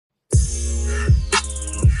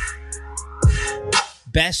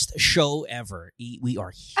Best show ever. We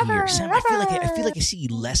are here. Ever, Sam, I feel like I see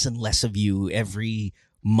less and less of you every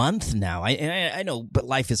month now. I know, but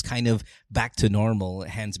life is kind of back to normal.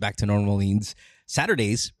 Hence, back to normal means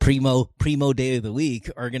Saturdays, primo day of the week,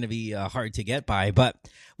 are going to be hard to get by. But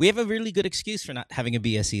we have a really good excuse for not having a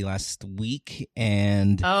BSE last week,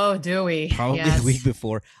 and Oh, do we? probably Yes. the week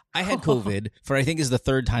before. I had COVID for I think is the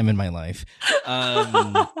third time in my life.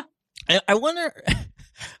 I wonder,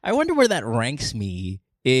 I wonder where that ranks me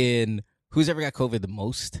in who's ever got COVID the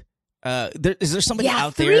most. Is there somebody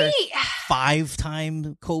out there?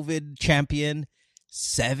 5-time COVID champion,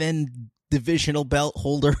 7 divisional belt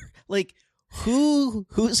holder. Like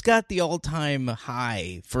who's got the all-time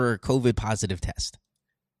high for COVID positive test?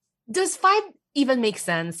 Does 5 even make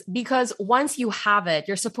sense? Because once you have it,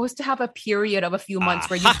 you're supposed to have a period of a few months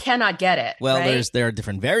where you cannot get it. Well, right? there are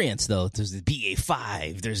different variants though. There's the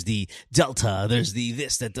BA5, there's the Delta, there's the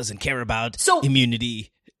this that doesn't care about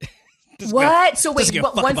immunity. What? So wait, Doesn't give a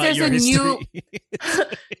fuck once about there's your a new history.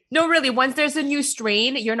 No, really, once there's a new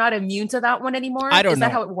strain, you're not immune to that one anymore? I don't know.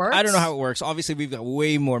 Is that how it works? I don't know how it works. Obviously, we've got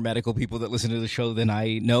way more medical people that listen to the show than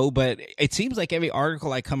I know, but it seems like every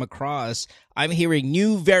article I come across, I'm hearing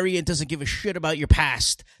new variant doesn't give a shit about your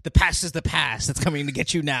past. The past is the past. That's coming to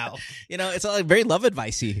get you now. You know, it's all like very love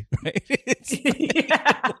advice-y, right?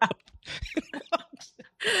 Yeah.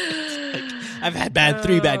 I've had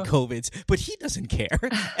 3 bad COVIDs, but he doesn't care.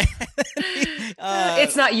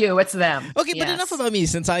 It's not you, it's them. Okay, but Yes. enough about me.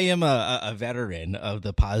 Since I am a veteran of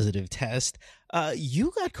the positive test,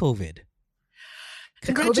 you got COVID.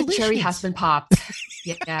 The COVID cherry has been popped.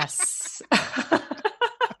 Yes.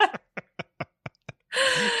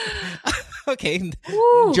 Okay,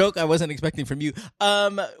 Woo. joke I wasn't expecting from you.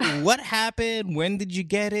 What happened? When did you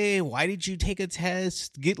get it? Why did you take a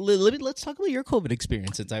test? Let's talk about your COVID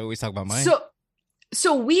experience, since I always talk about mine.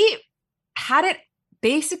 So we had it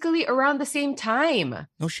basically around the same time.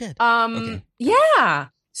 Oh shit. Okay. Yeah.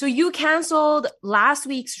 So you canceled last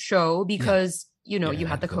week's show because you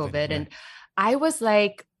had the COVID, right. and I was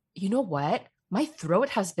like, you know what? My throat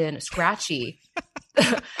has been scratchy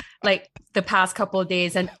like the past couple of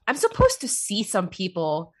days, and I'm supposed to see some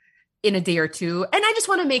people in a day or two, and I just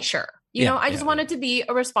want to make sure. I just wanted to be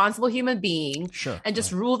a responsible human being, and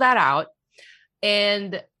just rule that out.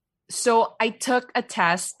 And so I took a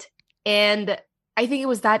test, and I think it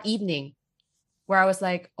was that evening where I was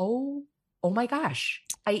like, oh my gosh,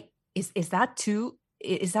 is that two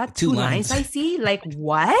lines I see? Like,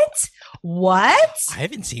 what? I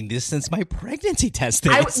haven't seen this since my pregnancy test.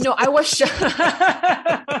 I was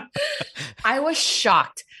I was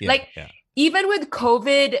shocked. Even with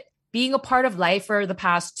COVID being a part of life for the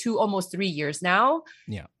past almost 3 years now.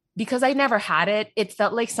 Yeah. Because I never had it, it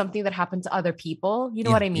felt like something that happened to other people. You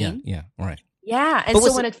know what I mean? Yeah. Right. Yeah. And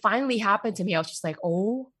so when it finally happened to me, I was just like,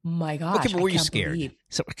 oh my gosh. Okay, but were you scared?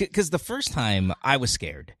 So, because the first time I was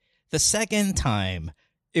scared. The second time,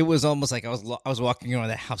 it was almost like I was walking around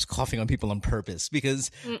the house coughing on people on purpose,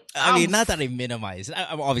 because I mean, not that I minimize.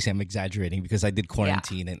 I'm exaggerating because I did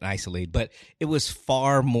quarantine and isolate, but it was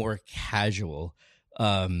far more casual.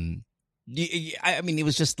 I mean, it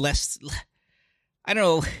was just less. I don't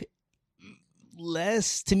know.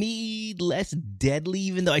 Less deadly,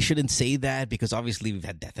 even though I shouldn't say that, because obviously we've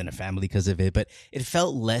had death in the family because of it, but it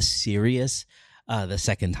felt less serious the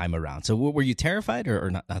second time around. So were you terrified or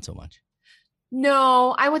not so much?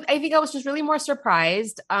 No, I think I was just really more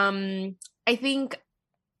surprised. I think,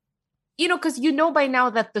 because by now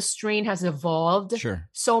that the strain has evolved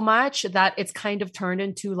so much that it's kind of turned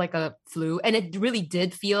into like a flu, and it really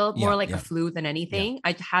did feel more like a flu than anything.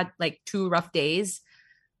 I had like 2 rough days,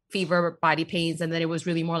 fever, body pains, and then it was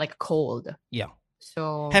really more like a cold. Yeah.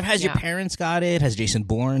 So has your parents got it? Has Jason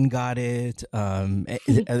Bourne got it? Are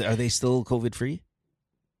they still COVID free?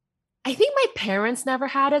 I think my parents never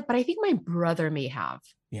had it, but I think my brother may have.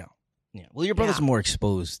 Yeah. Well, your brother's more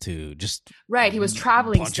exposed to just right. He was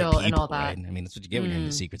traveling still and all that. Right? I mean, that's what you get when you're in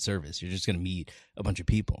the Secret Service. You're just going to meet a bunch of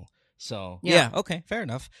people. So okay, fair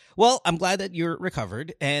enough. Well, I'm glad that you're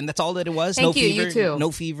recovered, and that's all that it was. Thank you. Fever, You too.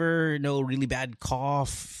 No fever, no really bad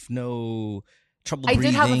cough, no trouble breathing. I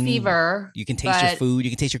did have a fever. You can taste your food.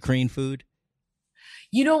 You can taste your Korean food.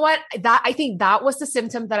 You know what? I think that was the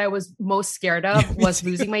symptom that I was most scared of, was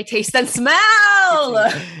losing my taste and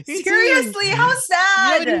smell. Seriously, how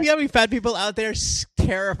sad. You know how many fat people out there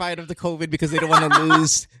terrified of the COVID because they don't want to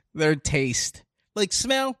lose their taste? Like,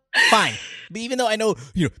 smell, fine. But even though I know,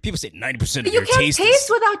 people say 90% of your taste. You can't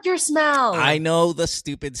taste without your smell. I know the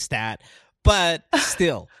stupid stat, but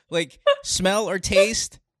still, like, smell or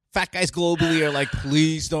taste, fat guys globally are like,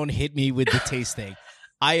 please don't hit me with the taste thing.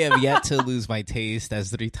 I have yet to lose my taste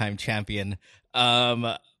as 3-time champion.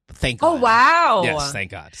 Thank God. Oh wow! Yes,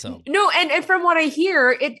 thank God. So no, and from what I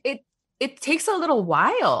hear, it takes a little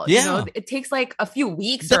while. Yeah. You know, it takes like a few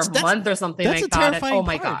weeks or a month or something that's like a that. terrifying Oh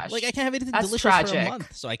my part. gosh! Like I can't have anything That's delicious tragic. for a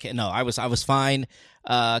month. So I can't. No, I was fine.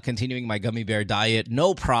 Continuing my gummy bear diet,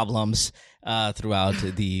 no problems throughout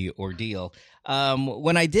the ordeal.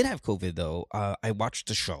 When I did have COVID, though, I watched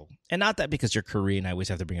the show. And not that because you're Korean, I always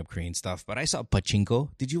have to bring up Korean stuff, but I saw Pachinko.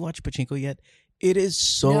 Did you watch Pachinko yet? It is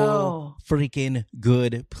so freaking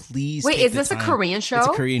good. Please Wait, take is the this time. a Korean show? It's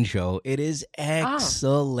a Korean show. It is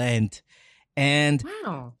excellent. And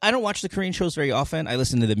Wow. I don't watch the Korean shows very often. I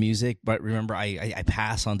listen to the music, but remember, I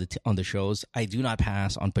pass on the shows. I do not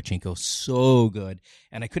pass on Pachinko. So good,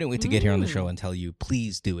 and I couldn't wait to get here on the show and tell you,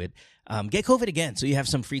 please do it. Get COVID again, so you have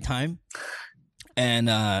some free time, and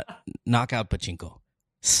knock out Pachinko.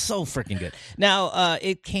 So freaking good. Now,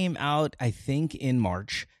 it came out, I think, in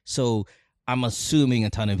March, so I'm assuming a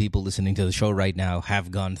ton of people listening to the show right now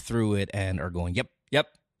have gone through it and are going, yep,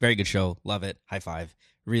 very good show, love it, high five,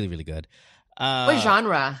 really, really good. What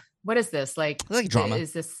genre? What is this? Like drama.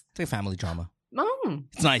 Is this? It's like a family drama.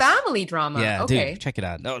 It's nice. Family drama. Yeah, okay. dude, check it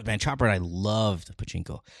out. No, man, Chopper and I loved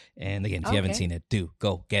Pachinko. And again, if you haven't seen it,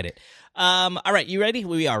 go get it. All right, you ready?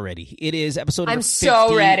 We are ready. It is episode number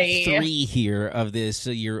 53 here of this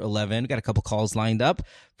year 11. We got a couple calls lined up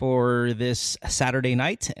for this Saturday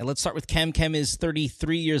night. And let's start with Kem. Kem is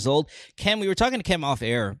 33 years old. Kem, we were talking to Kem off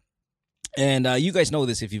air. And you guys know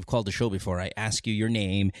this if you've called the show before. I ask you your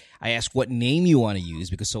name. I ask what name you want to use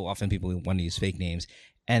because so often people want to use fake names.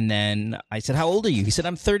 And then I said, how old are you? He said,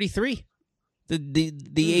 I'm 33. The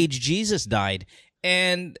age Jesus died.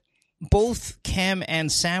 And both Kem and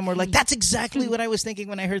Sam were like, that's exactly what I was thinking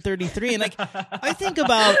when I heard 33. And like, I think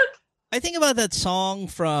about that song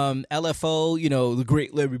from LFO, you know, the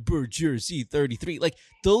Great Larry Bird Jersey 33. Like,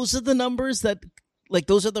 those are the numbers that... Like,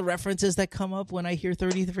 those are the references that come up when I hear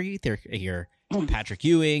 33. I hear Patrick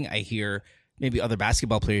Ewing. I hear maybe other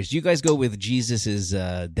basketball players. You guys go with Jesus's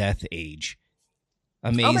death age.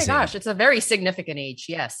 Amazing. Oh, my gosh. It's a very significant age.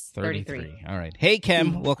 Yes, 33. All right. Hey,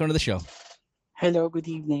 Kem. Welcome to the show. Hello. Good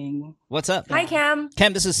evening. What's up? Hi, Kem.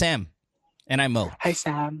 Kem, this is Sam. And I'm Mo. Hi,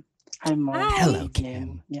 Sam. I'm Mo. Hi. Hello,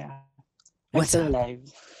 Kem. Yeah. What's still up? alive.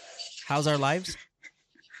 How's our lives?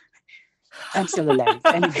 I'm still alive.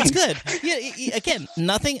 Anyways. It's good. Yeah, again,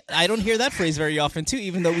 nothing. I don't hear that phrase very often, too,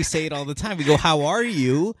 even though we say it all the time. We go, how are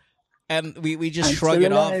you? And we just shrug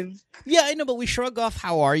it off. Yeah, I know, but we shrug off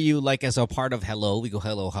how are you like as a part of hello. We go,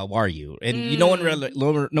 hello, how are you? And no one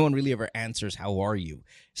really ever answers how are you.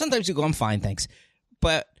 Sometimes you go, I'm fine, thanks.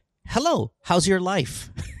 But hello, how's your life?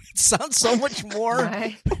 It sounds so much more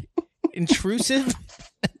intrusive.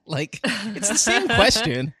 Like, it's the same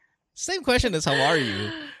question. Same question as how are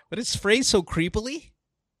you? But it's phrased so creepily,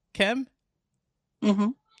 Kem. Mm-hmm.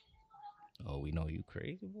 Oh, we know you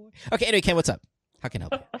crazy boy. Okay, anyway, Kem, what's up? How can I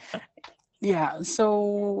help you? Yeah,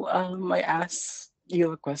 so I asked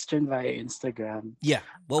you a question via Instagram. Yeah,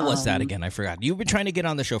 what was that again? I forgot. You've been trying to get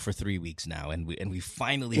on the show for 3 weeks now, and we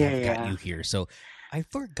finally have got you here. So I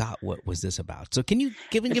forgot what was this about. So can you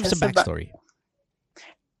give us a backstory?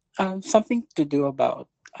 Something to do about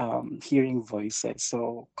hearing voices.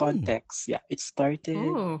 So context, it started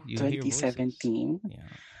 2017.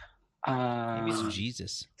 Yeah. Maybe it's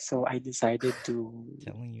Jesus. So I decided to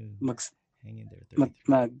telling you hang in there.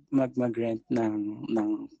 mag-rent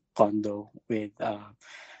ng condo with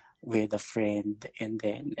a friend, and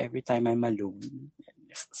then every time I'm alone,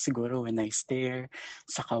 siguro when I stare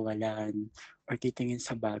sa kawalan or titingin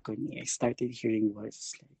sa balcony, I started hearing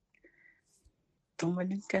voices like,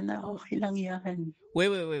 tumalon ka na, okay lang yan.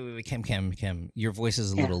 Wait, Kem. Your voice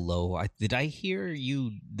is a little low. Did I hear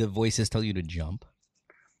you, the voices tell you to jump?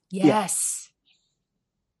 Yes.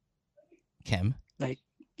 Kem? Like,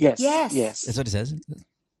 yes. That's what it says?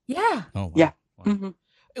 Yeah. Oh, wow. Yeah. Wow. Mm-hmm.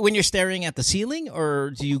 When you're staring at the ceiling,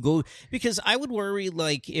 or do you go... Because I would worry,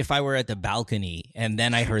 like, if I were at the balcony and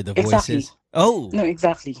then I heard the voices. Exactly. Oh. No,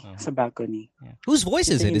 exactly. Sa balcony. Yeah. Whose voice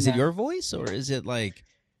is it? Is it your voice, or is it like...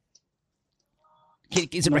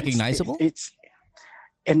 Is it recognizable?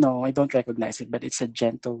 No, I don't recognize it, but it's a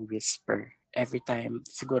gentle whisper. Every time,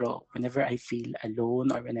 siguro, whenever I feel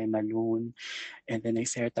alone or when I'm alone, and then I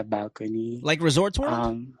stare at the balcony. Like Resorts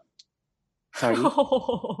World? Sorry?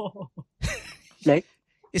 Like?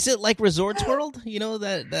 Is it like Resorts World? You know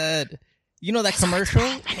that commercial?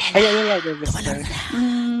 Yeah, the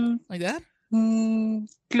whisper. Like that?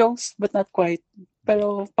 Close, but not quite.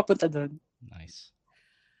 Pero papunta doon. Nice.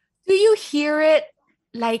 Do you hear it,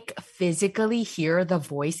 like physically hear the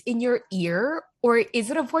voice in your ear, or is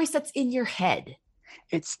it a voice that's in your head?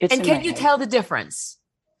 It's and in can my you head. tell the difference?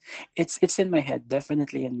 It's in my head,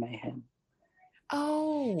 definitely in my head.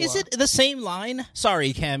 Is Oh. it the same line?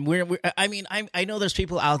 Sorry, Cam. I mean, I know there's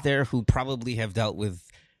people out there who probably have dealt with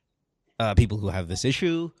people who have this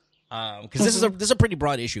issue. Because this is a pretty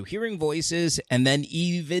broad issue. Hearing voices and then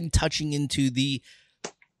even touching into the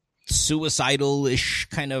suicidal-ish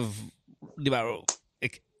kind of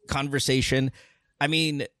conversation. I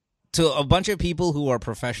mean, to a bunch of people who are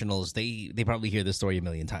professionals, they probably hear this story a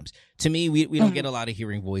million times. To me, we don't get a lot of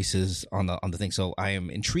hearing voices on the thing, so I am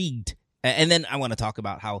intrigued. And then I want to talk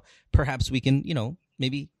about how perhaps we can,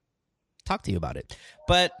 maybe talk to you about it.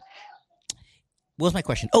 But what was my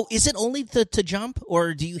question? Oh, is it only to jump,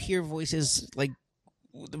 or do you hear voices like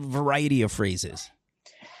a variety of phrases?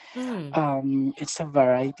 It's a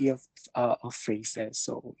variety of phrases.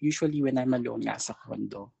 So usually when I'm alone nga sa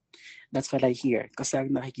condo, that's what I hear. Kasi ang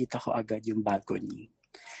nakikita ko agad yung balcony.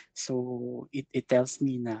 So it tells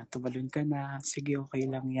me na tumalon ka na, sige okay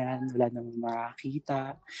lang yan, wala namang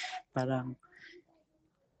makakita. Parang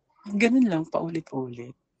ganun lang,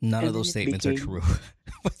 paulit-ulit. None of those statements are true.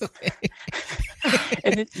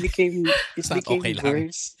 And it became okay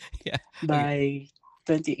worse Yeah. by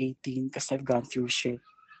 2018 because I've gone through shit.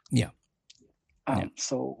 Yeah.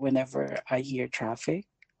 So whenever I hear traffic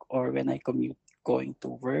or when I commute going to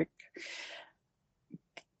work,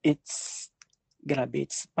 it's grabe.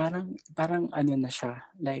 It's parang ano na siya.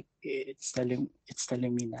 Like it's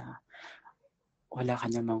telling me na wala ka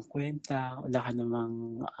namang kwenta, wala ka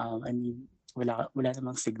namang wala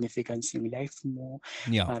namang significance yung life mo.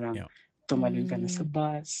 Yeah. Parang tumalon ka na sa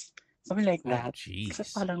bus. Something like that. Kasi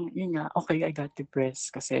parang, yun nga, okay, I got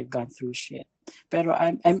depressed kasi I've gone through shit. Pero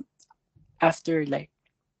I'm after like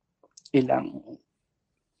ilang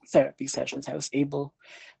therapy sessions, I was able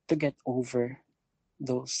to get over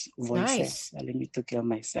those voices telling me to kill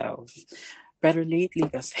myself. Pero lately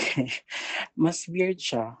kasi, mas weird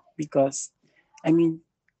siya because, I mean,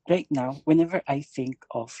 right now, whenever I think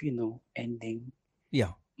of, ending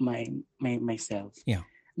myself,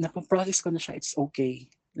 napaprocess ko na siya, it's okay.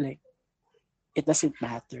 Like, it doesn't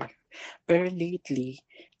matter. Pero lately,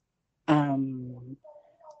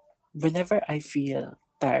 whenever I feel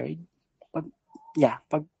tired,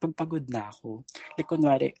 pag pagod na ako, like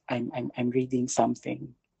kunwari, I'm reading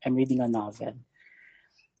something, I'm reading a novel,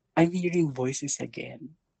 I'm hearing voices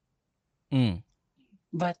again.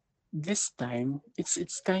 But this time, it's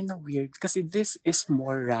kind of weird because this is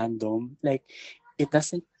more random. Like, it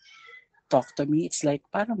doesn't talk to me. It's like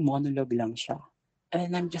parang monologue lang siya.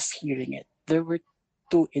 And I'm just hearing it. There were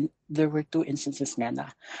two instances nga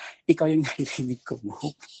na ikaw yung narinig ko mo.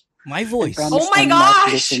 My voice. Oh my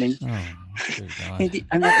gosh! I'm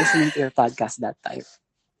not listening to your podcast that time.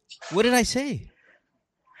 What did I say?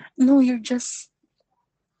 No, you're just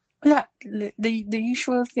the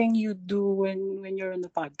usual thing you do when you're on the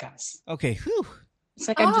podcast. Okay. Whew. It's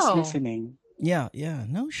like I'm just listening. Yeah.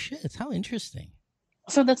 No shit. How interesting.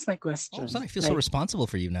 So that's my question. I feel so responsible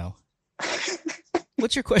for you now.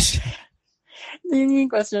 What's your question? The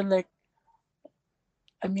question, like,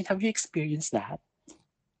 I mean, have you experienced that?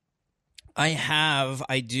 I have.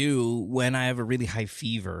 I do. When I have a really high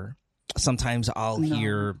fever, sometimes I'll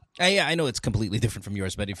hear. I know it's completely different from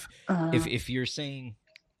yours, but if you're saying,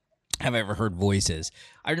 have I ever heard voices?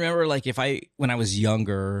 I remember, like, when I was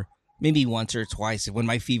younger, maybe once or twice, when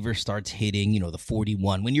my fever starts hitting, the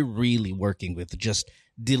 41, when you're really working with just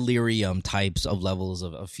delirium types of levels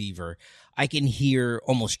of fever, I can hear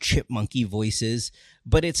almost chipmunky voices,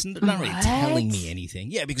 but it's not really telling me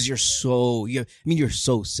anything. Yeah, because you're so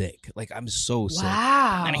sick. Like, I'm so sick.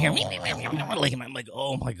 Wow. And I hear like, I'm like,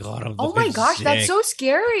 oh my God. Oh my gosh, sick. That's so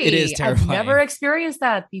scary. It is terrifying. I've never experienced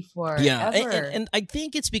that before. Yeah, ever. And I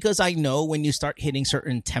think it's because I know when you start hitting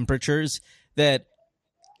certain temperatures that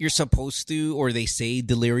you're supposed to, or they say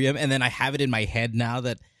delirium, and then I have it in my head now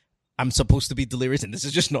that I'm supposed to be delirious, and this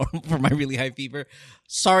is just normal for my really high fever.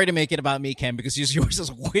 Sorry to make it about me, Ken, because yours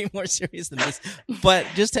is way more serious than this. But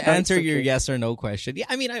just to answer your yes or no question, yeah,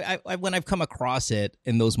 I mean, I when I've come across it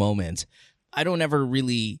in those moments, I don't ever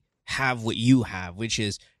really have what you have, which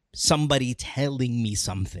is somebody telling me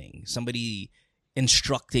something, somebody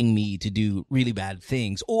instructing me to do really bad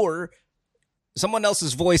things, or someone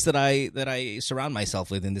else's voice that I surround myself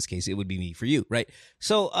with. In this case, it would be me for you, right?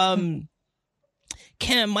 So,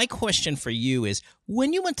 Cam, my question for you is,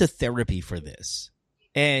 when you went to therapy for this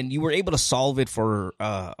and you were able to solve it for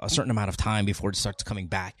a certain amount of time before it starts coming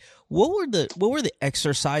back, what were the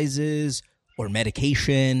exercises or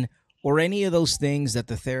medication or any of those things that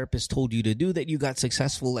the therapist told you to do that you got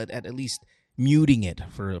successful at least muting it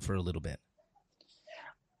for a little bit?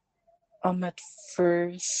 At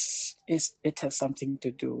first, is it has something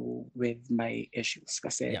to do with my issues.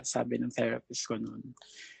 Kasi Yeah. sabi ng therapist ko nun,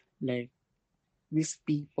 like, these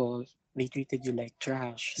people, they treated you like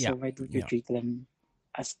trash. Yeah. So why don't you Yeah. treat them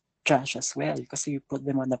as trash as well? Kasi you put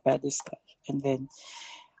them on a pedestal. And then,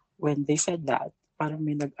 when they said that, parang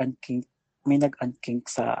may nag-unkink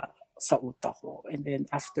sa utak ko. And then,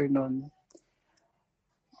 after nun,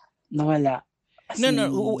 nawala. As No, in,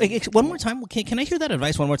 no. One more time. Can I hear that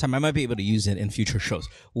advice one more time? I might be able to use it in future shows.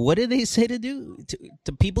 What did they say to do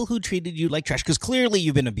to people who treated you like trash? Because clearly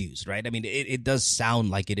you've been abused, right? I mean, it does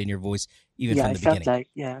sound like it in your voice, even yeah, from I the felt beginning. like,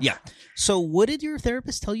 yeah. Yeah. So, what did your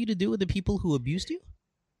therapist tell you to do with the people who abused you?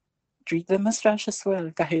 Treat them as trash as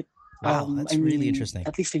well. Kahit, Wow, that's really interesting.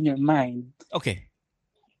 At least in your mind. Okay.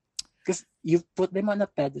 Because you put them on a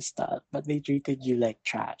pedestal, but they treated you like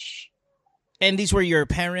trash. And these were your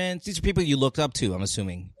parents? These are people you looked up to, I'm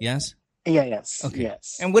assuming. Yes? Yeah, yes. Okay.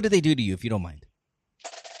 Yes. And what did they do to you, if you don't mind?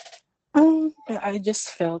 I just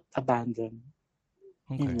felt abandoned.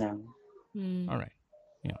 Okay. Yun lang. All right.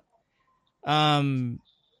 Yeah.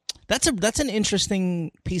 That's an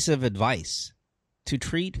interesting piece of advice, to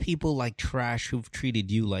treat people like trash who've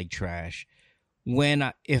treated you like trash.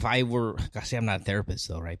 If I were, gosh, I'm not a therapist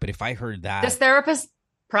though, right? But if I heard that, This therapist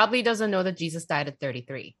probably doesn't know that Jesus died at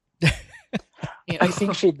 33. You know? I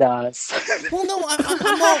think she does. well, no,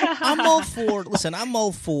 I'm all for. Listen, I'm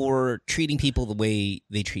all for treating people the way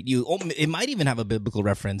they treat you. It might even have a biblical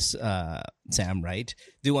reference, Sam. Right?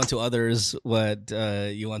 Do unto others what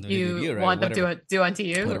you want them to do to you. Right? Want them to do unto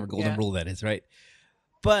you. Whatever golden rule that is, right?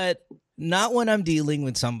 But not when I'm dealing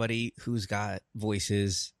with somebody who's got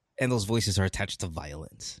voices, and those voices are attached to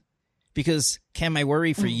violence. Because, Cam, my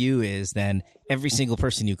worry for you is then every single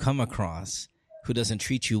person you come across who doesn't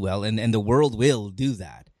treat you well, and the world will do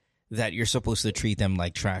that you're supposed to treat them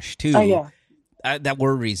like trash too. Yeah. That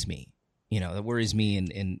worries me. That worries me,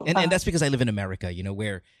 and that's because I live in America,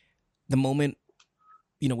 where the moment,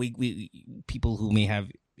 we people who may have,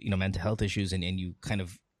 mental health issues, and you kind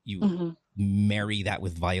of, marry that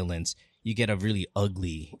with violence, you get a really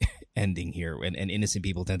ugly ending here, and innocent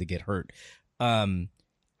people tend to get hurt.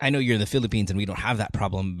 I know you're in the Philippines and we don't have that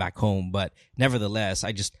problem back home, but nevertheless,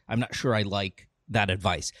 I'm not sure I like that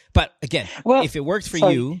advice. But again, if it worked for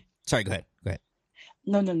you, sorry, go ahead.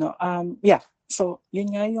 No. Yeah. So, yun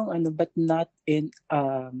nga yung but not in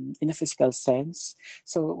a physical sense.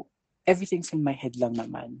 So, everything's in my head lang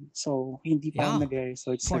naman. So, hindi pa ako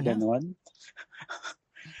nagre-resort sa ganon.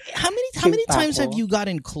 How many times have you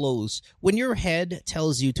gotten close when your head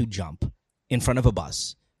tells you to jump in front of a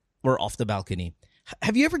bus or off the balcony?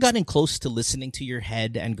 Have you ever gotten close to listening to your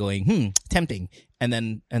head and going, tempting, and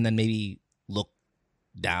then maybe look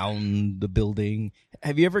down the building?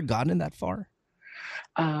 Have you ever gotten that far?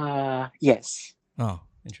 Yes. Oh,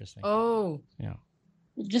 interesting. Oh. Yeah.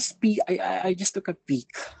 I just took a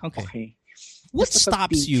peek. Okay. What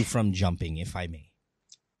stops you from jumping, if I may?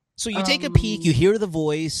 So you take a peek, you hear the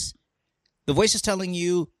voice is telling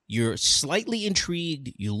you, you're slightly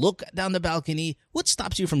intrigued, you look down the balcony. What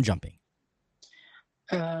stops you from jumping?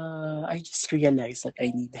 I just realized that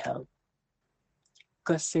I need help.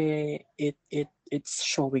 Kasi it's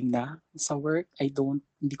showing na sa work.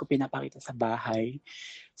 Hindi ko pinapakita sa bahay.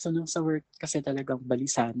 So nung sa work kasi talagang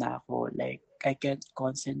balisa na ako. Like, I can't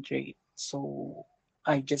concentrate. So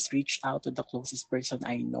I just reached out to the closest person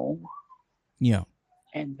I know. Yeah.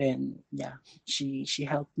 And then, she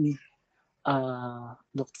helped me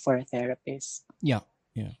look for a therapist. Yeah.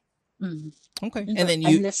 Okay. And then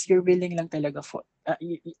unless you're willing lang talaga for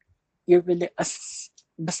you're willing,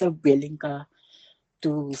 basta willing ka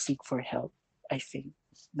to seek for help, I think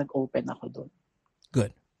nag-open ako doon.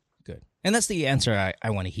 Good. And that's the answer I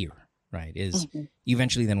want to hear, right? Is you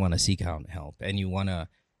eventually then want to seek out help, and you want to.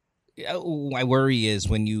 My worry is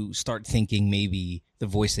when you start thinking maybe the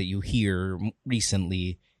voice that you hear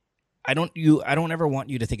recently. I don't ever want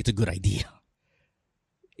you to think it's a good idea.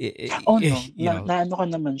 Naano ko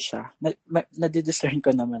naman siya. Nadidiscern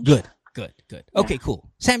ko naman siya. Good. Okay, cool.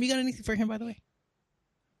 Sam, you got anything for him, by the way?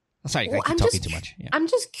 I'm sorry, I keep talking too much. Yeah. I'm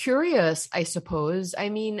just curious, I suppose. I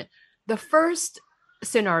mean, the first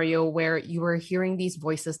scenario where you were hearing these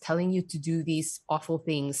voices telling you to do these awful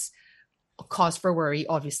things, cause for worry,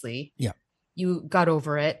 obviously. Yeah. You got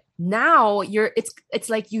over it. Now it's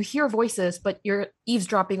like you hear voices, but you're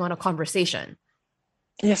eavesdropping on a conversation.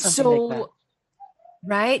 Yeah, something like that.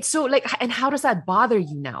 Right? So and how does that bother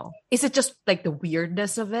you now? Is it just like the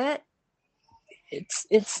weirdness of it?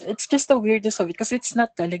 It's just the weirdness of it because it's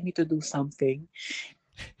not telling me to do something.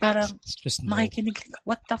 Parang it's just makikinig,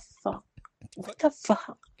 what the fuck?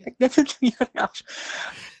 Like, that's your reaction.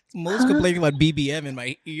 Most complaining about BBM in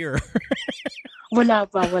my ear. Wala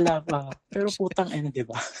pa. Pero putang di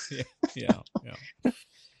ba? Yeah.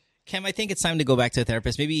 Cam, I think it's time to go back to a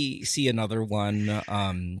therapist. Maybe see another one.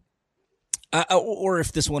 Or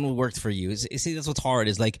if this one worked for you. See, that's what's hard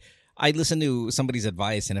is like, I listen to somebody's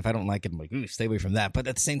advice, and if I don't like it, I'm like, stay away from that. But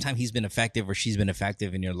at the same time, he's been effective or she's been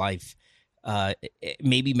effective in your life.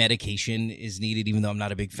 Maybe medication is needed, even though I'm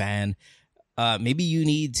not a big fan. Maybe you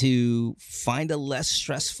need to find a less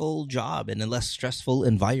stressful job and a less stressful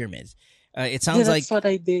environment. It sounds like that's what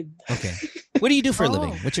I did. Okay. What do you do for a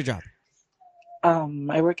living? What's your job?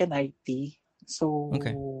 I work in IT.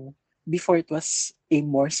 So before it was a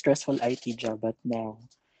more stressful IT job, but now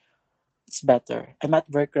it's better. I'm at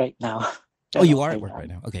work right now. Oh, you are at work right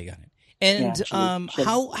now. Okay, got it. And actually.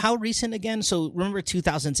 how recent again? So remember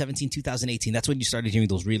 2017, 2018, that's when you started hearing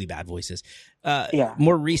those really bad voices.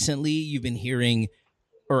 More recently, you've been hearing,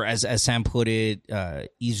 or as Sam put it,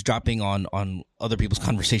 eavesdropping on other people's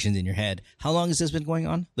conversations in your head. How long has this been going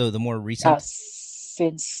on? The more recent?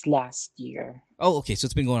 Since last year. Oh, okay. So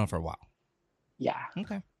it's been going on for a while. Yeah.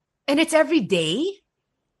 Okay. And it's every day?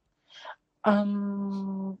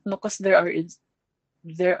 No, because there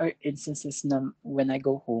are instances na when I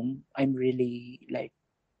go home, I'm really like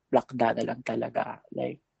lakdada lang talaga,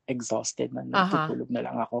 like exhausted na natutulog na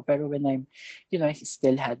lang ako. Pero when I'm, I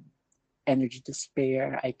still had energy to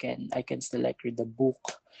spare, I can still like read a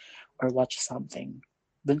book or watch something.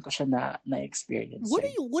 Doon ko siya na experience. What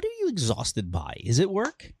are you exhausted by? Is it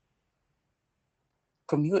work?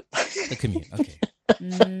 Commute. The commute. Okay.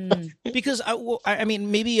 Because I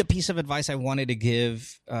mean, maybe a piece of advice I wanted to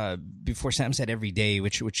give before Sam said every day,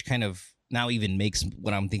 which kind of now even makes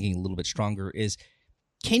what I'm thinking a little bit stronger, is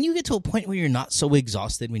can you get to a point where you're not so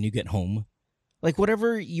exhausted when you get home? Like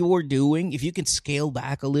whatever you're doing, if you can scale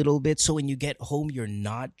back a little bit so when you get home, you're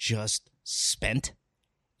not just spent,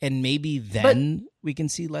 and maybe then we can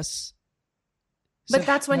see less. But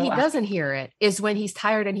that's when he doesn't hear it, is when he's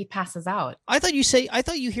tired and he passes out. I thought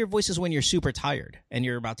you hear voices when you're super tired and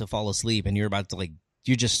you're about to fall asleep and you're about to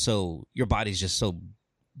your body's just so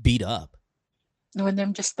beat up. No, when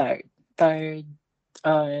I'm just tired, about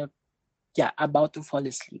to fall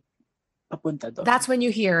asleep. Papunta doon. That's when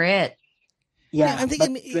you hear it. Yeah, I'm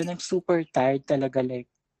thinking, but when I'm super tired talaga, like,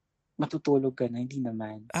 matutulog ka na, hindi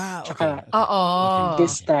naman. Okay.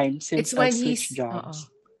 This time, since I switched jobs,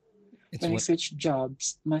 when I switched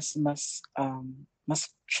jobs, mas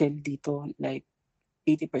chill dito, like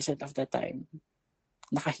 80% of the time,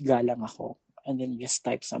 nakahiga lang ako, and then just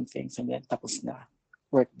type some things, and then tapos na,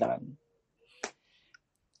 work done.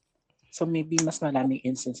 So maybe mas maraming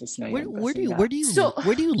instances na yun. Where do you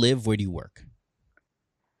live? Where do you work?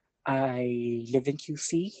 I live in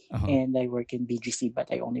QC and I work in BGC,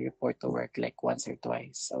 but I only report to work like once or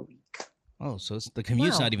twice a week. Oh, so the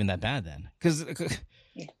commute's not even that bad then? Because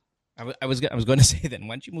I was going to say then,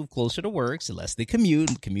 why don't you move closer to work so less the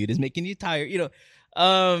commute? Commute is making you tired. You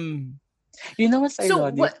know what's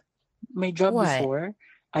ironic? My job before,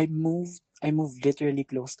 I moved literally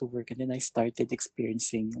close to work, and then I started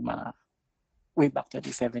experiencing way back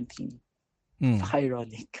 2017.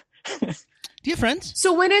 Ironic. Do you have friends?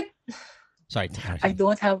 So when it... Sorry. I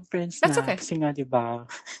don't have friends. That's okay. Kasi nga, diba?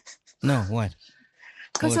 No, what?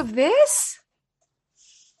 Because of this?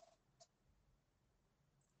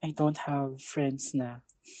 I don't have friends na.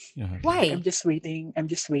 Why? I'm just waiting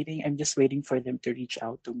for them to reach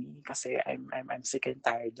out to me kasi I'm sick and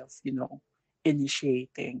tired of,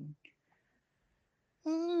 initiating.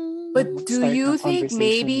 But do you think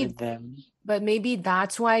maybe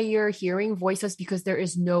that's why you're hearing voices, because there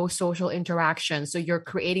is no social interaction, so you're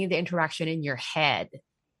creating the interaction in your head?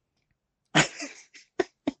 I'm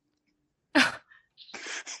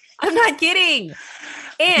not kidding.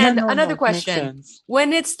 And another question: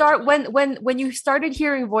 when you started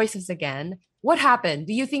hearing voices again, what happened?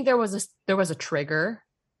 Do you think there was a trigger?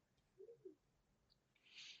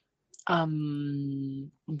 Ang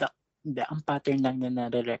pattern lang na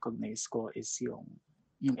nare-recognize ko is yung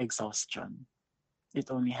exhaustion. It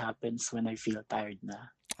only happens when I feel tired na.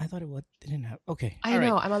 I thought it didn't happen. Okay. I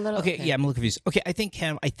know. I'm a little... Okay, yeah, I'm a little confused. Okay, I think,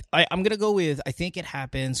 Cam, I'm going to go with, I think it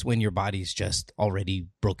happens when your body's just already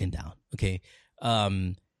broken down. Okay.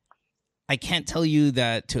 I can't tell you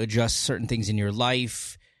that to adjust certain things in your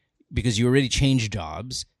life because you already changed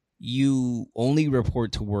jobs. You only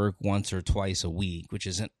report to work once or twice a week, which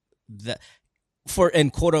isn't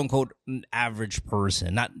and quote unquote average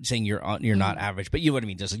person. Not saying you're not average, but you know what I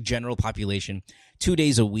mean. Just a general population, 2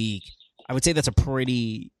 days a week. I would say that's a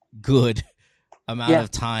pretty good amount of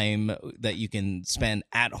time that you can spend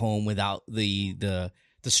at home without the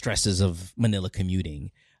stresses of Manila commuting.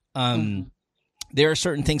 there are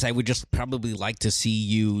certain things I would just probably like to see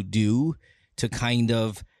you do to kind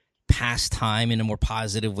of pass time in a more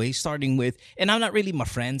positive way, starting with, and I'm not really my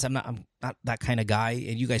friends, I'm not that kind of guy,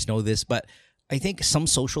 and you guys know this, but I think some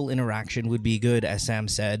social interaction would be good, as Sam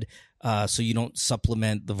said, so you don't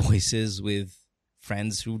supplement the voices with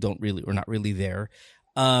friends who don't really or not really there.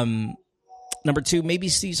 Number two, maybe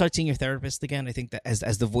start seeing your therapist again. I think that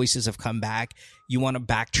as the voices have come back, you want to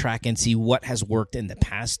backtrack and see what has worked in the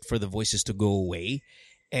past for the voices to go away.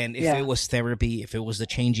 And if it was therapy, if it was the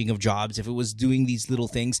changing of jobs, if it was doing these little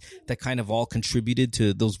things that kind of all contributed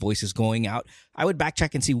to those voices going out, I would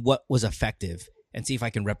backtrack and see what was effective and see if I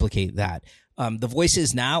can replicate that. The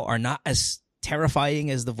voices now are not as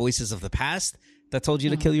terrifying as the voices of the past that told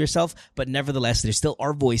you to kill yourself, but nevertheless, there still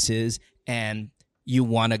are voices, and you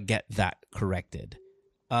want to get that corrected.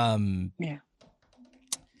 I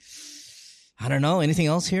don't know. Anything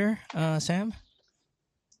else here, Sam?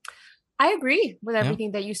 I agree with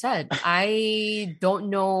everything that you said. I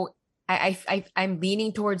don't know. I'm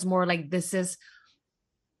leaning towards more like this is,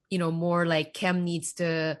 more like Kem needs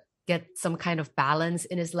to get some kind of balance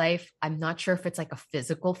in his life. I'm not sure if it's like a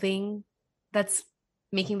physical thing that's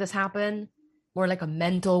making this happen, more like a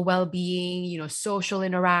mental well-being, social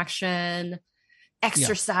interaction,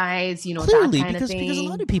 exercise, Clearly, that kind of thing. Because a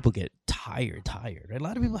lot of people get tired. Right? A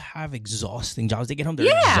lot of people have exhausting jobs. They get home,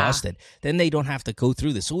 they're exhausted. Then they don't have to go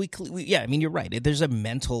through this. So you're right. There's a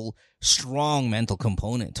strong mental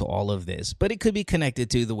component to all of this, but it could be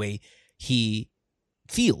connected to the way he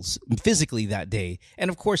feels physically that day. And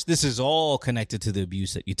of course, this is all connected to the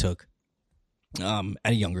abuse that you took at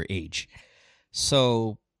a younger age.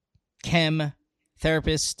 So, Kem,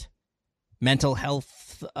 therapist, mental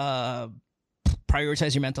health,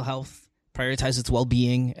 prioritize your mental health, prioritize its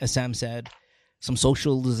well-being, as Sam said. Some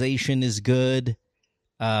socialization is good.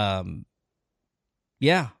 And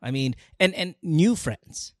new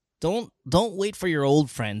friends. Don't wait for your old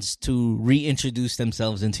friends to reintroduce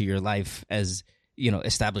themselves into your life as,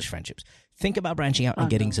 established friendships. Think about branching out and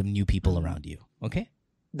getting some new people around you, okay?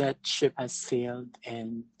 That ship has sailed,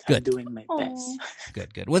 and I'm doing my best.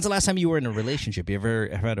 Good. When's the last time you were in a relationship? You ever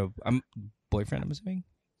had a boyfriend, I'm assuming?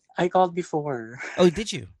 I called before. Oh,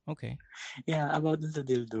 did you? Okay. Yeah, about the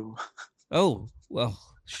dildo. Oh, well,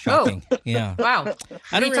 shocking. Yeah. Wow.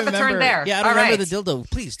 I don't took remember. a turn there. Yeah, I don't remember the dildo.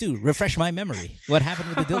 Please do refresh my memory. What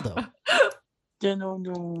happened with the dildo?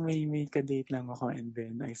 Nung may ka-date lang ako, and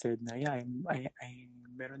then I said na, I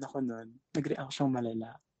meron ako nun. Nag-react siyang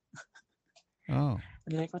malala. Oh.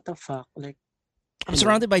 Like, what the fuck? Like, I'm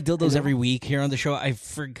surrounded by dildos every week here on the show. I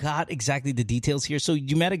forgot exactly the details here. So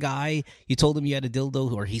you met a guy, you told him you had a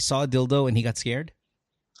dildo, or he saw a dildo and he got scared?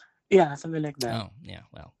 Yeah, something like that. Oh, yeah.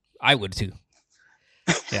 Well, I would too.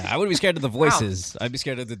 Yeah, I wouldn't be scared of the voices. Wow. I'd be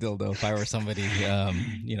scared of the dildo if I were somebody,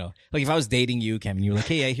 like if I was dating you, Cam, and you were like,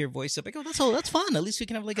 hey, I hear voice up. I go, that's fun. At least we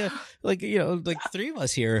can have like three of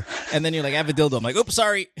us here. And then you're like, I have a dildo. I'm like, oops,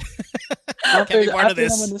 sorry. Can't be part of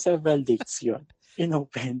this. After naman several dates yun,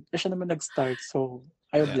 inopen. Siya naman nag-start, so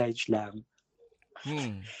I obliged lang.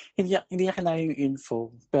 Hindi niya kailangan yung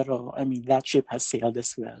info, pero I mean, that ship has sailed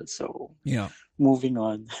as well. So, moving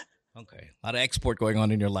on. Okay. A lot of export going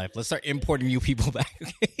on in your life. Let's start importing you people back.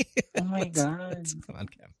 Okay. Oh my God. Come on,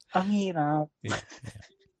 Cam. Ang hirap. Yeah.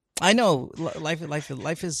 I know. Life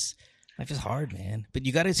is hard, man. But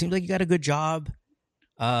it seems like you got a good job.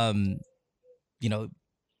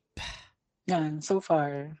 Yeah, so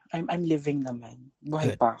far, I'm living naman.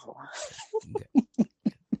 Buhay pa ako. Okay.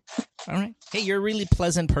 All right. Hey, you're a really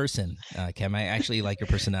pleasant person, Cam. I actually like your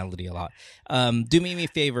personality a lot. Do me a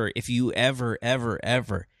favor. If you ever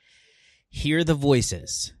hear the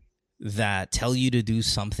voices that tell you to do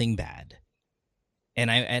something bad, and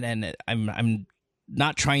I'm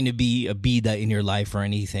not trying to be a bida in your life or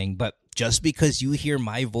anything, but just because you hear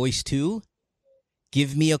my voice too,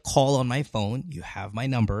 give me a call on my phone. You have my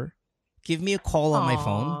number. Give me a call on my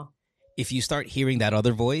phone. If you start hearing that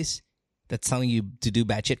other voice that's telling you to do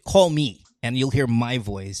bad shit, call me and you'll hear my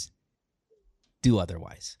voice do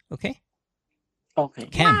otherwise. Okay? Okay.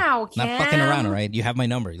 Cam, wow, Cam. not fucking around, all right? You have my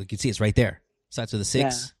number. You can see it's right there. Starts with a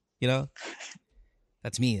 6,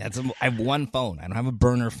 That's me. I have one phone. I don't have a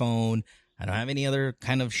burner phone. I don't have any other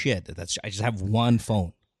kind of shit. I just have one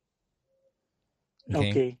phone.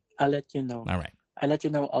 Okay. I'll let you know. All right. I'll let you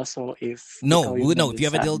know also if... No. If you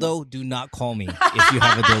have a dildo, do not call me if you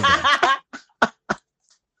have a dildo.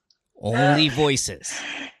 Only voices.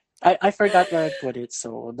 I forgot where I put it,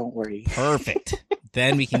 so don't worry. Perfect.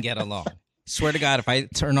 Then we can get along. Swear to God, if I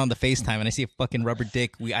turn on the FaceTime and I see a fucking rubber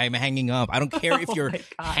dick, I'm hanging up. I don't care if you're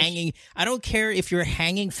hanging. I don't care if you're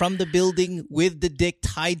hanging from the building with the dick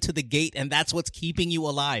tied to the gate, and that's what's keeping you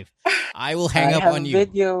alive. I will hang up on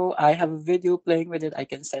you. I have a video playing with it. I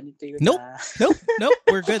can send it to you. Nope.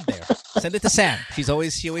 We're good there. Send it to Sam. She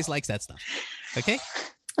always likes that stuff. Okay.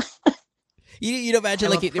 You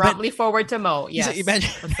imagine probably forward to Mo. Yes. Imagine,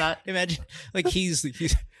 what's that? Imagine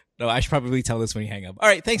he's. No, I should probably tell this when you hang up. All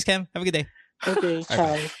right. Thanks, Cam. Have a good day. Okay.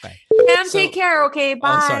 Ciao. Bye. Cam, take care. Okay. Bye.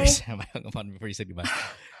 Oh, I'm sorry, Sam. I hung up on him before you said goodbye.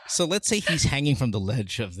 So let's say he's hanging from the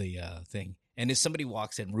ledge of the thing, and if somebody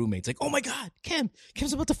walks in, roommate's like, "Oh my God,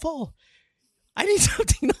 Cam's about to fall. I need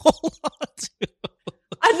something to hold on to."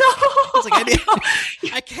 I know. It's like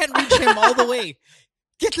I can't reach him all the way.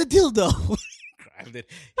 Get the dildo. Grabbed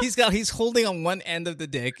it. He's holding on one end of the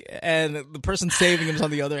dick, and the person saving him is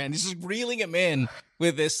on the other end. He's just reeling him in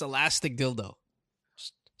with this elastic dildo.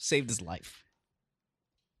 Just saved his life.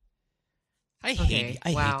 I hate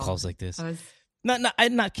calls like this.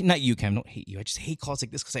 Not you, Cam. I don't hate you. I just hate calls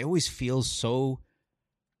like this because I always feel so.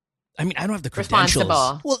 I mean, I don't have the credentials.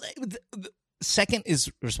 Responsible. Well, the second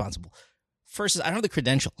is responsible. First is I don't have the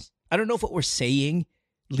credentials. I don't know if what we're saying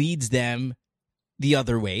leads them the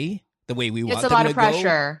other way, the way we want them to go. It's a lot of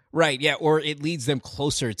pressure. Right, yeah, or it leads them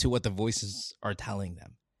closer to what the voices are telling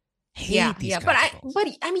them. Hate these but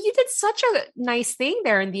I mean, you did such a nice thing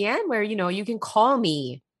there in the end where, you can call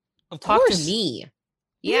me, talk to me.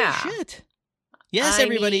 Yeah. Oh, shit. Yes,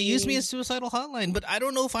 everybody, use me as suicidal hotline, but I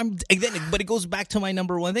don't know if I'm, again, but it goes back to my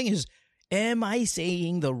number one thing is, am I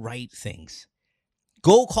saying the right things?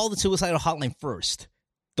 Go call the suicidal hotline first.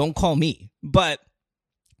 Don't call me. But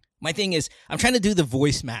my thing is, I'm trying to do the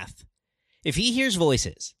voice math. If he hears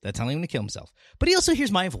voices that tell him to kill himself, but he also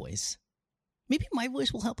hears my voice, maybe my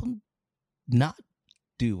voice will help him not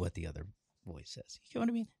do what the other voice says. You know what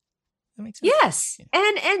I mean? That makes sense? Yes. Yeah.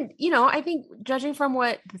 And I think judging from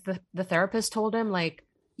what the therapist told him,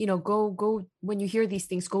 go when you hear these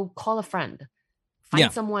things, go call a friend.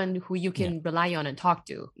 Find someone who you can rely on and talk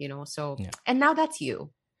to, so, and now that's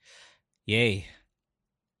you. Yay.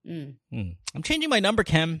 I'm changing my number,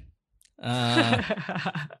 Cam. That's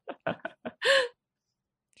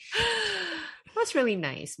really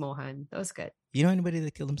nice, Mohan. That was good. You know anybody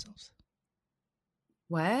that killed themselves?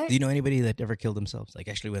 What? Do you know anybody that ever killed themselves? Like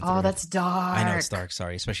actually went through it? That's dark. I know it's dark.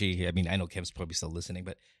 Sorry. Especially, I mean, I know Cam's probably still listening,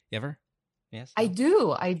 but you ever? Yes. I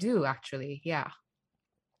do actually. Yeah.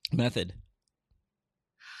 Method.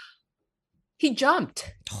 He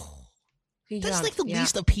jumped. That's like the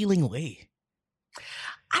least appealing way.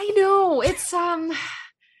 I know. It's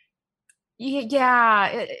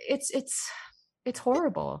it's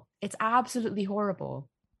horrible. It's absolutely horrible.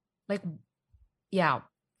 Like,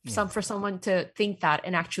 for someone to think that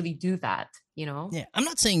and actually do that, Yeah, I'm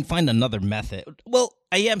not saying find another method. Well,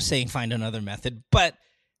 I am saying find another method, but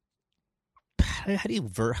how do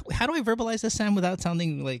I verbalize this, Sam, without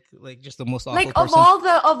sounding like just the most awful person?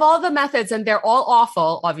 of all the methods, and they're all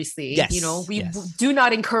awful, obviously. Yes, we do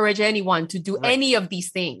not encourage anyone to do any of these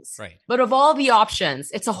things. Right. But of all the options,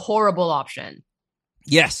 it's a horrible option.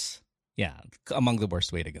 Yeah, among the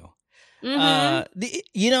worst way to go.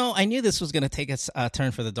 Mm-hmm. I knew this was going to take a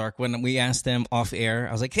turn for the dark when we asked them off air.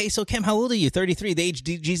 I was like, hey, so Cam, how old are you? 33, the age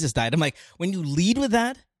Jesus died. I'm like, when you lead with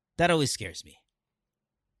that always scares me.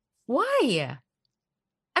 Why?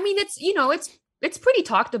 I mean, it's pretty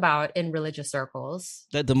talked about in religious circles.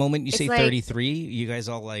 That the moment you say 33, you guys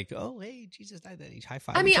all like, oh, hey, Jesus died that age. High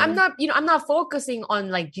five. I mean, I'm not focusing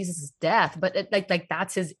on like Jesus' death, but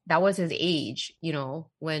that was his age,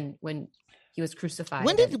 when he was crucified.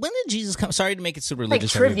 When did Jesus come? Sorry to make it so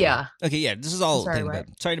religious. Like trivia. Okay, yeah, this is all.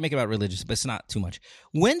 Sorry to make it about religious, but it's not too much.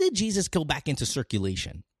 When did Jesus go back into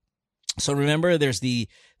circulation? So remember, there's the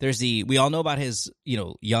we all know about his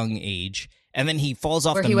young age. And then he falls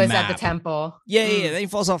off the map. Where he was at the temple. Yeah. Then he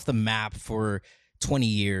falls off the map for 20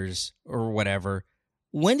 years or whatever.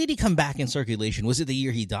 When did he come back in circulation? Was it the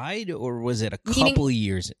year he died, or was it a couple of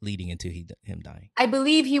years leading into him dying? I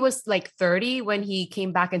believe he was like 30 when he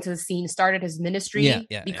came back into the scene, started his ministry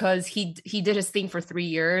because he did his thing for 3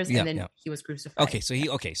 years and then he was crucified. Okay,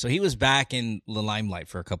 so he was back in the limelight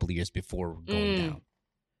for a couple of years before going down.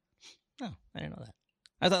 No, I didn't know that.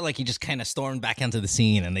 I thought like he just kind of stormed back onto the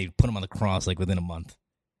scene and they put him on the cross like within a month.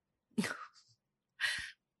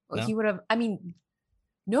 Well, he would have. I mean,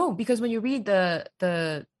 no, because when you read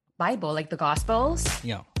the Bible, like the Gospels,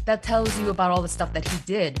 that tells you about all the stuff that he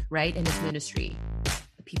did, right, in his ministry,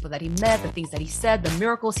 the people that he met, the things that he said, the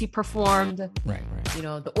miracles he performed, right.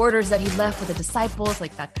 The orders that he left with the disciples,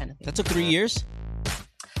 like that kind of thing. That took 3 years.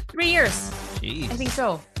 3 years. Jeez. I think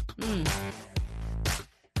so.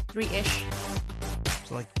 3-ish.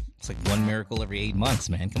 It's like one miracle every 8 months,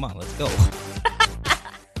 man. Come on, let's go.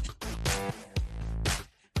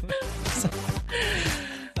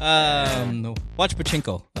 Watch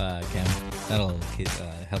Pachinko, Cam. That'll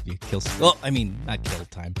help you kill. Well, I mean, not kill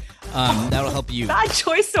time. That'll help you. Bad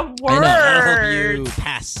choice of words. I know, that'll help you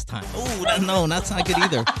pass time. Oh, no, that's not good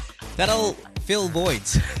either. That'll fill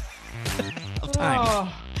voids of time.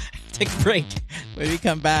 Oh. Take a break. When we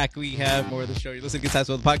come back, we have more of the show. You're listening to Good Times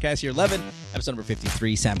with the Podcast, year 11, episode number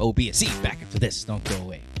 53. Sam OBSE. Back after this. Don't go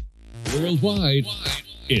away. Worldwide,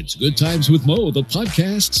 it's Good Times with Mo, the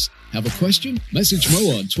podcasts. Have a question? Message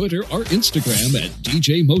Mo on Twitter or Instagram at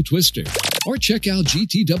DJ Mo Twister. Or check out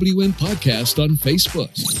GTWN Podcast on Facebook.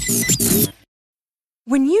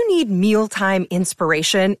 When you need mealtime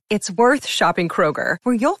inspiration, it's worth shopping Kroger,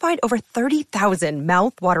 where you'll find over 30,000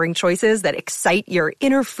 mouth-watering choices that excite your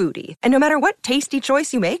inner foodie. And no matter what tasty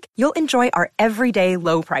choice you make, you'll enjoy our everyday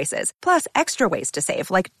low prices, plus extra ways to save,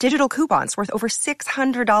 like digital coupons worth over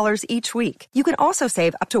 $600 each week. You can also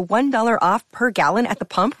save up to $1 off per gallon at the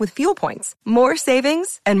pump with fuel points. More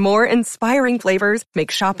savings and more inspiring flavors make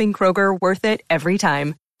shopping Kroger worth it every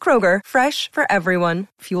time. Kroger, fresh for everyone.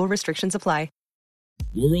 Fuel restrictions apply.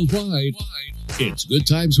 Worldwide, it's Good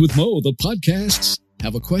Times with Mo, the podcasts.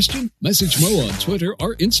 Have a question? Message Mo on Twitter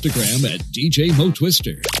or Instagram at DJ Mo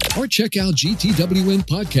Twister. Or check out GTWN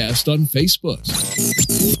Podcast on Facebook.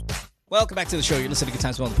 Welcome back to the show. You're listening to Good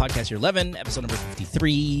Times with the Podcast, year 11, episode number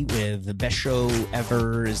 53, with the best show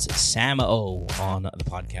ever's Sam O on the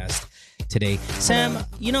podcast today. Sam,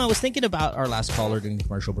 you know, I was thinking about our last caller during the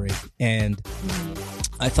commercial break, and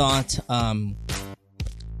I thought,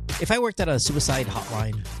 if I worked at a suicide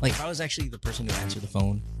hotline, like if I was actually the person who answered the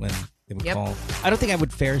phone when they would call, I don't think I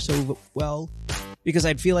would fare so well, because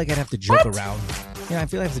I'd feel like I'd have to joke around. Yeah, I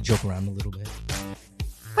feel like I have to joke around a little bit.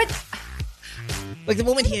 But like the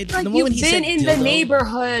moment he had, like the moment you've he been said in dildo, the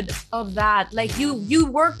neighborhood of that. Like you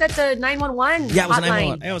worked at the 911. Yeah, I was hotline,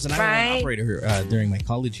 an 911. I was an 911 right? operator during my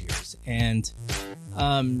college years, and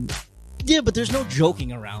yeah, but there's no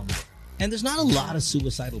joking around. And there's not a lot of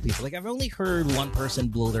suicidal people. Like, I've only heard one person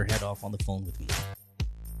blow their head off on the phone with me.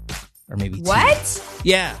 Or maybe two. What?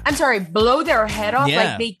 Yeah. I'm sorry, blow their head off? Yeah.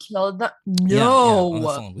 Like they killed them? Yeah, No. on the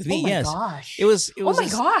phone with me, oh my yes. gosh. It was oh my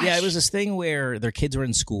gosh. Yeah, it was this thing where their kids were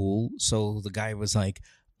in school. So the guy was like,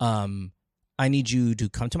 I need you to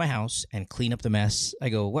come to my house and clean up the mess. I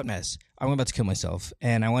go, what mess? I'm about to kill myself.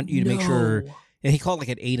 And I want you to make sure. And he called like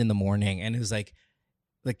at 8 in the morning. And it was like,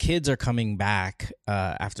 the kids are coming back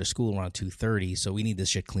after school around 2:30, so we need this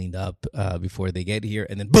shit cleaned up before they get here.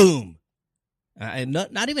 And then boom, and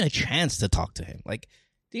not even a chance to talk to him. Like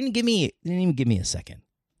didn't even give me a second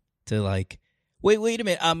to like wait a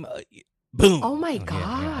minute. Boom. Oh my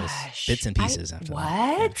gosh. Bits and pieces after what?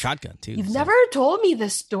 that. Yeah, shotgun too. You've so. never told me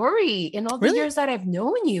this story in all the Really? years that I've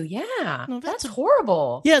known you. Yeah. No, that's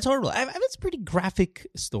horrible. Yeah, it's horrible. I've had some pretty graphic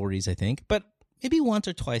stories, I think, but maybe once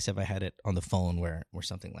or twice have I had it on the phone where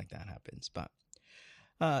something like that happens. But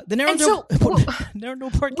the narrow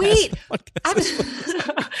podcast. Wait,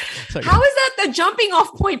 Sorry. how is that the jumping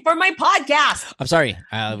off point for my podcast? I'm sorry.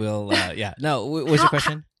 I will. Yeah. No. What was your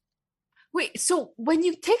question? Wait. So when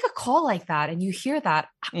you take a call like that and you hear that,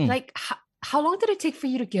 like, how long did it take for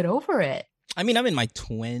you to get over it? I mean, I'm in my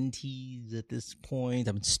 20s at this point.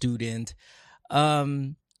 I'm a student.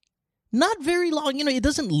 Not very long. You know, it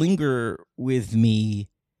doesn't linger with me.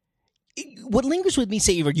 What lingers with me,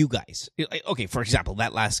 say, are you guys. Okay, for example,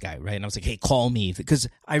 that last guy, right? And I was like, hey, call me. Because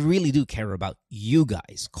I really do care about you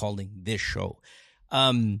guys calling this show.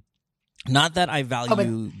 Not that I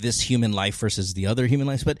value this human life versus the other human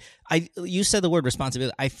lives, but you said the word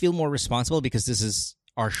responsibility. I feel more responsible because this is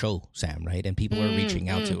our show, Sam, right? And people are reaching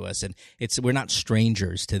out to us, and we're not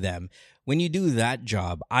strangers to them. When you do that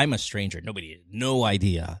job, I'm a stranger. No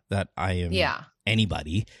idea that I am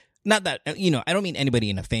anybody. Not that, you know, I don't mean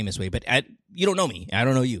anybody in a famous way, but you don't know me. I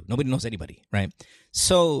don't know you. Nobody knows anybody, right?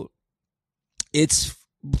 So it's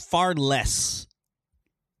far less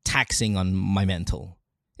taxing on my mental.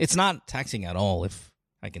 It's not taxing at all, if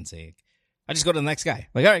I can say. I just go to the next guy.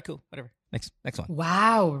 Like, all right, cool, whatever. Next one.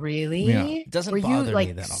 Wow, really? Yeah. It doesn't bother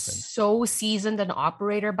me that often. So seasoned an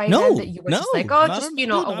operator by then that you were just like, oh, just, you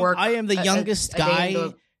know, a work. I am the youngest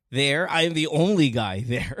guy there. I am the only guy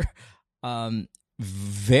there.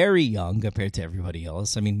 Very young compared to everybody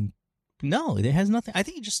else. I mean, no, it has nothing. I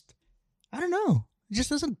think I don't know. It just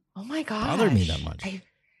doesn't bother me that much. I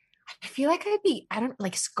feel like I'd be,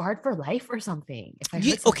 scarred for life or something if I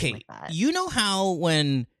heard something like that. You know how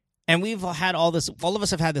and we've had all of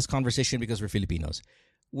us have had this conversation because we're Filipinos.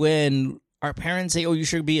 When our parents say, oh, you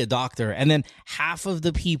should be a doctor. And then half of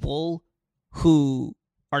the people who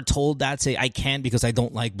are told that say, I can't because I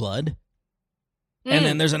don't like blood. And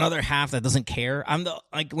then there's another half that doesn't care.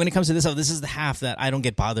 When it comes to this is the half that I don't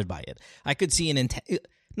get bothered by it. I could see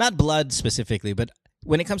not blood specifically, but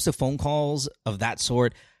when it comes to phone calls of that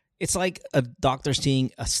sort, it's like a doctor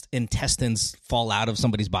seeing intestines fall out of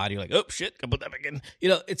somebody's body. You're like, oh shit, I put that back in.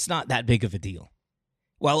 It's not that big of a deal.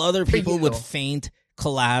 While other people would faint,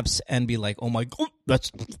 collapse, and be like, oh my god,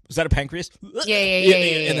 is that a pancreas? Yeah.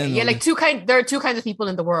 And then, there are two kinds of people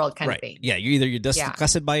in the world, kind of thing. Yeah, you're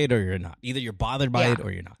disgusted by it or you're not. Either you're bothered by it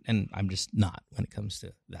or you're not. And I'm just not when it comes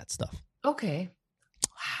to that stuff. Okay.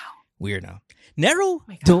 Wow. Weird now. Narrow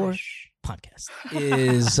Door Podcast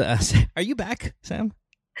is. Are you back, Sam?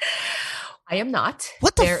 I am not.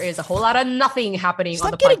 What there is a whole lot of nothing happening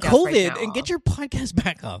on the podcast. Stop getting COVID right now. and get your podcast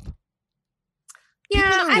back up. Yeah,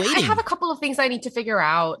 I have a couple of things I need to figure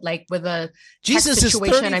out, like with a Jesus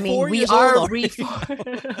situation. Is 34 we are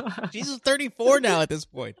Jesus is 34 now at this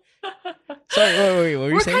point. Sorry, what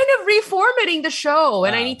were you saying? We're kind of reformatting the show,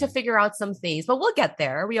 and I need to figure out some things, but we'll get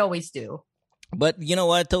there. We always do. But you know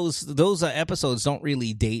what? Those episodes don't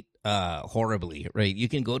really date horribly, right? You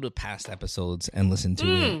can go to past episodes and listen to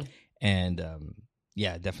it, and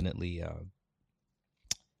definitely.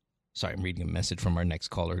 Sorry, I'm reading a message from our next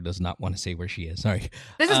caller who does not want to say where she is. Sorry.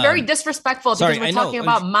 This is very disrespectful because we're talking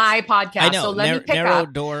about my podcast. I know. So let me pick Narrow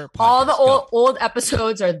up. Door Podcast. All the old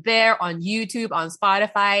episodes are there on YouTube, on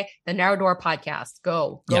Spotify, the Narrow Door Podcast.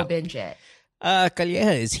 Go binge it.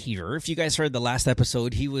 Calleja is here. If you guys heard the last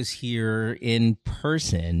episode, he was here in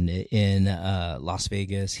person in Las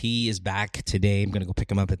Vegas. He is back today. I'm going to go pick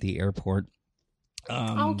him up at the airport.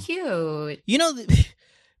 Oh, cute.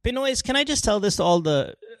 Pinoys, can I just tell this to all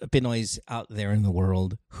the Pinoys out there in the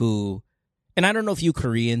world who, and I don't know if you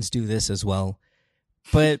Koreans do this as well,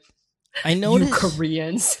 but I noticed. You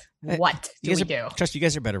Koreans? What do we do? Trust you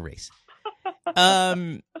guys are better race.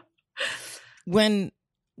 When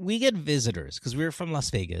we get visitors, because we're from Las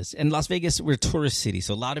Vegas, and Las Vegas, we're a tourist city,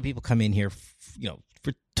 so a lot of people come in here,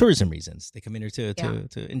 for tourism reasons. They come in here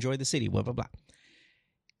to enjoy the city, blah, blah, blah.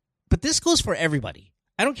 But this goes for everybody.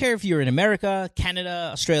 I don't care if you're in America,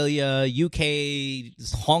 Canada, Australia, UK,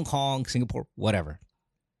 Hong Kong, Singapore, whatever.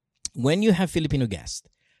 When you have Filipino guests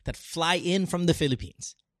that fly in from the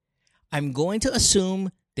Philippines, I'm going to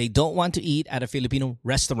assume they don't want to eat at a Filipino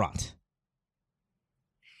restaurant.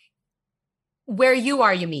 Where you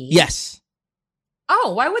are, you mean? Yes.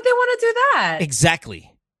 Oh, why would they want to do that?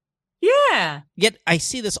 Exactly. Yeah. Yet I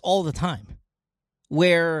see this all the time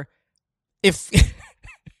where if...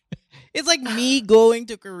 It's like me going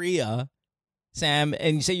to Korea, Sam,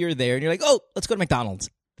 and you say you're there, and you're like, oh, let's go to McDonald's.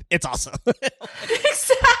 It's awesome.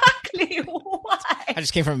 Exactly. Why? I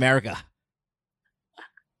just came from America.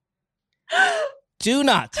 Do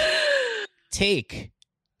not take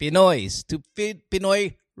Pinoys to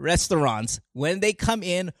Pinoy restaurants when they come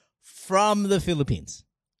in from the Philippines.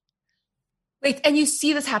 Wait, and you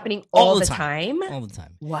see this happening all the time? All the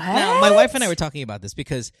time. What? Now, my wife and I were talking about this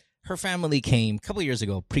because her family came a couple of years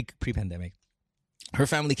ago, pre-pandemic. Her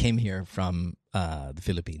family came here from the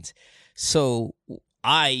Philippines. So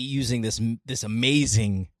I, using this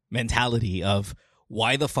amazing mentality of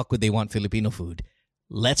why the fuck would they want Filipino food?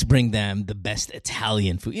 Let's bring them the best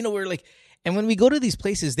Italian food. We're like, and when we go to these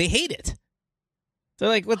places, they hate it. They're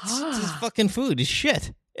like, what's this fucking food? It's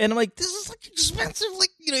shit. And I'm like, this is like expensive.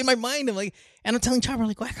 Like, in my mind, I'm like, and I'm telling Charbel,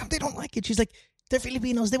 like, why come they don't like it? She's like, they're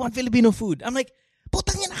Filipinos. They want Filipino food. I'm like, like,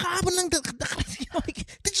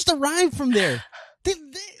 they just arrived from there. They,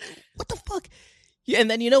 what the fuck? Yeah, and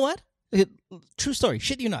then you know what? True story.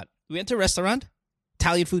 Shit you not. We went to a restaurant.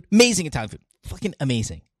 Italian food. Amazing Italian food. Fucking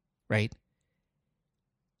amazing. Right?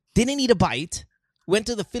 Didn't eat a bite. Went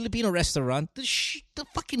to the Filipino restaurant. The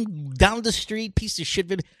fucking down the street piece of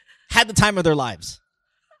shit. Had the time of their lives.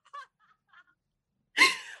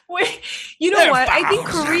 Wait, you know what? I think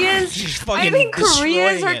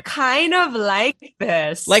Koreans are kind of like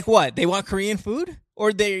this. Like what? They want Korean food?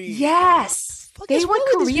 Or they... Yes. They want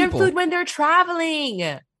Korean food when they're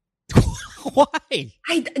traveling. Why?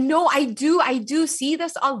 I do see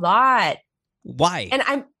this a lot. Why? And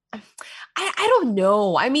I don't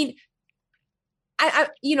know. I mean,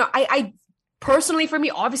 I personally, for me,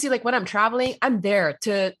 obviously, like when I'm traveling, I'm there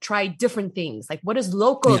to try different things. Like what is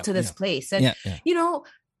local to this place?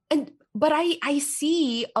 And, but I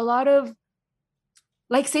see a lot of,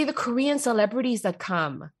 like, say the Korean celebrities that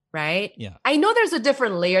come, right? Yeah. I know there's a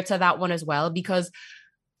different layer to that one as well, because,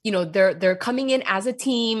 they're coming in as a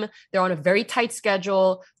team. They're on a very tight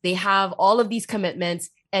schedule. They have all of these commitments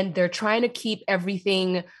and they're trying to keep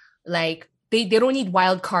everything like, They don't need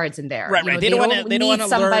wild cards in there. Right. They don't want to learn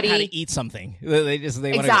how to eat something. They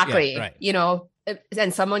exactly. Want to,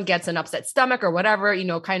 and someone gets an upset stomach or whatever,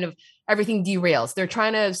 kind of everything derails. They're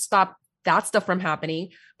trying to stop that stuff from happening.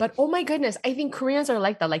 But oh my goodness, I think Koreans are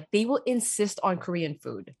like that. Like they will insist on Korean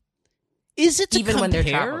food. Is it to even compare? when they're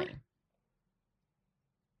traveling?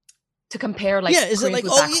 To compare, like, is Korean it like,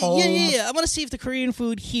 food back home? yeah. I want to see if the Korean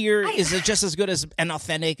food here is it just as good as and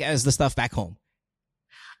authentic as the stuff back home.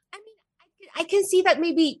 I mean, I can see that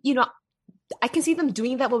maybe, I can see them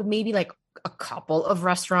doing that with maybe like a couple of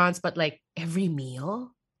restaurants, but like every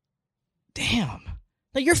meal. Damn.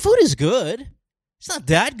 Like your food is good. It's not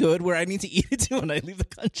that good where I need to eat it when I leave the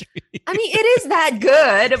country. I mean, it is that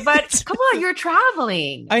good, but come on, you're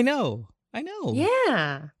traveling. I know.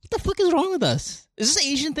 Yeah. What the fuck is wrong with us? Is this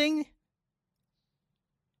an Asian thing?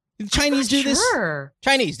 Do the Chinese do this?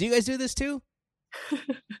 Chinese, do you guys do this too?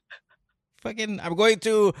 Fucking, I'm going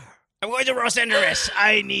to Los Angeles.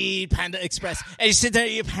 I need Panda Express. And you sit there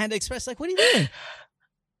and you Panda Express. Like, what are you doing?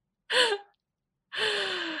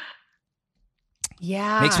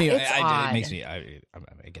 Yeah, makes me. it's odd. It makes me. I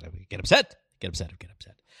get upset. Get upset.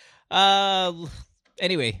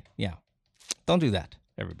 Anyway, yeah. Don't do that,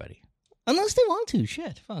 everybody. Unless they want to.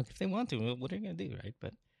 Shit, fuck. If they want to, what are you gonna do, right?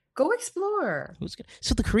 But go explore.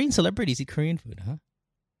 So the Korean celebrities eat Korean food, huh?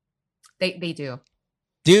 They do.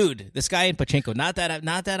 Dude, this guy in Pachinko. Not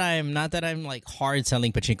that I'm like hard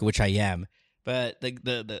selling Pachinko, which I am. But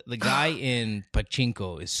the guy in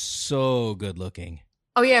Pachinko is so good looking.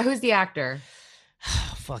 Oh yeah, who's the actor?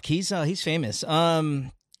 Fuck, he's famous.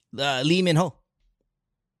 Lee Min Ho.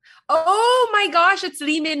 Oh my gosh, it's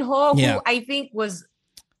Lee Min Ho, Yeah. who I think was.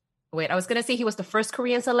 Wait, I was gonna say he was the first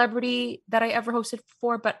Korean celebrity that I ever hosted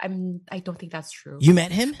for, but I don't think that's true. You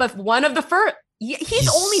met him? But one of the first. He's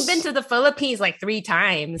only been to the Philippines like 3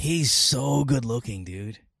 times. He's so good looking,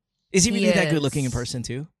 dude. Is he really that good looking in person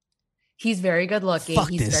too? He's very good looking. Fuck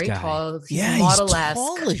He's this very guy. tall. He's yeah, model-esque.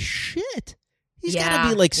 he's tall as shit. He's Yeah, gotta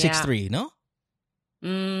be like yeah. 6'3", no?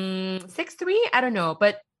 6'3"? I don't know,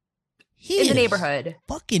 but He in the is neighborhood.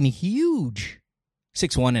 fucking huge.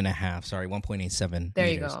 6'1.5", sorry, 1.87 There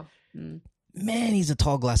meters. you go. Mm. Man, he's a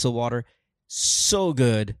tall glass of water. So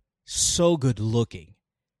good looking.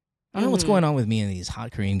 I don't know what's going on with me and these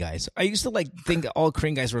hot Korean guys. I used to like think all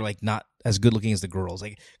Korean guys were like not as good looking as the girls.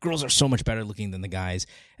 Like girls are so much better looking than the guys.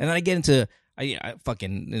 And then I get into I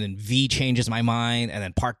fucking and then V changes my mind, and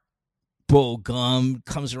then Park Bo Gum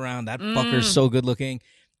comes around. That fucker's so good looking.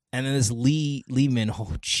 And then this Lee Min Ho.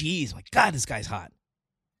 Oh, jeez, my God, this guy's hot.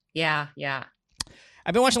 Yeah.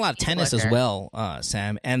 I've been watching a lot of tennis as Flicker. well,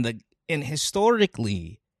 Sam, and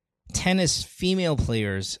historically, tennis female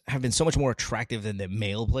players have been so much more attractive than the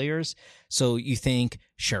male players. So you think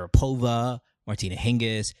Sharapova, Martina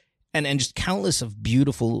Hingis, and just countless of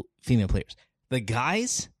beautiful female players. The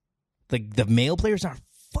guys, the male players are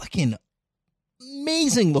fucking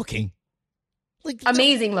amazing looking. Like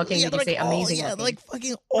Amazing looking, did you they're say? all- Amazing yeah, looking. like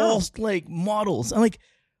fucking all like models. I'm like,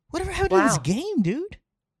 whatever happened to this Wow. game, dude?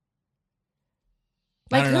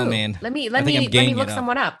 Like I don't know, who? man. Let me I think I'm ganging look it up.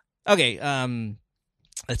 someone up. Okay,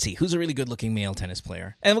 let's see. Who's a really good-looking male tennis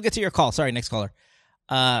player? And we'll get to your call. Sorry, next caller.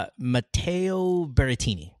 Matteo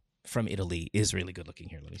Berrettini from Italy is really good-looking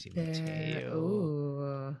here. Let me see. Matteo.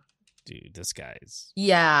 Ooh. Dude, this guy's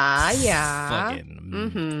Yeah.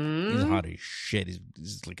 fucking... He's hot as shit.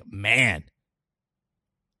 He's like a man.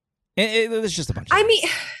 There's just a bunch of I mean,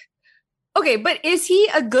 okay, but is he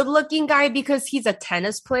a good-looking guy because he's a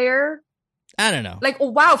tennis player? I don't know. Like, oh,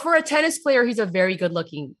 wow, for a tennis player, he's a very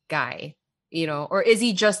good-looking guy, or is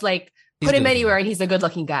he just like He's put him good-looking. anywhere and he's a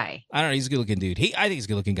good-looking guy? I don't know. He's a good-looking dude. I think he's a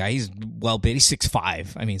good-looking guy. He's well-built. He's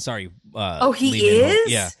 6'5". I mean, sorry. Oh, he Lee Min Ho.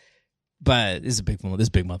 is? Yeah. But this is a big one. This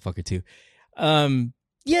big motherfucker too.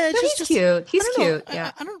 Yeah, No, he's cute. He's I don't know. cute.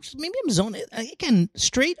 Yeah. I don't. Maybe I'm zoning. Again,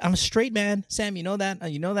 straight. I'm a straight man, Sam. You know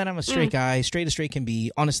that. You know that I'm a straight guy. Straight as straight can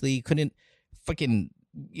be. Honestly, couldn't fucking.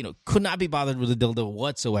 Could not be bothered with a dildo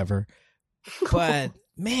whatsoever. But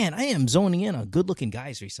man, I am zoning in on good-looking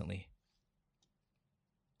guys recently.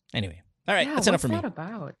 Anyway, all right, Yeah, that's enough what's for me. that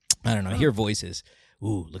about? I don't know. I hear voices.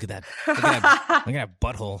 Ooh, look at that. Look at that. Look at that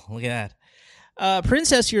butthole. Look at that.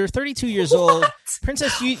 Princess, you're 32 years old.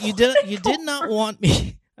 Princess, you did not want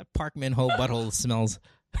me. That Park Min Ho butthole smells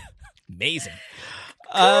amazing.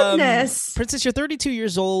 Goodness. Princess, you're 32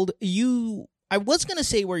 years old. I was going to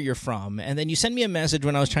say where you're from, and then you sent me a message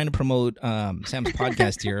when I was trying to promote Sam's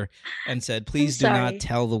podcast here and said, please do not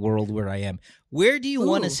tell the world where I am. Where do you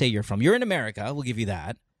want to say you're from? You're in America. We'll give you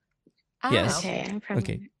that. Yes. Okay, I'm from.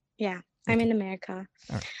 Okay. Yeah, I'm in America.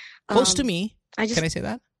 All right. Close to Um, me. Can I say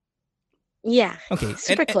that? Yeah. Okay.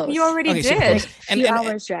 Super close. You already Okay, super did. close. Few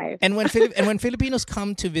hours drive. And when Filipinos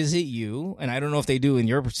come to visit you, and I don't know if they do in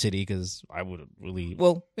your city because I would really,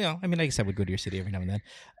 well, I guess I would go to your city every now and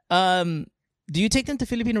then. Do you take them to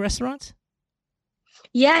Filipino restaurants?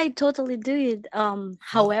 Yeah, I totally do it.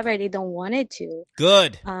 However, they don't want it to.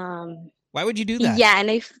 Good. Um, Why would you do that? yeah,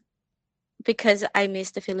 and because I miss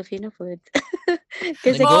the Filipino food.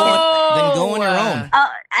 Because Then I go can't. then go on your own.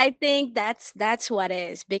 I think that's what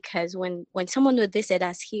it is. Because when someone would visit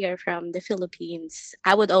us here from the Philippines,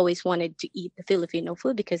 I would always wanted to eat the Filipino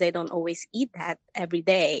food because I don't always eat that every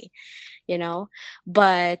day, you know.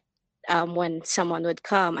 But when someone would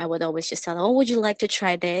come, I would always just tell them, "Oh, would you like to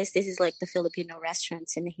try this? This is like the Filipino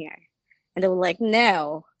restaurants in here," and they were like,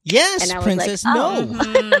 "No," Yes, and I was like, princess, "Oh." no.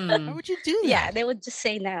 Mhm. Why would you do that? Yeah, they would just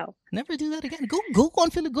say no. Never do that again. Go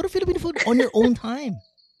to Filipino food on your own time.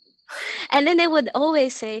 And then they would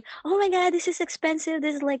always say, "Oh my God, this is expensive.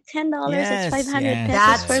 This is like $10. That's Yes, 500 yes,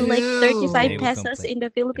 pesos That for like too. 35 They will pesos complain. in the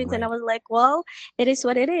Philippines." And I Right. was like, "Well, it is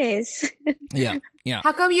what it is." Yeah. Yeah.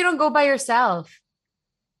 How come you don't go by yourself?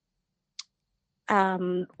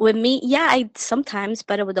 With me, yeah, I sometimes,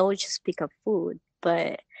 but I would always just pick up food.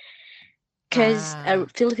 But because Ah.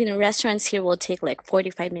 Filipino restaurants here will take like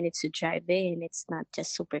 45 minutes to drive in, it's not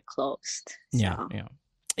just super closed. Yeah. So Yeah.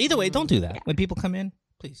 Either way, don't do that. yeah. When people come in,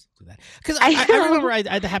 please do that. Because I I know. remember I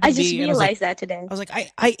happened I to just be, and I was like, realized that today.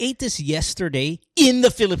 I ate this yesterday in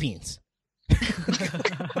the Philippines.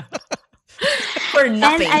 For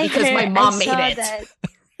nothing And because my mom made it.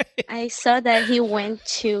 I saw that he went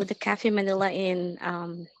to the Cafe Manila in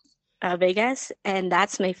Vegas, and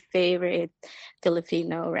that's my favorite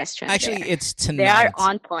Filipino restaurant. Actually, there. it's They are tonight.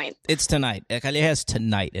 on point. It's tonight. Callejas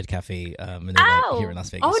tonight at Cafe Manila here in Las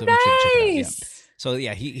Vegas. Oh, so make sure to check it out. Yeah. nice. So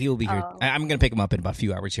yeah, he will be here. Oh. I'm gonna pick him up in about a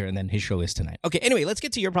few hours here, and then his show is tonight. Okay. Anyway, let's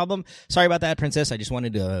get to your problem. Sorry about that, Princess. I just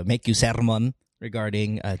wanted to make you sermon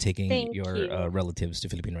regarding taking Thank your you. relatives to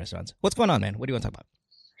Philippine restaurants. What's going on, man? What do you want to talk about?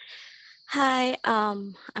 Hi,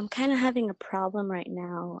 I'm kind of having a problem right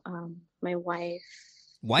now. My wife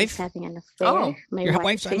is Wife? having an affair. Oh, My your wife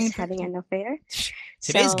wife's having is an affair? having an affair.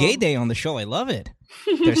 Today's So- gay day on the show. I love it.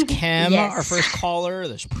 There's Cam, Yes. our first caller.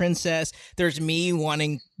 There's Princess. There's me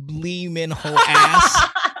wanting Lee Min Ho ass.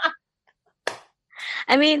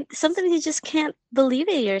 I mean, sometimes you just can't believe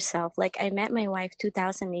it yourself. Like I met my wife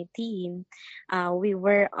 2018. We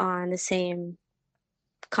were on the same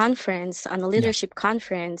conference, on a leadership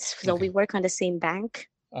conference. So Okay. we work on the same bank.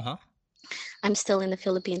 Uh-huh. I'm still in the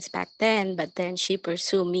Philippines back then, but then she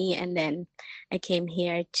pursued me, and then I came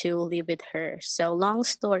here to live with her. So long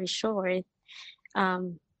story short,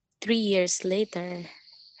 3 years later,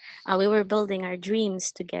 we were building our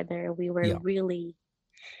dreams together. We were Yeah. really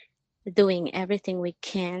doing everything we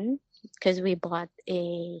can because we bought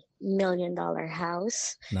a $1 million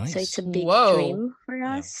house. Nice. So it's a big Whoa. dream for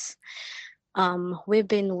Yeah. us. We've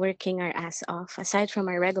been working our ass off. Aside from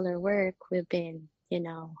our regular work, we've been,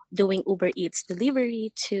 doing Uber Eats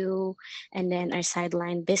delivery too, and then our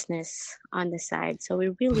sideline business on the side. So we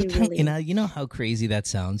really, really. You know how crazy that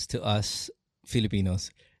sounds to us Filipinos.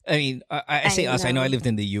 I mean, I say I us. I know I know. lived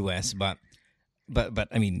in the U.S., but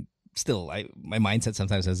I mean, still, my mindset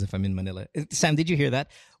sometimes as if I'm in Manila. Sam, did you hear that?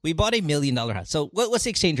 We bought $1 million house. So what's the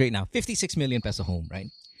exchange rate now? 56 million peso home, right?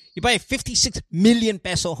 You buy a 56 million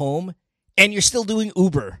peso home, and you're still doing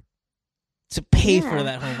Uber to pay for Yeah.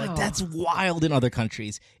 that home. Like Wow. that's wild in other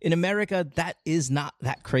countries. In America, that is not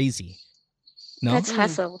that crazy. No, That's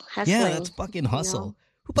hustle. Hustling. yeah, that's fucking hustle. know?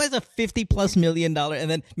 Who buys a $50+ million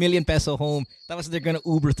and then million peso home? That was they're gonna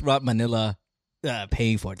Uber throughout Manila,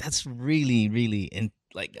 paying for it. That's really, really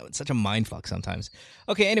it's such a mind fuck sometimes.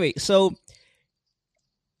 Okay, anyway, so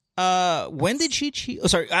when did she cheat? Oh,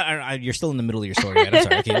 sorry, you're still in the middle of your story. Right? I'm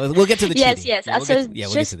sorry. Okay, we'll get to the Yes, cheating. yes. Yeah, we'll So get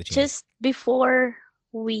to just the cheating. just before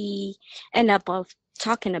we end up of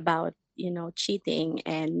talking about cheating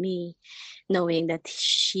and me knowing that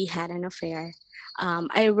she had an affair,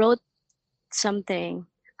 I wrote something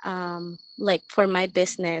like for my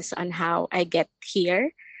business on how I get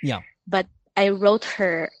here. Yeah. But I wrote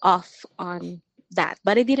her off on that,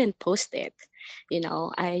 but I didn't post it.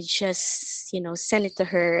 I just sent it to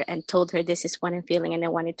her and told her this is what I'm feeling, and I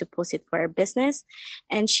wanted to post it for her business,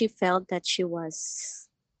 and she felt that she was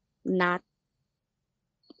not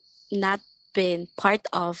been part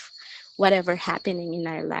of whatever happening in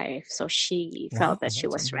our life, so she Wow, felt that she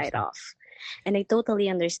that's was right interesting. off, and I totally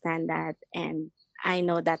understand that. And I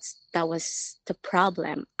know that was the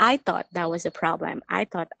problem. I thought that was the problem. I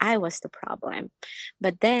thought I was the problem,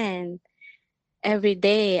 but then every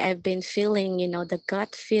day I've been feeling, the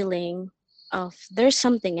gut feeling of there's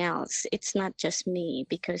something else. It's not just me,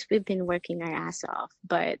 because we've been working our ass off,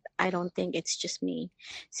 but I don't think it's just me.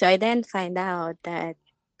 So I then find out that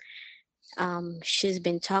she's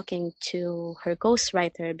been talking to her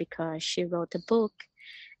ghostwriter because she wrote a book,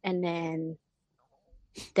 and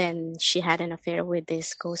then she had an affair with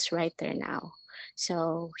this ghostwriter now.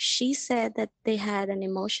 So she said that they had an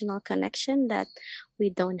emotional connection that we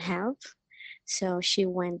don't have. So she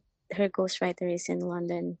went, her ghostwriter is in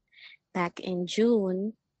London back in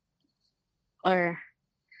June, or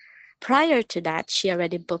prior to that, she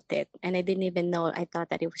already booked it. And I didn't even know. I thought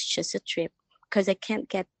that it was just a trip because I can't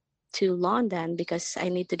get to London because I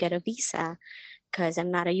need to get a visa because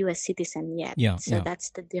I'm not a US citizen yet. Yeah, So yeah.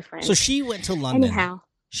 that's the difference. So she went to London. Anyhow,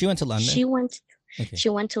 She went to London? she went Okay. she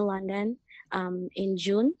went to London in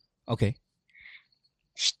June Okay.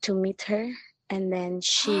 to meet her, and then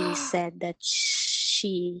she said that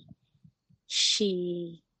she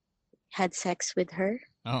had sex with her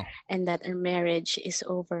Oh. and that her marriage is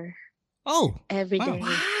over Oh. every Wow. day.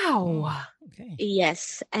 Wow. Okay.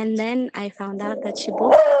 Yes, and then I found out that she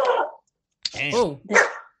booked. Damn. Oh.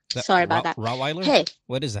 Sorry about that. Rottweiler? Hey,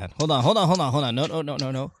 What is that? Hold on.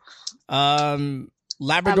 No.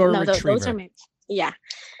 Labrador no, Retriever. those are my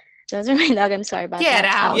those are my dog. I'm sorry about Get that.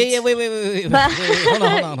 out. Yeah. Wait. But- Hold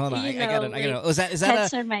on. I You got know, it. Is that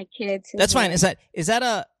Pets a? are my kids. That's fine. Yeah. Is that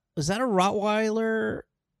a Rottweiler?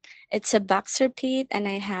 It's a boxer pit, and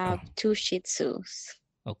I have 2 Shih Tzus.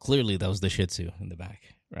 Oh, clearly that was the Shih Tzu in the back.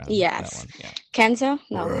 Right, Yes. That one. Yeah. Kenzo?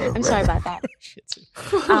 No, I'm sorry about that. Shih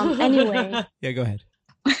Tzu. Anyway, Yeah, go ahead.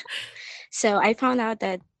 so I found out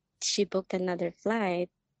that she booked another flight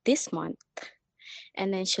this month,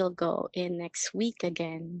 and then she'll go in next week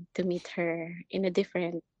again to meet her in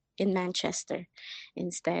Manchester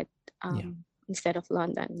instead of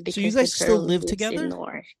London. So you the guys still girl live lives together? in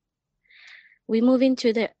North. We move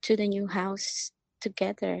into the new house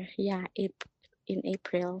together. Yeah, in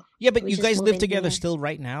April. Yeah, but We you just guys moved live in together here. still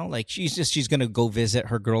right now. Like she's gonna go visit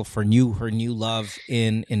her her new love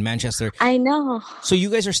in Manchester. I know. So you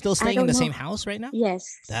guys are still I staying in don't the know. same house right now? Yes.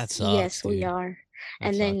 That sucks, Yes, we dude. are. That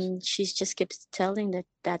And sucks. then she just keeps telling that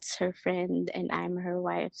that's her friend and I'm her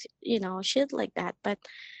wife. Shit like that. But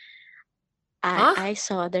Huh? I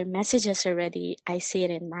saw their messages already. I see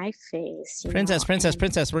it in my face. Princess.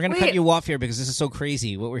 We're gonna cut Wait. you off here because this is so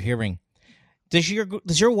crazy what we're hearing. Does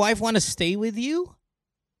your wife want to stay with you?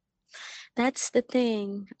 That's the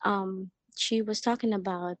thing. She was talking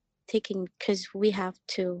about because we have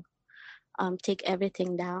to take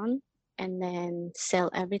everything down and then sell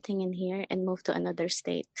everything in here and move to another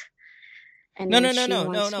state. And No, then no, she no,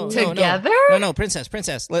 wants no, me- no. Together? No, Princess.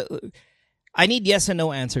 I need yes and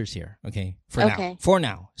no answers here, okay? Okay. For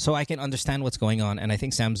now, so I can understand what's going on, and I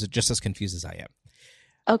think Sam's just as confused as I am.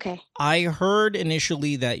 Okay. I heard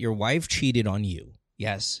initially that your wife cheated on you.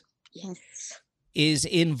 Yes. Yes. Is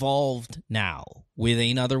involved now with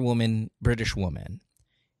another woman, British woman.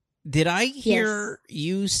 Did I hear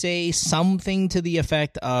you say something to the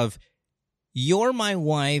effect of, you're my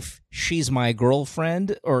wife, she's my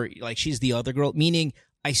girlfriend, or like she's the other girl, meaning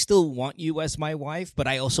I still want you as my wife, but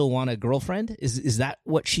I also want a girlfriend? Is that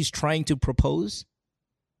what she's trying to propose?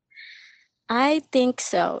 I think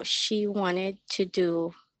so. She wanted to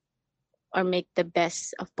do or make the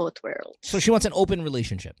best of both worlds. So she wants an open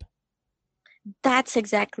relationship. That's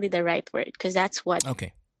exactly the right word because that's what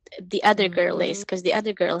Okay. the other girl is, because the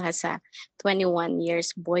other girl has a 21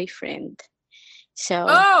 years boyfriend. So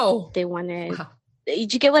Oh. they wanted Wow.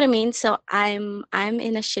 Did you get what I mean? So I'm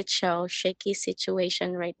in a shaky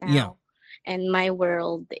situation right now. Yeah. And my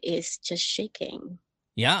world is just shaking.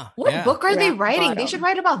 Yeah. What yeah. book are they Rock writing? They bottom. should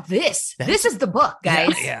write about this. That's- This is the book,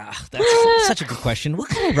 guys. Yeah, that's such a good question. What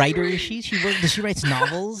kind of writer is she? Does she write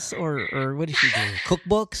novels or what does she do?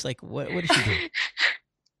 Cookbooks? Like what does she do?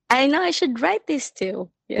 I know I should write this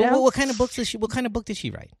too. You know? What kind of books does she? What kind of book did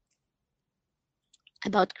she write?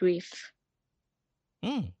 About grief.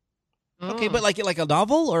 Okay, but like a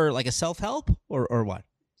novel or like a self-help or what?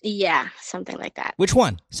 Yeah, something like that. Which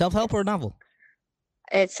one? Self-help or novel?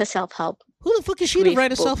 It's a self-help. Who the fuck is she to Grief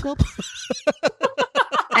write a book. self-help?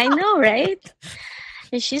 I know, right?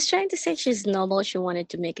 And she's trying to say she's noble. She wanted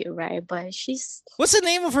to make it right, but she's What's the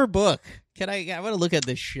name of her book? I want to look at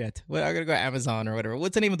this shit. I'm gonna go to Amazon or whatever.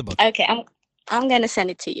 What's the name of the book? okay. I'm gonna send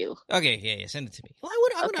it to you. Okay, yeah, send it to me. Well,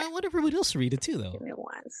 I want everybody else to read it too, though. Give me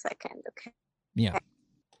 1 second, okay? Yeah,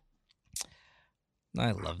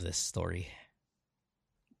 I love this story.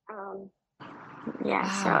 Yeah. Wow,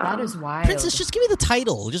 so that is wild. Princess, just give me the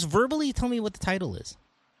title. Just verbally tell me what the title is.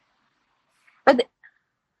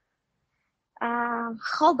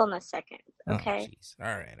 hold on a second, Oh, okay? jeez. All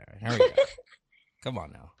right. Here we go. Come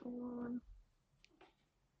on now.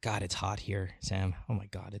 God, it's hot here, Sam. Oh my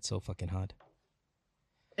God, it's so fucking hot.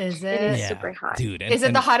 Is It is it? super hot. dude. Is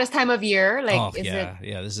it the hottest time of year? Like, Oh is yeah, it?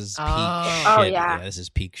 yeah. This is peak Oh. Oh, shit. yeah. This is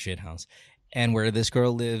peak shit house. And where this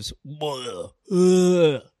girl lives,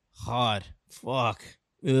 hot. Fuck.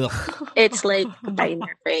 Ugh. It's like dry in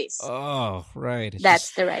your face. Oh, right. It's That's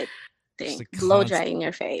just- the right thing. like Blow dry in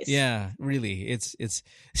your face. yeah, really. It's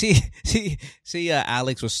see.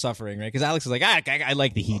 Alex was suffering, right? Because Alex was like, I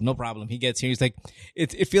like the heat, no problem. He gets here, he's like,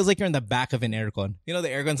 it feels like you're in the back of an aircon. You know, the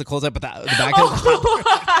aircons that close up, but the back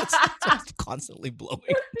of it's constantly blowing.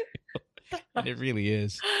 And it really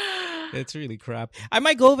is. It's really crap. I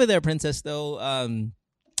might go over there, Princess, though.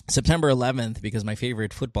 September 11th, because my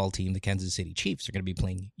favorite football team, the Kansas City Chiefs, are going to be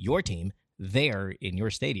playing your team there in your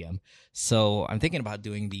stadium. So I'm thinking about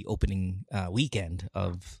doing the opening weekend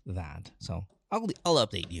of that. So I'll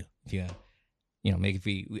update you if you know,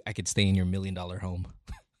 maybe I could stay in your $1 million home.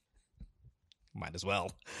 Might as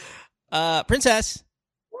well. Princess,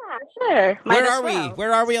 Yeah, sure. Might where as are well. we?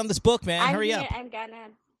 Where are we on this book, man? I'm Hurry here, up. I'm gonna.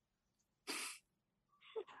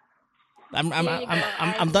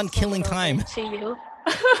 I'm done killing time. To you.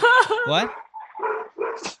 What?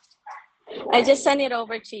 I just sent it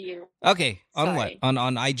over to you. Okay. On Sorry. what?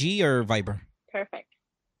 On IG or Viber? Perfect.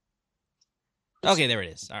 Okay, there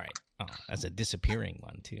it is. All right. Oh, that's a disappearing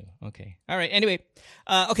one too. Okay. All right. Anyway,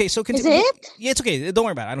 okay. So Is it? Yeah, it's okay. Don't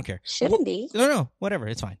worry about it. I don't care. Shouldn't be. No. Whatever.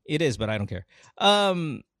 It's fine. It is, but I don't care.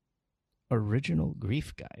 Original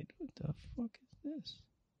grief guide. What the fuck is this?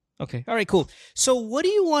 Okay. All right. Cool. So, what do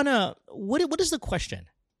you wanna? What is the question,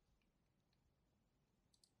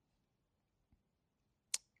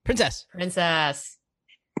 Princess?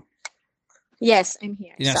 Yes, I'm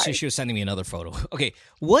here. Yeah, Sorry. she was sending me another photo. Okay.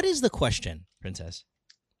 What is the question, Princess?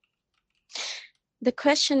 The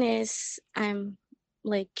question is, I'm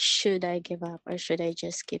like, should I give up or should I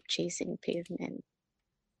just keep chasing pavement?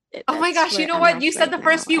 Oh my That's gosh, you where know I'm what? at You said right the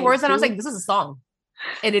first now. few words and I was do- like, this is a song.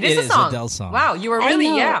 And it It is a is song. Adele's song. Wow, you were I really,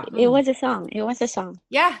 know, yeah. It was a song. It was a song.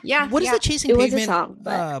 Yeah. What is yeah. the chasing It was a pavement song,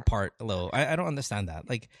 but- part, Lo? I don't understand that.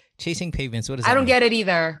 Like chasing pavements. What does I that don't mean? get it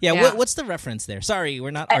either. Yeah, what's the reference there? Sorry,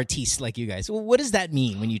 we're not artistes like you guys. What does that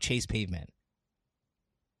mean when you chase pavement?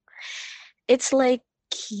 It's like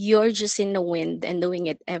you're just in the wind and doing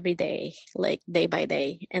it every day, like day by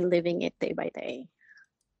day, and living it day by day.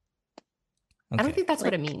 I don't Okay. think that's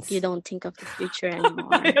what it Like, means. You don't think of the future anymore.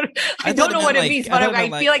 I I don't thought know it what meant it means, I but thought it I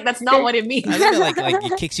meant feel like that's not what it means. I think like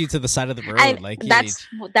it kicks you to the side of the road. I- like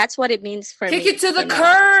that's what it means for Kick me. you to the you know.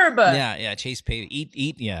 curb. yeah, chase pavement.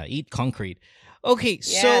 Eat concrete. Okay,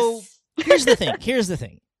 so Yes. here's the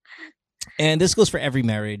thing. And this goes for every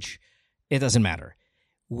marriage. It doesn't matter.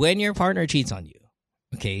 When your partner cheats on you,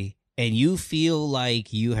 okay, and you feel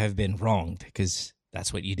like you have been wronged, because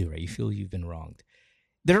that's what you do, right? You feel you've been wronged.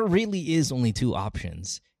 There really is only two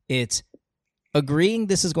options. It's agreeing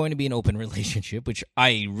this is going to be an open relationship, which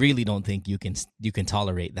I really don't think you can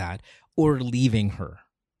tolerate that, or leaving her.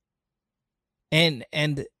 And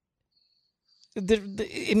I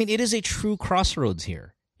mean, it is a true crossroads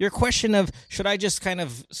here. Your question of should I just kind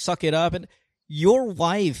of suck it up, and your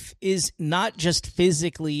wife is not just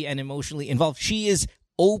physically and emotionally involved. She is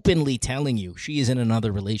openly telling you she is in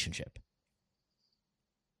another relationship.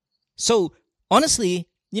 So honestly,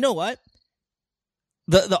 you know what?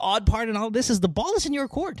 The odd part in all this is the ball is in your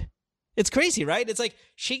court. It's crazy, right? It's like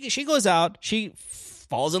she goes out, she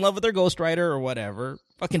falls in love with her ghostwriter or whatever,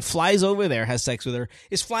 fucking flies over there, has sex with her,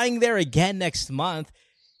 is flying there again next month,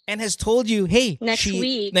 and has told you, hey, Next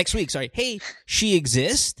week, sorry, hey, she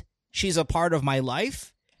exists, she's a part of my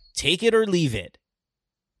life, take it or leave it.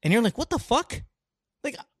 And you're like, what the fuck?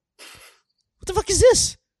 Like, what the fuck is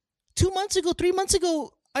this? 2 months ago, 3 months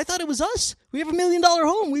ago, I thought it was us. We have $1 million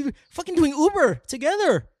home. We were fucking doing Uber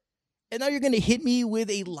together. And now you're going to hit me with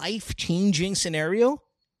a life-changing scenario?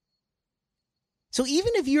 So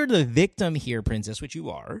even if you're the victim here, Princess, which you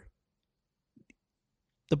are,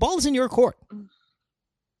 the ball is in your court.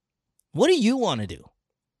 What do you want to do?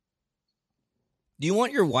 Do you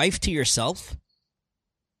want your wife to yourself?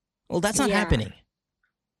 Well, that's not Yeah. happening.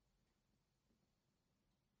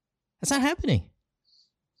 That's not happening.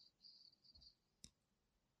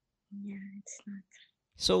 Yeah, it's not.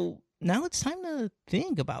 So now it's time to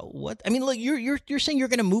think about what. I mean, like you're saying you're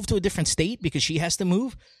going to move to a different state because she has to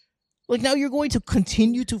move. Like now you're going to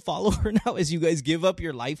continue to follow her now as you guys give up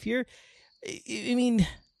your life here. I mean,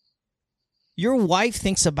 your wife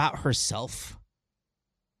thinks about herself.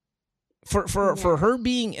 For her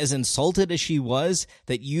being as insulted as she was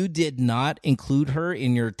that you did not include her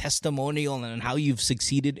in your testimonial and how you've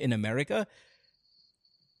succeeded in America,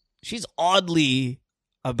 she's oddly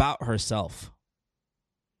about herself.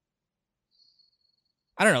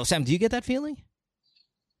 I don't know, Sam, do you get that feeling?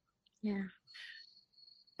 Yeah.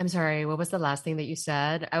 I'm sorry, what was the last thing that you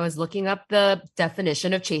said? I was looking up the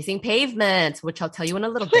definition of chasing pavement, which I'll tell you in a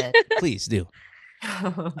little bit. Please do.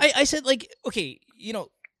 I said, like, okay, you know,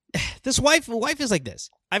 This wife is like this.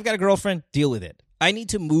 I've got a girlfriend, deal with it. I need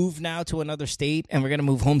to move now to another state and we're going to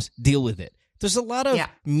move homes, deal with it. There's a lot of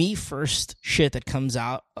me first shit that comes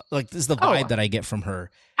out. Like, this is the vibe that I get from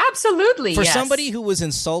her. Absolutely. For somebody who was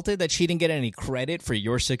insulted that she didn't get any credit for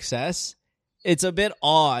your success, it's a bit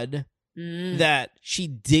odd that she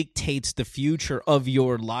dictates the future of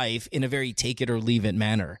your life in a very take it or leave it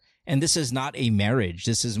manner. And this is not a marriage.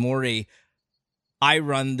 This is more a, I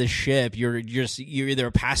run the ship. You're either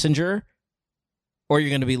a passenger or you're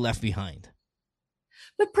going to be left behind.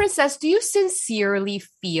 But Princess, do you sincerely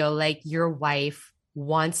feel like your wife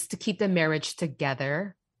wants to keep the marriage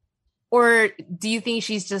together? Or do you think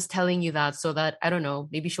she's just telling you that so that, I don't know,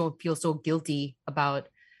 maybe she won't feel so guilty about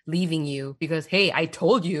leaving you because, hey, I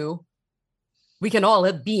told you we can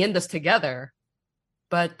all be in this together,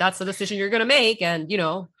 but that's the decision you're going to make. And, you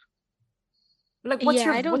know, like, what's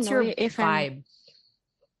your vibe?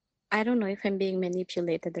 I don't know if I'm being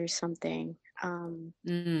manipulated or something.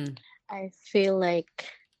 I feel like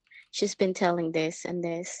she's been telling this, and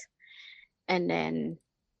then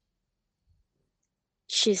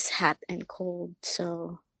she's hot and cold.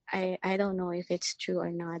 So I don't know if it's true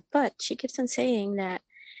or not. But she keeps on saying that,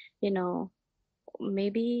 you know,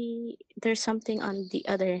 maybe there's something on the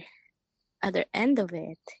other end of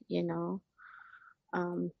it, you know.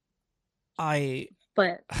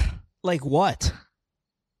 But like what?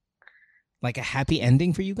 Like a happy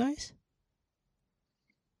ending for you guys?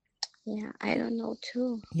 Yeah, I don't know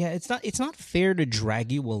too. Yeah, it's not fair to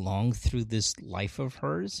drag you along through this life of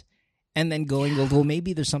hers and then going, well,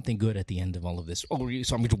 maybe there's something good at the end of all of this. Oh,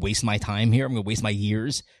 so I'm going to waste my time here. I'm going to waste my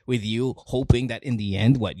years with you, hoping that in the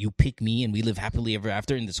end, you pick me and we live happily ever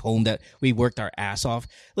after in this home that we worked our ass off.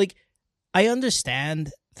 Like, I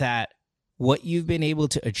understand that what you've been able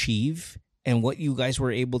to achieve and what you guys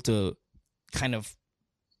were able to kind of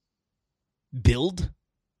build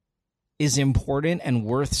is important and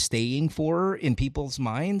worth staying for in people's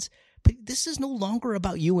minds. But this is no longer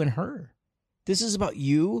about you and her. This is about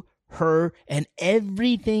you, her, and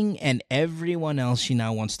everything and everyone else she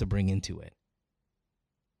now wants to bring into it.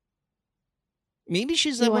 Maybe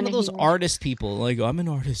she's like one of those artist people. Like, I'm an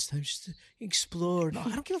artist. I just explore. No, I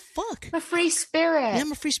don't give a fuck. I'm a free spirit. Yeah,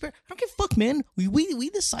 I'm a free spirit. I don't give a fuck, man. We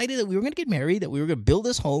decided that we were going to get married, that we were going to build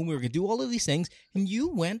this home, we were going to do all of these things, and you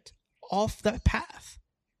went off that path.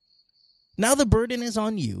 Now the burden is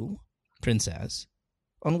on you, Princess,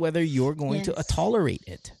 on whether you're going to tolerate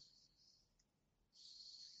it.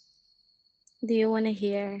 Do you want to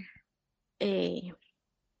hear a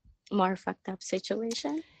more fucked up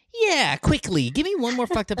situation? Yeah, quickly. Give me one more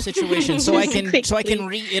fucked up situation so I can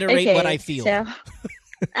reiterate what I feel. So,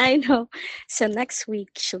 I know. So next week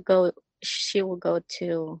she will go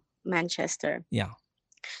to Manchester. Yeah.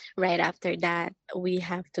 Right after that, we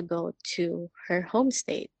have to go to her home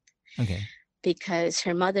state. Okay. Because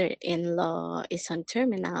her mother-in-law is on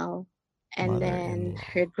terminal, and then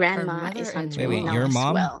her grandma is on terminal. Wait, your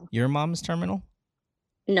mom? As well. Your mom's terminal?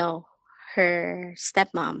 No, her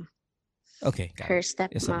stepmom. Okay, got her it.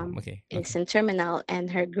 stepmom is in terminal, and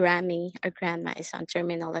her grandma is on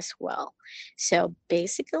terminal as well. So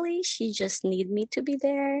basically, she just need me to be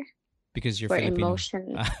there because you're for Filipino.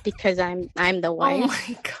 Emotion. Because I'm the wife. Oh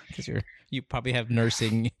my god! Because you probably have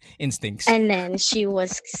nursing instincts. And then she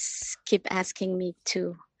was keep asking me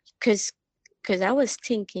to, because I was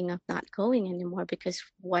thinking of not going anymore, because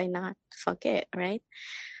why not? Fuck it, right?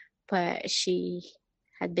 But she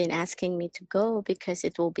had been asking me to go because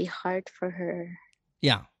it will be hard for her.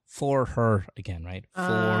 Yeah, for her again, right?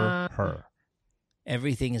 For her.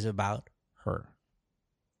 Everything is about her.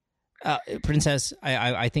 Princess,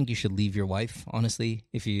 I think you should leave your wife, honestly.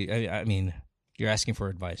 If you, I mean, you're asking for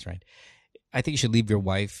advice, right? I think you should leave your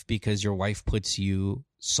wife because your wife puts you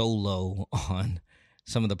so low on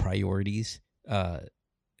some of the priorities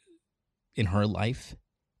in her life.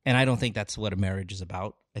 And I don't think that's what a marriage is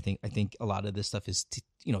about. I think a lot of this stuff is,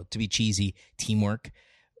 to be cheesy, teamwork.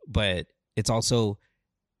 But it's also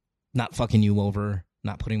not fucking you over,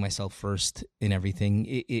 not putting myself first in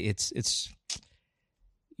everything.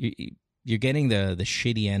 You're getting the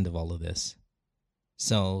shitty end of all of this.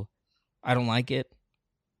 So I don't like it.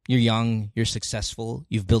 You're young, you're successful,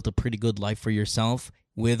 you've built a pretty good life for yourself.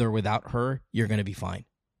 With or without her, you're going to be fine.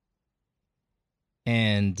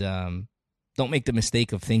 And don't make the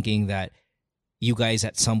mistake of thinking that you guys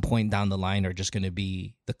at some point down the line are just going to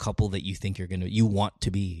be the couple that you think you want to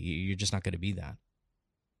be. You're just not going to be that.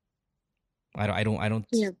 I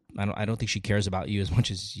don't think she cares about you as much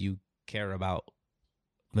as you care about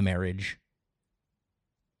the marriage.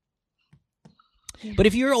 Yeah. But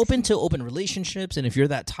if you're open to open relationships and if you're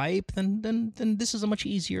that type, then this is a much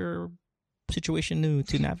easier situation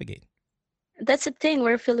to navigate. that's the thing.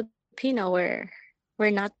 We're Filipino. We're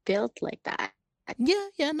not built like that.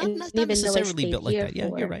 Yeah, not And not even though I necessarily stayed built like here that. Yeah,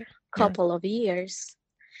 for you're a right. couple of years,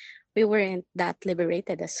 we weren't that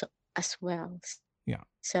liberated as well. Yeah.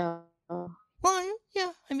 So Well,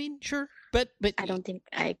 yeah. I mean, sure, but I don't think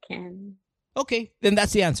I can. okay, then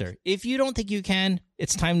that's the answer. If you don't think you can,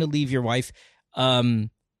 it's time to leave your wife.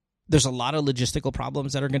 There's a lot of logistical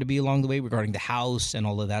problems that are going to be along the way regarding the house and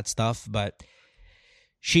all of that stuff, but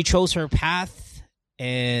she chose her path,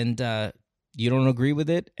 and you don't agree with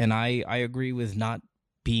it, and I agree with not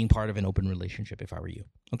being part of an open relationship if I were you.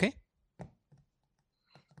 Okay?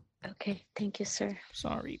 Okay, thank you, sir.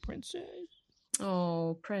 Sorry, princess.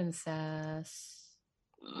 Oh, princess.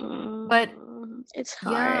 But it's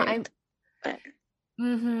yeah, hard. but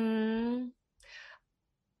mm-hmm.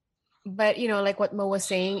 But like what Mo was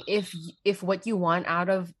saying, if what you want out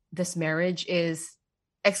of this marriage is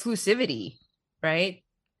exclusivity, right?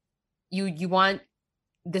 You want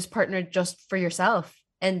this partner just for yourself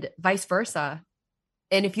and vice versa.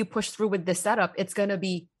 And if you push through with this setup, it's gonna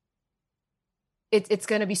be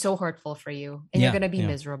so hurtful for you, and you're gonna be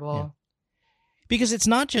miserable. Yeah. Because it's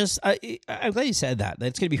not just, I'm glad you said that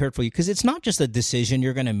it's going to be hurtful for you, because it's not just a decision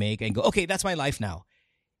you're going to make and go, okay, that's my life now.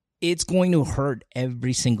 It's going to hurt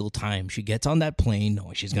every single time she gets on that plane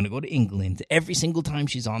knowing she's going to go to England. Every single time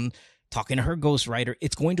she's on talking to her ghostwriter,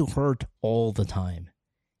 it's going to hurt all the time.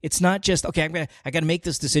 It's not just, okay, I got to make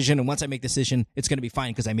this decision, and once I make the decision, it's going to be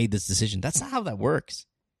fine because I made this decision. That's not how that works.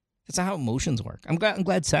 That's not how emotions work. I'm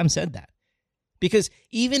glad Sam said that. Because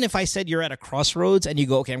even if I said you're at a crossroads and you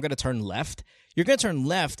go, okay, I'm going to turn left, you're going to turn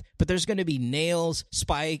left, but there's going to be nails,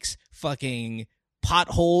 spikes, fucking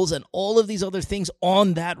potholes, and all of these other things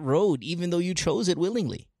on that road, even though you chose it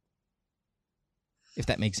willingly. If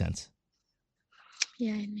that makes sense.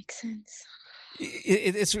 yeah, it makes sense.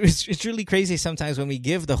 It's really crazy sometimes when we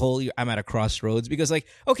give the whole I'm at a crossroads, because like,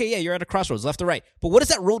 okay, yeah, you're at a crossroads, left or right, but what does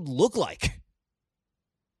that road look like?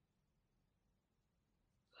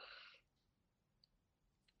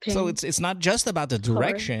 So it's not just about the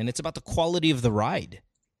direction, it's about the quality of the ride.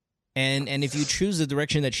 And if you choose the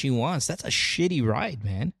direction that she wants, that's a shitty ride,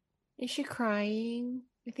 man. Is she crying?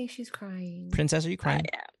 I think she's crying. Princess, are you crying?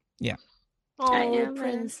 Yeah. Oh, I am.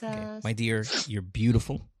 princess. Okay. My dear, you're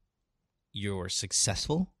beautiful. You're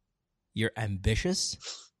successful. You're ambitious.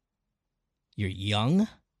 You're young.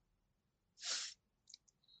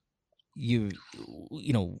 You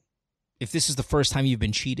know, if this is the first time you've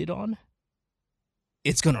been cheated on,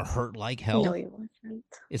 it's going to hurt like hell. No, it wasn't.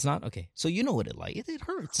 It's not? Okay. So you know what it like. It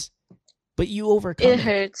hurts. But you overcome it. It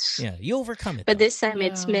hurts. Yeah, you overcome it. But though. this time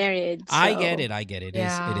it's marriage. So. I get it. It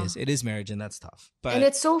Yeah. is. It is marriage, and that's tough. But And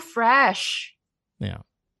it's so fresh. yeah.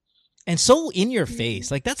 And so in your face.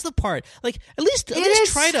 Like, that's the part. Like, at least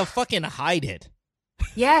try to fucking hide it.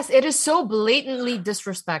 Yes, it is so blatantly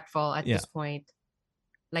disrespectful at this point.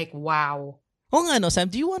 Like, wow. Hold on, no, Sam.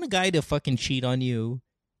 Do you want a guy to fucking cheat on you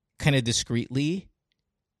kind of discreetly?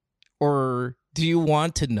 Or do you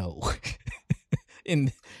want to know?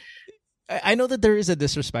 I know that there is a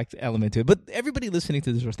disrespect element to it, but everybody listening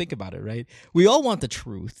to this, think about it, right? We all want the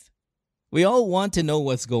truth. We all want to know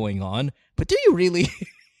what's going on, but do you really?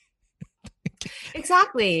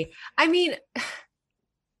 Exactly. I mean,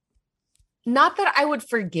 not that I would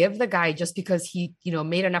forgive the guy just because he,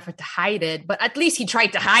 made an effort to hide it, but at least he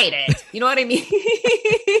tried to hide it. You know what I mean?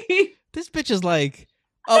 This bitch is like,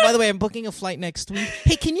 oh, by the way, I'm booking a flight next week.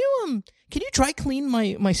 Hey, can you dry clean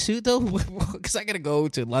my suit though? Because I gotta go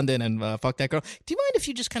to London and fuck that girl. Do you mind if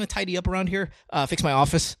you just kind of tidy up around here, fix my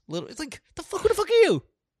office a little? It's like, who the fuck are you?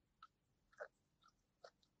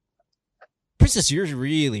 Princess, you're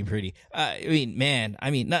really pretty. Not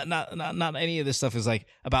any of this stuff is like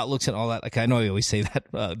about looks and all that. Like, I know I always say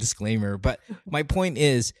that disclaimer, but my point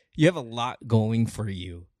is, you have a lot going for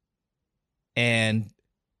you, and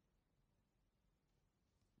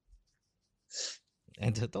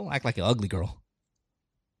don't act like an ugly girl.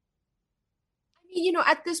 I mean,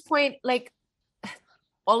 at this point, like,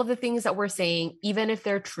 all of the things that we're saying, even if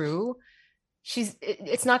they're true,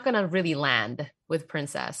 it's not gonna really land with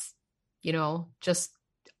Princess. Just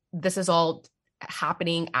this is all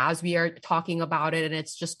happening as we are talking about it, and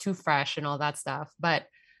it's just too fresh and all that stuff. But,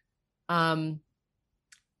 I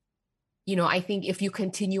think if you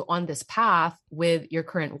continue on this path with your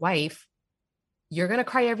current wife, you're going to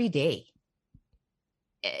cry every day,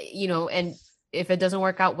 and if it doesn't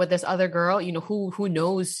work out with this other girl, who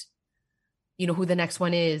knows, who the next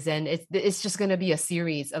one is. And it's just going to be a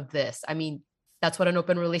series of this. I mean, that's what an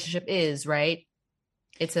open relationship is, right?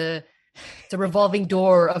 It's a revolving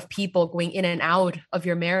door of people going in and out of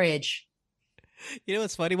your marriage. You know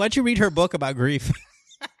what's funny? Why don't you read her book about grief?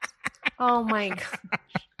 Oh my god.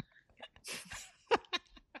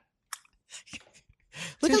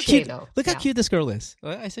 Look how Touche, cute! though. Look how Yeah. cute this girl is.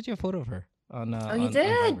 I sent you a photo of her on. you on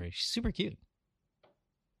did? Viber. She's super cute.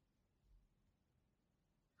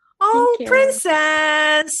 Oh, Thank you.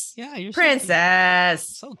 princess. Yeah, you're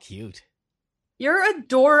Princess. so cute. You're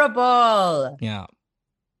adorable. Yeah.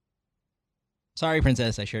 Sorry,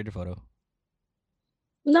 princess. I shared your photo.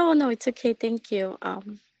 No, it's okay. Thank you. Oh.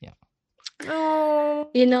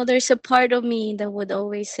 You know, there's a part of me that would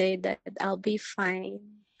always say that I'll be fine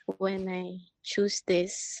when I choose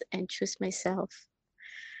this and choose myself.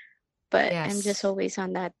 But I'm Yes. just always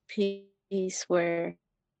on that piece where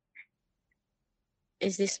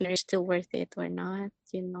is this marriage still worth it or not?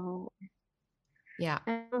 You know, Yeah.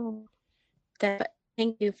 I don't know that. But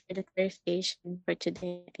thank you for the clarification for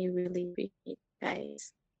today. I really appreciate it,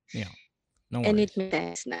 guys. No And worries. it makes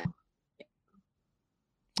sense now.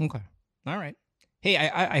 Okay. All right. Hey,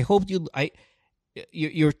 I hope you're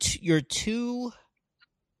too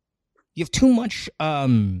you have too much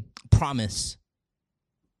promise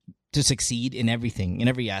to succeed in everything, in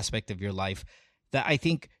every aspect of your life, that I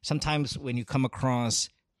think sometimes when you come across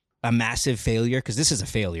a massive failure, because this is a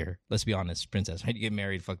failure, let's be honest, princess, right? You get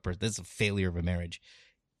married, fuck birth, this is a failure of a marriage.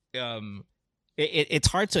 It's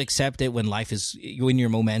hard to accept it when when your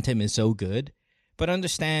momentum is so good, but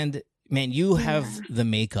understand, man, you have the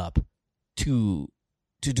makeup to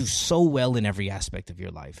do so well in every aspect of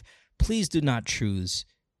your life. Please do not choose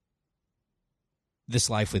this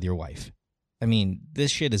life with your wife. I mean,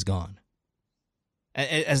 this shit is gone.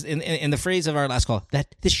 As in the phrase of our last call,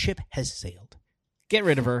 that this ship has sailed. Get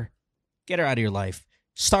rid of her. Get her out of your life.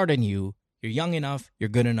 Start anew. You're young enough. You're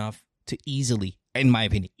good enough to easily, in my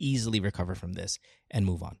opinion, easily recover from this and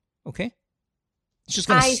move on. Okay? It's just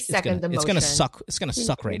gonna. I second the It's gonna motion. suck. It's gonna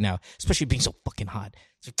suck right now, especially being so fucking hot.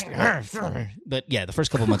 But yeah, the first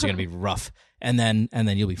couple months are gonna be rough, and then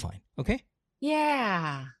you'll be fine. Okay?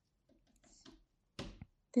 Yeah.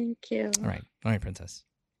 Thank you. All right, princess.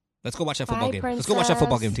 Let's go watch that football Bye, game. Let's go watch that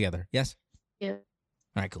football game princess. together. Yes. Yeah. All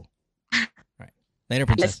right. Cool. All right. Later,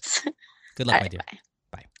 princess. Let's. Good luck, All my right, dear.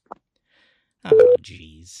 bye. Oh,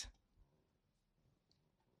 jeez.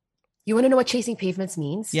 You want to know what chasing pavements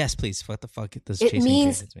means? Yes, please. What the fuck does It chasing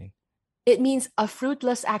means- pavements mean? It means a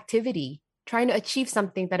fruitless activity, trying to achieve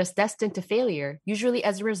something that is destined to failure, usually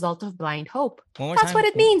as a result of blind hope. One more That's time. what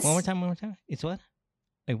it means. One more time. It's what?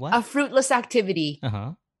 Wait, what? A fruitless activity,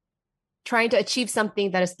 Uh-huh. trying to achieve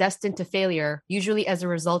something that is destined to failure, usually as a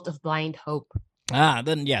result of blind hope.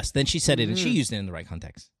 Then yes. Then she said it, and she used it in the right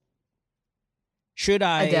context. Should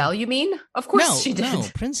I? Adele, you mean? Of course she did. No,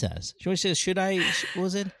 princess. She says, should I? What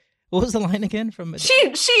was it? What was the line again from? She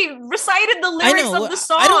recited the lyrics of the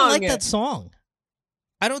song. I don't like that song.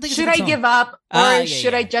 I don't think. Should it's a I good song. give up, or Yeah,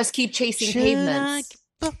 should I yeah. just keep chasing Should pavements?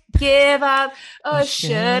 I Give up, or Or should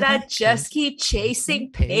should I I just just keep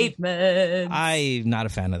chasing chasing pavements? pavements? I'm not a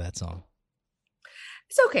fan of that song.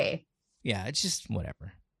 It's okay. Yeah, it's just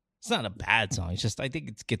whatever. It's not a bad song. It's just I think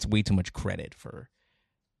it gets way too much credit for.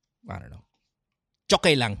 I don't know.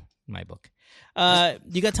 Jokey lang, in my book.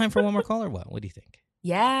 You got time for one more call or what? What do you think?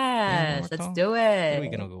 Yes, more let's call? do Where are we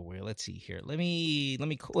it. gonna go? Where? Let's see here. Let me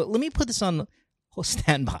put this on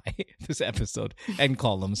standby this episode and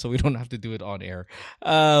call them so we don't have to do it on air.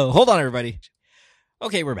 Hold on, everybody.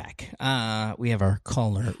 Okay, we're back. We have our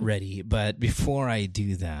caller ready, but before I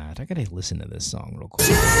do that, I gotta listen to this song real quick.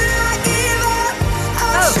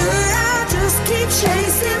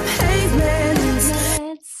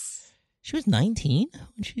 She was 19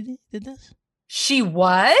 when she did this. She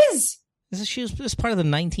was? She was part of the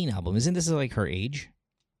 19 album. Isn't this like her age?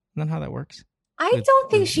 Isn't that how that works? I With- don't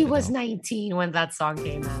think with she was Adele. 19 when that song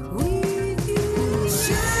came out.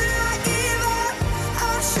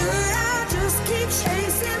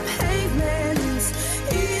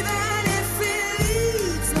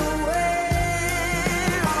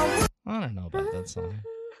 I don't know about that song.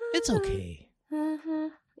 It's okay.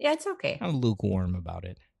 Yeah, it's okay. I'm lukewarm about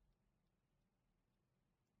it.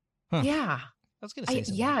 Huh. Yeah. I was gonna say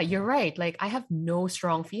something. Yeah, you're right. Like, I have no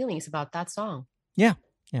strong feelings about that song. Yeah.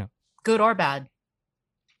 Good or bad.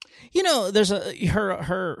 You know, there's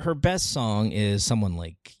her best song is Someone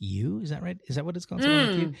Like You. Is that right? Is that what it's called? Someone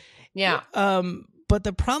Like You? Yeah. But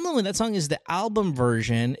the problem with that song is the album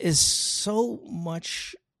version is so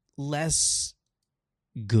much less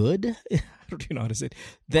good. I don't even know how to say it.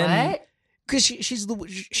 What? Because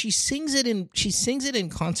she sings it in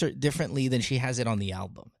concert differently than she has it on the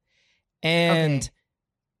album, and Okay.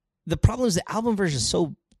 the problem is the album version is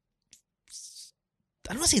so.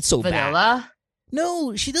 I don't want to say it's so bad. Vanilla?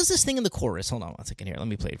 No, she does this thing in the chorus. Hold on one second here. Let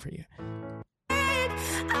me play it for you.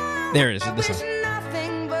 There it is. This one.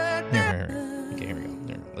 Here. Okay, here we go.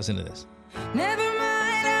 There. Listen to this. Never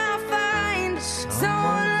mind, I'll find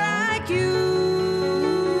someone like you.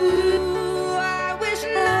 I wish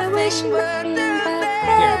nothing but the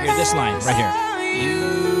best. Here, this line right here.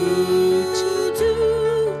 You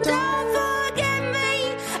too. Don't forget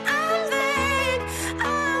me. I'm vague.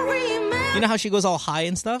 I'll remember. You know how she goes all high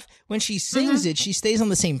and stuff? When she sings it, she stays on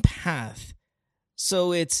the same path.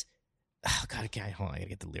 So it's... Oh, God, okay, hold on. I gotta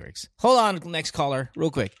get the lyrics. Hold on, next caller,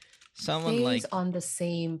 real quick. Someone Stays like... on the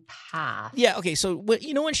same path. Yeah, okay, so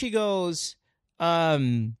you know when she goes...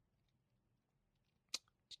 Where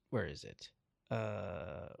is it?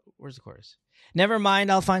 Where's the chorus? Never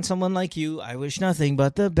mind, I'll find someone like you. I wish nothing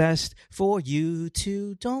but the best for you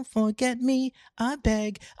too. Don't forget me, I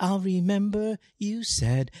beg. I'll remember you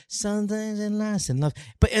said something and last in love.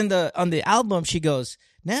 But on the album, she goes,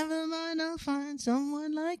 never mind, I'll find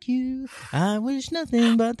someone like you. I wish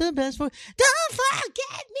nothing but the best for. Don't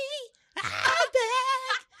forget me, I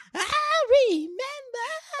beg. I'll remember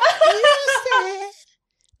you said.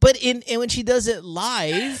 But and when she does it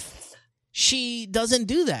live, she doesn't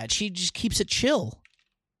do that. She just keeps it chill.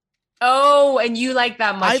 Oh, and you like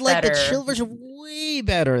that much better. I like the chill version way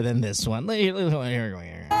better than this one. Here we go. Here.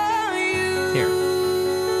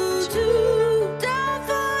 Don't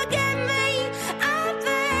forget me. I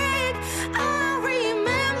beg. I'll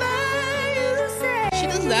remember you said. She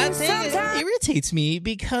does that thing. It irritates me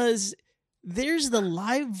because there's the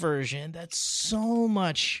live version that's so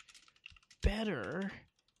much better.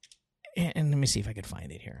 And let me see if I can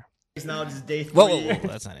find it here. Now it's day 3. Whoa,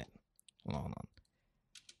 that's not it. Hold on.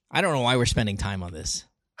 I don't know why we're spending time on this.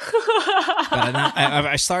 But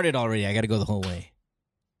I started already. I got to go the whole way.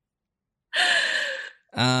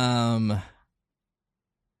 I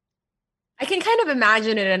can kind of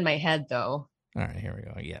imagine it in my head, though. All right, here we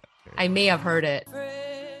go. Yeah. I may have heard it.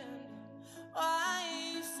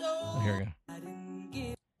 Oh, here we go.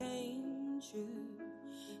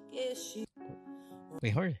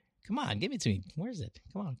 Wait, hold it. Come on, give it to me. Where is it?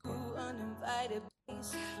 Come on. Okay,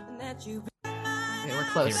 we're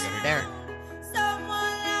close. Here we go. There.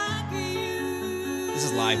 This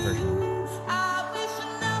is live version.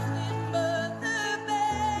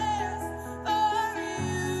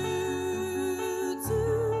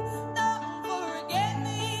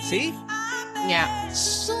 See? Yeah.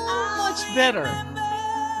 So much better.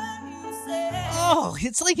 Oh,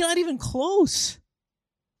 it's like not even close.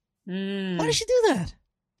 Why did she do that?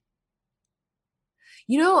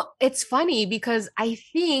 You know, it's funny because I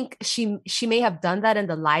think she may have done that in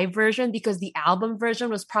the live version because the album version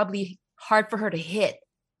was probably hard for her to hit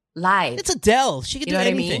live. It's Adele. She can You do know what I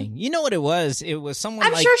anything. mean? You know what it was? It was someone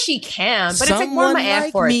I'm like... sure she can, but it's like more of someone an like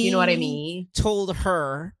effort. me You know what I mean? Told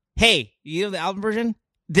her, hey, you know the album version?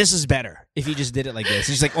 This is better if you just did it like this.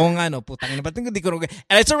 And she's like, oh nga no, putang ina, ba't hindi ko and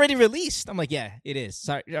it's already released. I'm like, yeah, it is.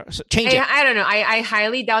 Sorry, so change it. I don't know. I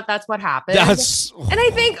highly doubt that's what happened. And I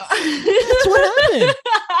think that's what happened.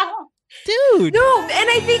 Dude. No, and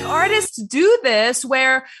I think artists do this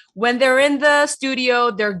where when they're in the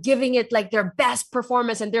studio, they're giving it like their best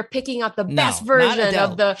performance and they're picking out the best version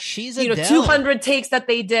of the She's 200 takes that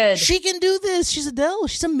they did. She can do this. She's Adele.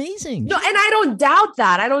 She's amazing. No, and I don't doubt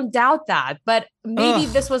that. But maybe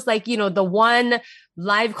this was like, the one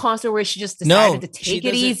live concert where she just decided to take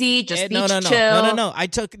it easy, just be chill. No.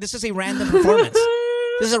 This is a random performance.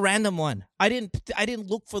 This is a random one. I didn't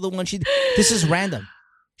look for the one this is random.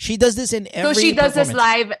 She does this in every. So she does this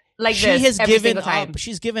live like she this. Has every given single time. up.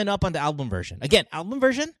 She's given up on the album version. Again, album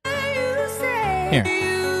version. Here.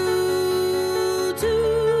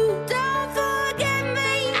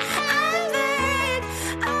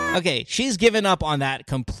 Okay, she's given up on that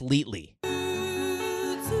completely.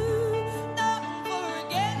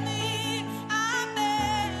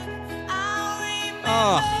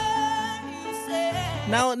 Oh.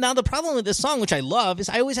 Now the problem with this song, which I love, is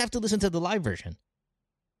I always have to listen to the live version.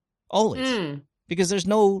 Always. Because there's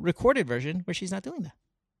no recorded version where she's not doing that.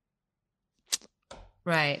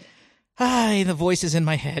 Right. The voice is in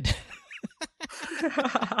my head.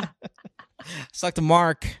 Let's talk to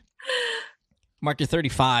Mark. Mark, you're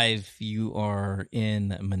 35. You are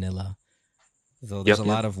in Manila. Though there's a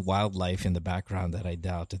lot of wildlife in the background that I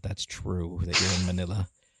doubt that's true, that you're in Manila.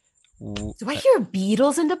 Do I hear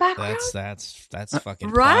Beatles in the background? That's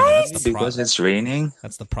fucking right. That's because it's raining.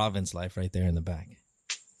 That's the province life right there in the back.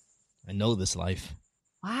 I know this life.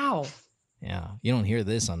 Wow. Yeah, you don't hear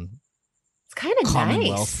this on. It's kind of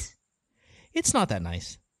Commonwealth. nice. It's not that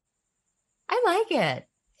nice. I like it.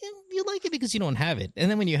 You like it because you don't have it, and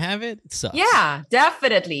then when you have it, it sucks. Yeah,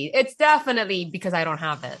 definitely. It's definitely because I don't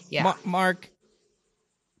have it. Yeah. Mark,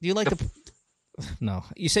 do you like the? no.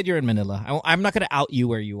 You said you're in Manila. I'm not going to out you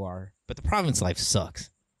where you are, but the province life sucks.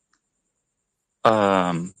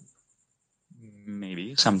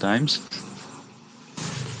 Maybe sometimes.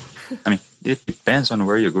 I mean, it depends on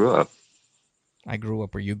where you grew up. I grew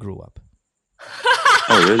up where you grew up.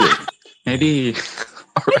 Oh, really? Maybe.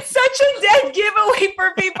 It's such a dead giveaway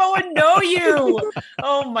for people who know you.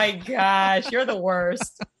 Oh my gosh, you're the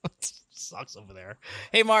worst. Sucks over there.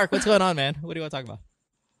 Hey, Mark, what's going on, man? What do you want to talk about?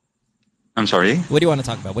 I'm sorry. What do you want to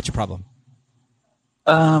talk about? What's your problem?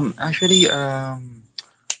 Actually,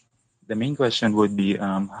 the main question would be,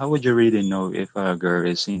 how would you really know if a girl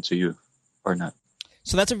is into you or not?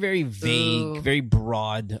 So that's a very vague, very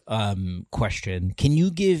broad question. Can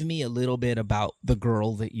you give me a little bit about the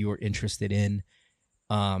girl that you are interested in?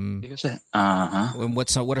 Because, And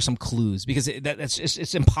what are some clues? Because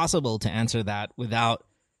it's impossible to answer that without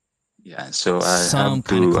so I some have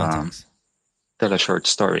kind of to context. tell a short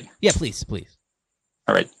story. Yeah, please.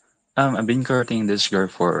 All right. I've been courting this girl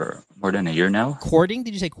for more than a year now. Courting?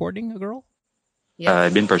 Did you say courting a girl? Yeah.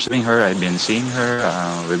 I've been pursuing her. I've been seeing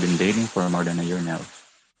her. We've been dating for more than a year now.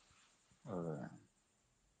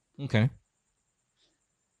 Okay.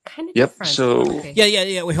 Kind of Yep, different. so- Okay.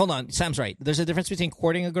 Yeah. Wait, hold on. Sam's right. There's a difference between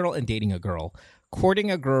courting a girl and dating a girl.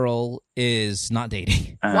 Courting a girl is not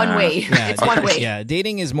dating. One way. Yeah, It's one way. Yeah,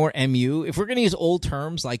 dating is more MU. If we're going to use old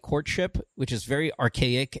terms like courtship, which is very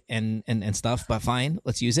archaic and stuff, but fine,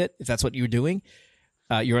 let's use it. If that's what you're doing,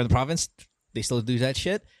 you're in the province, they still do that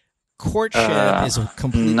shit. Courtship is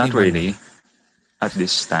completely Not one way. really. At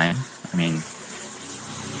this time. I mean,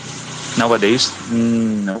 nowadays,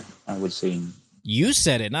 no. I would say You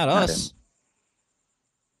said it, not Not us.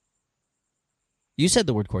 You said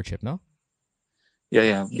the word courtship, no?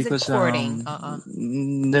 yeah, He's because courting.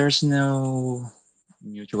 there's no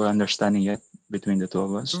mutual understanding yet between the two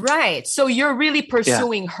of us. Right. So you're really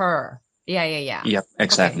pursuing her. Yeah. Yep,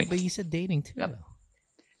 exactly. But you said dating too. Yep.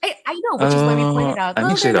 I know, which is why we pointed out. I Well,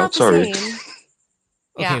 mixed they're it not up, the sorry. same.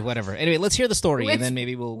 Okay, Yeah. whatever. Anyway, let's hear the story, and It's then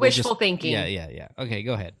maybe we'll wishful just, thinking. Yeah. Okay,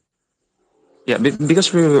 go ahead. Yeah,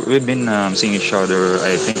 because we've been seeing each other,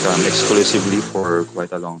 I think, exclusively for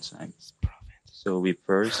quite a long time. So we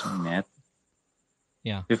first met.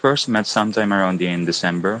 Yeah. We first met sometime around in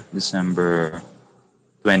December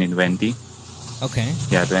 2020. Okay.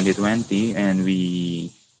 Yeah, 2020, and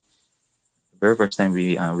very first time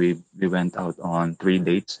we went out on 3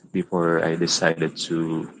 dates before I decided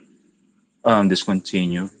to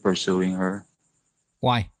discontinue pursuing her.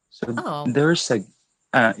 Why? So Oh. there's a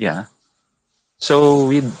yeah. So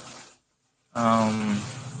we've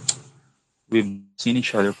seen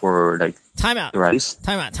each other for like Time out. thrice.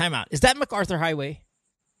 Time out. Is that MacArthur Highway?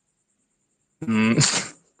 Mm,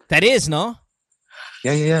 That is, no?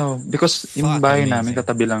 yeah. Because yung Fuck, bahay amazing. namin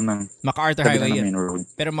katabi lang ng MacArthur tabi Highway lang ng yun. main road.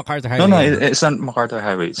 Pero MacArthur No, Highway. yun. it's not MacArthur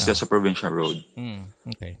Highway. It's just a provincial road.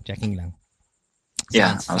 Okay, checking lang.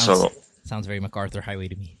 Yeah, Sounds very MacArthur Highway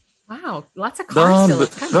to me. Wow. Lots of cars still.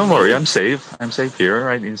 It's kind of don't worry, amazing. I'm safe here,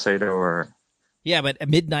 right inside our. Yeah, but at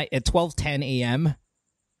midnight at 12:10 a.m.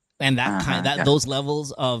 and Yeah. those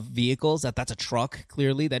levels of vehicles, that's a truck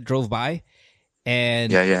clearly that drove by,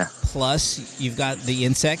 and Yeah. plus you've got the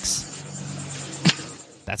insects.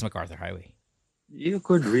 That's MacArthur Highway. You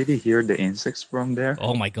could really hear the insects from there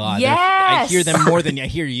Oh my god! Yes! I hear them more than I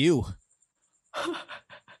hear you.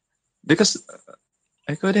 because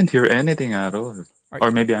I couldn't hear anything at all. Or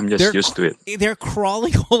maybe I'm just They're used to it. They're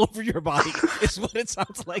crawling all over your body. Is what it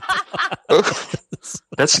sounds like.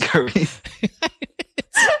 That's scary.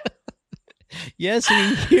 Yes,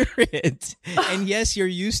 we hear it, and yes, you're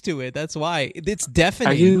used to it. That's why it's deafening.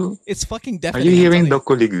 Are you It's fucking are deafening. you I'm hearing the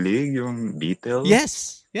telling kuliglig, yung beetle? you.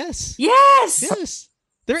 Yes. Yes. Yes.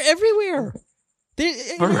 They're everywhere.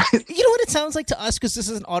 All right. You know what it sounds like to us, because this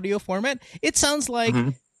is an audio format? It sounds like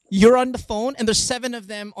Mhm. you're on the phone and there's 7 of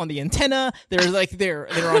them on the antenna. They're like they're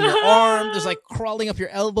on your arm. There's like crawling up your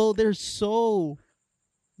elbow. They're so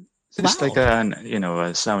It's loud. like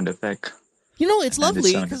a sound effect. It's And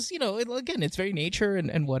lovely it's, because again, it's very nature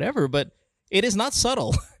and whatever, but it is not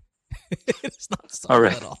subtle. It's not subtle All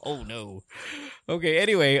right. at all. Oh no. Okay.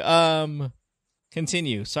 Anyway,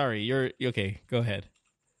 continue. Sorry, you're okay. Go ahead.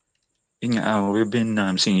 We've been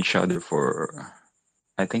seeing each other for,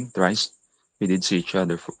 I think, thrice. We did see each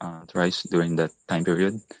other thrice during that time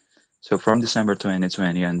period. So from December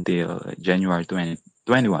 2020 until January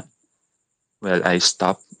 2021, well, I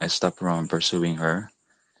stopped from pursuing her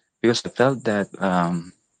because I felt that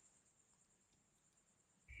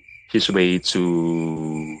she's way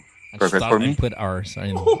too I just perfect thought for I'd me. put our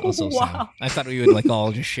also sound. Wow. I thought we would like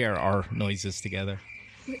all just share our noises together.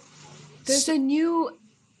 There's a new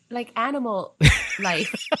animal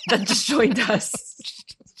life that just joined us.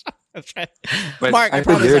 I'm trying. But Mark, I I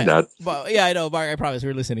promise. hear that. Well, yeah, I know, Mark. I promise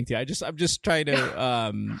we're listening to you. I'm just trying to,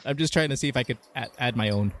 I'm just trying to see if I could add my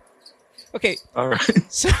own. Okay, All right.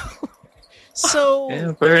 so,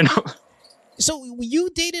 Yeah, fair enough. so you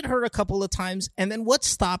dated her a couple of times, and then what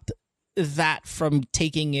stopped that from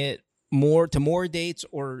taking it more dates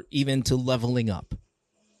or even to leveling up?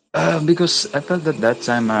 Because I felt that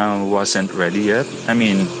time I wasn't ready yet. I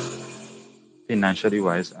mean, financially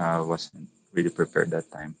wise, I wasn't really prepared that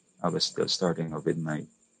time. I was still starting off with my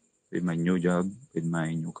new job, with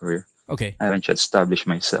my new career. Okay. I haven't yet established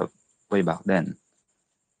myself way back then.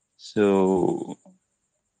 So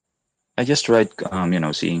I just tried,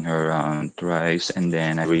 seeing her around twice, and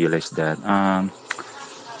then I realized that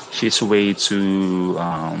she's way too.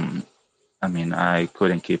 I mean, I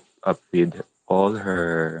couldn't keep up with all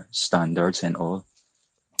her standards and all.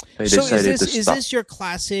 I So decided to is stop. this your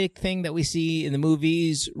classic thing that we see in the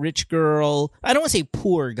movies? Rich girl. I don't want to say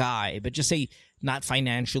poor guy, but just say not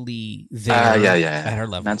financially there Yeah. at her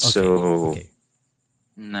level. Not Okay, so, okay.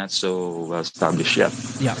 not so well established yet.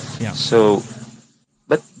 Yeah. So,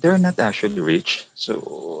 but they're not actually rich.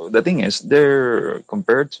 So the thing is, they're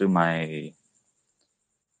compared to my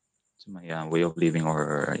way of living,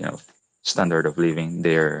 or standard of living,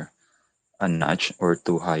 they're a notch or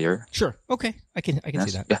two higher. Sure. Okay. I can see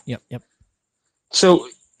Yes, that. yeah. Yep. So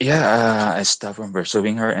yeah, I stopped from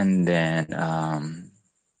pursuing her, and then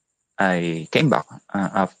I came back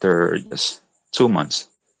after just 2 months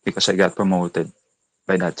because I got promoted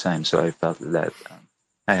by that time. So I felt that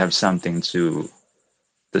I have something to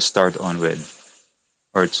start on with,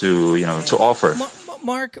 or to offer.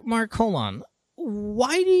 Mark, hold on.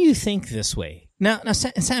 Why do you think this way? Now,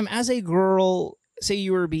 Sam, as a girl, say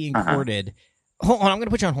you were being courted. Hold on, I'm going to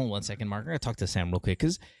put you on hold 1 second, Mark. I'm going to talk to Sam real quick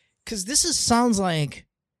because this sounds like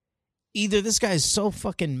either this guy's so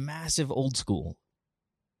fucking massive old school,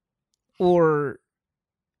 or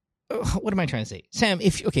what am I trying to say? Sam,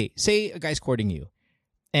 say a guy's courting you,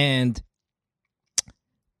 and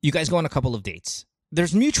you guys go on a couple of dates.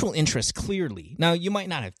 There's mutual interest, clearly. Now, you might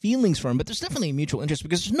not have feelings for him, but there's definitely a mutual interest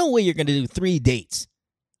because there's no way you're going to do 3 dates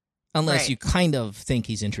unless Right. you kind of think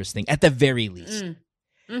he's interesting, at the very least. Mhm.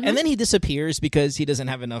 And then he disappears because he doesn't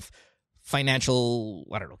have enough financial,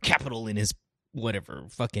 capital in his whatever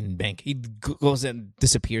fucking bank. He goes and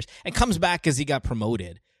disappears and comes back because he got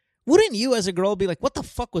promoted. Wouldn't you, as a girl, be like, what the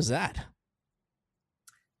fuck was that?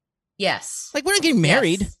 Yes. Like, we're not getting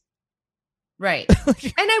married. Yes. Right.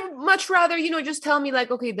 And I would much rather, just tell me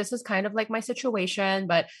like, okay, this is kind of like my situation,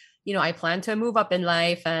 but I plan to move up in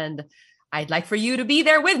life and I'd like for you to be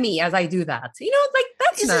there with me as I do that. Like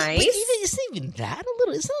that's nice. Isn't even that a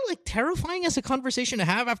little? Isn't that like terrifying as a conversation to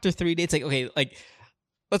have after 3 dates? Like, okay, like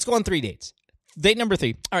let's go on 3 dates. Date number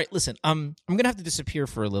 3. All right, listen, I'm gonna have to disappear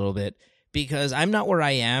for a little bit because I'm not where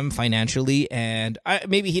I am financially, and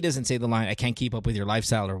maybe he doesn't say the line, "I can't keep up with your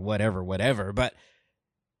lifestyle" or whatever. But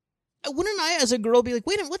wouldn't I, as a girl, be like,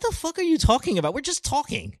 "Wait a minute, what the fuck are you talking about? We're just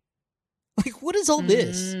talking. Like, what is all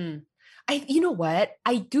this?" You know what?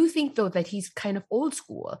 I do think though that he's kind of old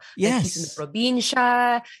school. Yes. Like he's in the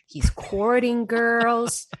probinsya, he's courting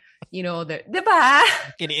girls, diba?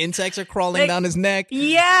 And insects are crawling down his neck.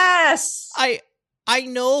 Yes. I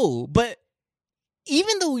know, but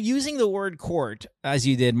even though using the word court, as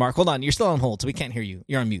you did, Mark, hold on, you're still on hold, so we can't hear you.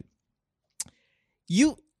 You're on mute.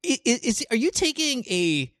 Are you taking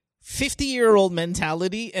a 50-year-old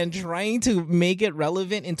mentality and trying to make it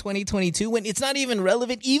relevant in 2022 when it's not even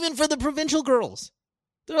relevant even for the provincial girls?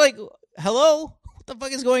 They're like, hello? What the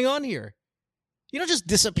fuck is going on here? You don't just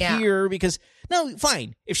disappear because, no,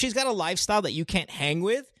 fine. If she's got a lifestyle that you can't hang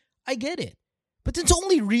with, I get it. But then to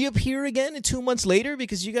only reappear again 2 months later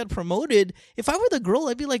because you got promoted, if I were the girl,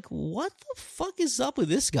 I'd be like, what the fuck is up with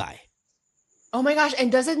this guy? Oh my gosh.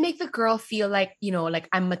 And does it make the girl feel like, like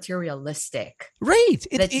I'm materialistic? Right.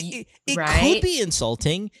 That It right? could be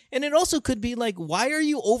insulting. And it also could be like, why are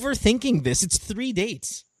you overthinking this? It's 3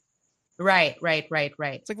 dates. Right.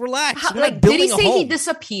 It's like, relax. How, We're not like, did he building a say he home.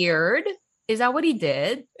 disappeared? Is that what he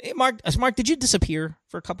did? Hey, Mark, did you disappear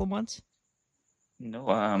for a couple months? No,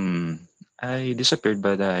 I disappeared,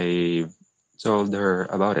 but I told her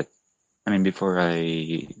about it. I mean, before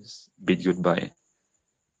I bid goodbye.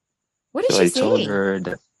 What did So she I say? told her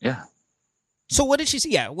that, yeah. So what did she say?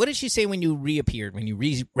 Yeah, what did she say when you reappeared, when you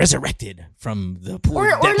resurrected from the pool? Or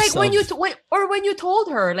like when you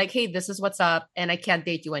told her like, hey, this is what's up, and I can't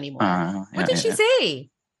date you anymore. What did she say?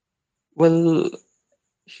 Well,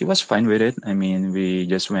 she was fine with it. I mean, we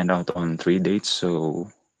just went out on 3 dates, so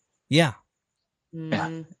yeah. Yeah,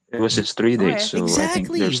 Mm, it was just 3 days, okay. so I think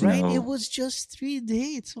Exactly, there's right? no. It was just 3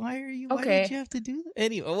 dates. Why did Okay. you have to do that?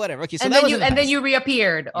 Anyway, whatever. Okay, so And that then was you in the and then past. you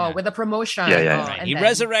reappeared. Oh, Yeah. with a promotion. Yeah, yeah, Oh, yeah. Right. and He then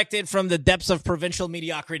resurrected from the depths of provincial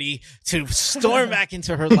mediocrity to storm back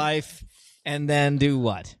into her life and then do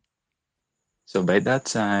what? So by that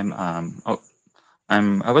time,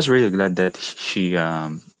 I was really glad that she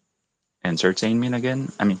entertained me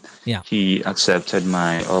again. I mean, Yeah. he accepted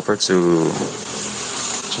my offer to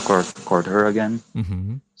court her again.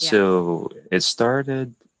 Mm-hmm. Yeah. So it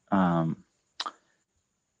started.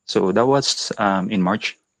 So that was in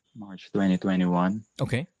March 2021.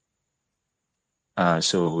 Okay.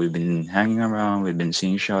 So we've been hanging around. We've been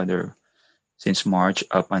seeing each other since March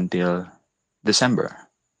up until December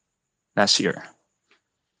last year.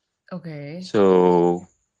 okay. So,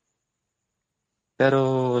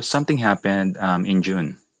 pero something happened in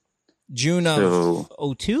June. June So-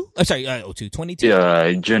 of 02? Oh, sorry, 02, 22?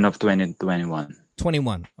 Yeah, June of 2021.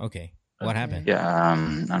 21. Okay. What Okay. happened? Yeah,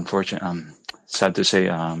 unfortunately, sad to say,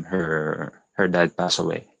 her dad passed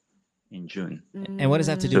away in June. And what does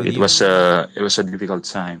that have to do So with it you? was a difficult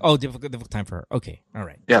time. Oh, difficult time for her. Okay. All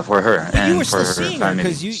right. Yeah, for her But you and were for still her seeing her family.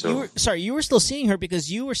 because So, you were still seeing her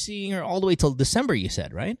because you were seeing her all the way till December, you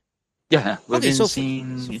said, right? yeah, we've Okay, been so-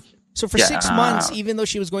 seeing. So for Yeah, 6 months, even though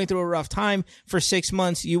she was going through a rough time, for 6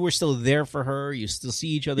 months you were still there for her. You still see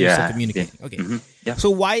each other. You're still Yeah, communicating. Okay. Mhm, yeah. So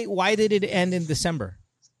why did it end in December?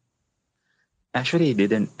 Actually, it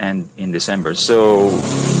didn't end in December. So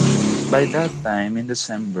by that time in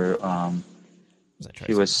December, Was that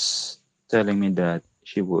she was telling me that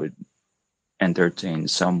she would entertain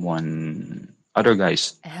someone, other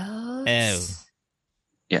guys. Else?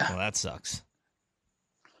 Yeah, Well, that sucks.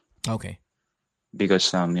 Okay.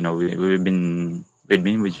 because we've been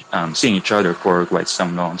seeing each other for quite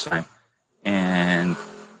some long time, and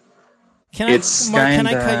It's Mark, can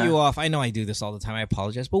I cut kinda- you off? I know I do this all the time. I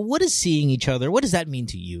apologize. But what is seeing each other? What does that mean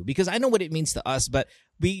to you? Because I know what it means to us, but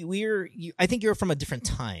I think you're from a different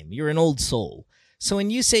time. You're an old soul. So when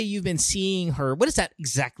you say you've been seeing her, what does that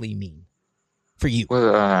exactly mean for you?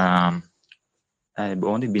 well, I've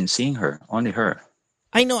only been seeing her, only her.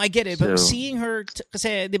 I know, I get it, but So- seeing her,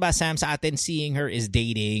 kasi, di ba, Sam, sa atin, seeing her is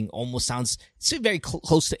dating, almost sounds, it's very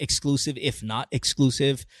close to exclusive, if not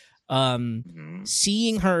exclusive.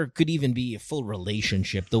 Seeing her could even be a full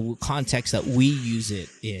relationship, the context that we use it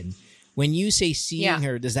in. When you say seeing Yeah.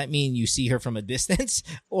 her, does that mean you see her from a distance?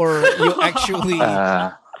 Or you actually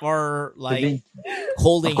are like We've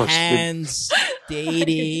holding of course, hands,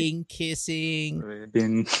 dating, kissing?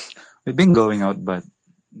 we've been going out, but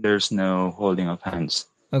there's no holding of hands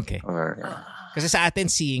Okay. or. Kasi sa atin,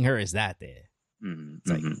 seeing her is that eh. It's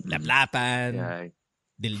like laplapan, Yeah.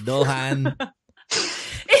 dildohan.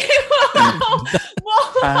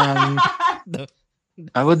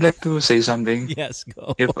 I would like to say something. Yes,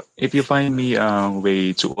 go. If you find me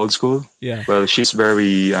way too old school, Yeah. well, she's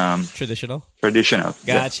very Traditional. traditional.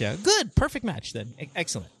 Yeah. Gotcha. Good. Perfect match then.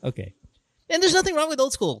 Excellent. Okay. And there's nothing wrong with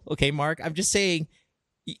old school. Okay, Mark. I'm just saying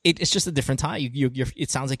it's just a different time. It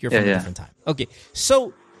sounds like you're from a Yeah. different time. Okay.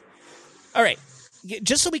 So, all right.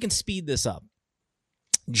 Just so we can speed this up.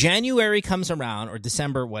 January comes around, or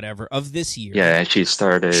December, whatever, of this year. Yeah, she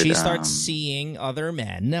started. She starts seeing other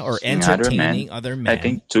men or seeing other entertaining men. other men. I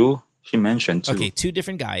think two. She mentioned two. Okay, two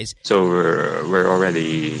different guys. So we're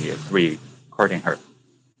already recording her.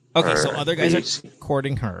 Okay, Or so other guys are three.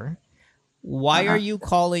 courting her. Why Uh-huh. are you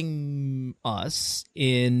calling us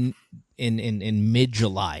in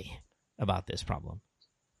mid-July about this problem?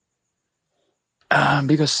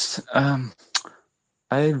 Because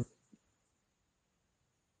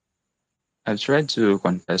I've tried to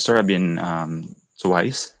confess her. I've been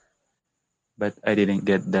twice, but I didn't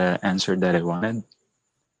get the answer that I wanted.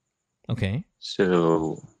 Okay.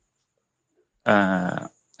 So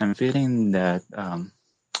I'm feeling that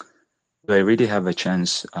do I really have a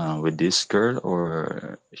chance with this girl,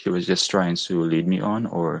 or she was just trying to lead me on,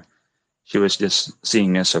 or she was just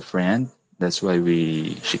seeing me as a friend. That's why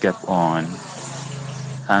she kept on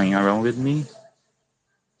hanging around with me.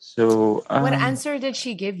 So What answer did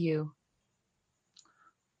she give you?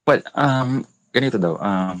 But ganito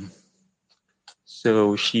daw.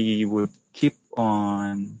 So she would keep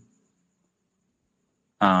on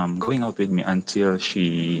going out with me until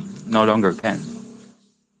she no longer can.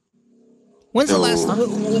 When So- was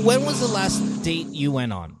the last date you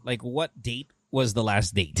went on? Like, what date was the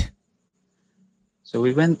last date? So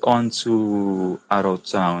we went on to out of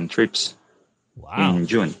town trips Wow. in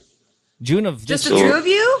June. June of Just this the So- two of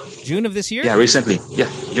you? June of this year? Yeah, recently. Yeah,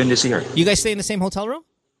 June this year. You guys stay in the same hotel room?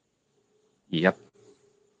 Yep.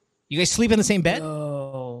 You guys sleep in the same bed?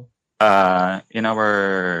 Oh. In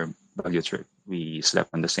our Baguio trip, we slept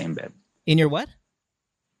on the same bed. In your what?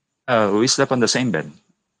 We slept on the same bed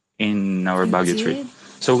in our You Baguio trip. did?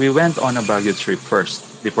 So we went on a Baguio trip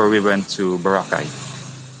first before we went to Boracay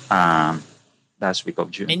last week of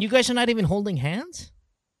June. And you guys are not even holding hands?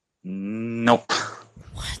 Nope.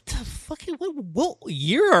 What the fuck? What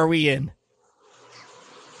year are we in?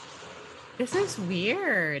 This is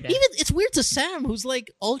weird. Even it's weird to Sam, who's like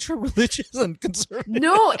ultra religious and conservative.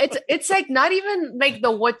 No, it's like not even like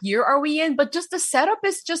the what year are we in, but just the setup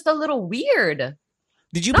is just a little weird.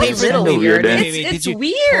 Did you Not pay for little that? weird, weird. eh? It's Did you,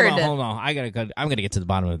 weird. Hold on. I'm gonna get to the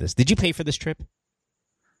bottom of this. Did you pay for this trip?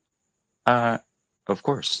 Of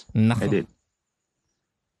course, No. I did.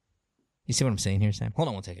 You see what I'm saying here, Sam? Hold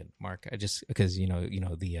on one second, Mark. I just because the I won't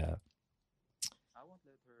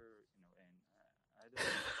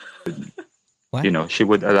let her, What? you know, she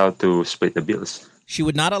would allow to split the bills. she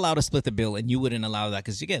would not allow to split the bill, and you wouldn't allow that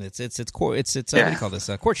because again, it's what do you call this?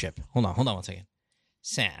 Courtship. Hold on one second.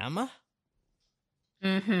 Sam,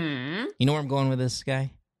 Mm-hmm. you know where I'm going with this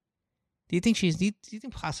guy? Do you think do you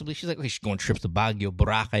think possibly she's like, okay, she's going trips to Baguio,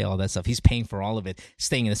 Boracay, all that stuff. He's paying for all of it,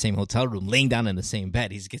 staying in the same hotel room, laying down in the same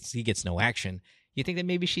bed. He gets no action. You think that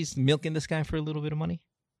maybe she's milking this guy for a little bit of money?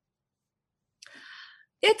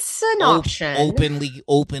 It's an option.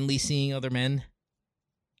 Openly seeing other men.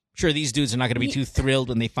 Sure, these dudes are not going to be too thrilled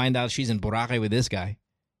when they find out she's in Boracay with this guy.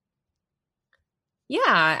 Yeah,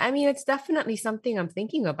 I mean, it's definitely something I'm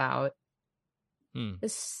thinking about.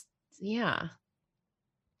 Yeah,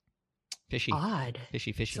 Fishy. odd.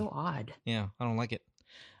 Fishy. So odd. Yeah, I don't like it.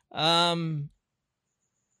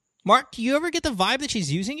 Mark, do you ever get the vibe that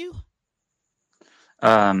she's using you?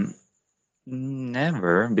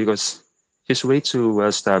 Never, because she's way too well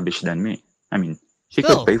established than me. I mean, she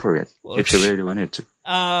Still. could pay for it Well, if she really wanted to.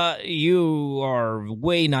 You are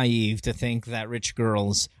way naive to think that rich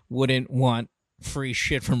girls wouldn't want free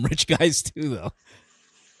shit from rich guys too, though.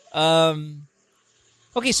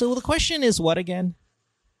 Okay, so the question is what again?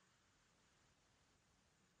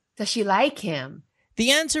 Does she like him?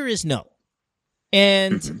 The answer is no.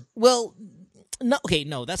 And, Mhm. well, no, okay,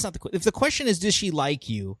 no, that's not the question. If the question is, does she like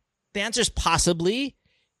you? The answer is possibly.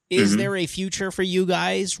 Is Mhm. there a future for you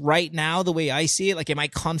guys right now, the way I see it? Like, am I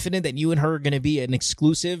confident that you and her are going to be an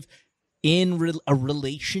exclusive a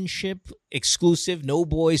relationship, exclusive, no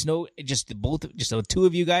boys, no, just the two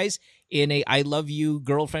of you guys in a I love you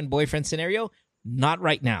girlfriend, boyfriend scenario? Not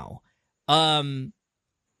right now. And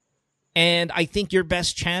I think your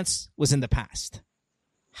best chance was in the past.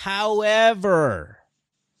 However,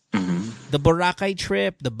 Mhm. the Boracay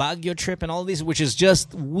trip, the Baguio trip, and all these, which is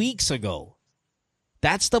just weeks ago,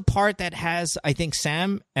 that's the part that has, I think,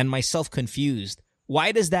 Sam and myself confused.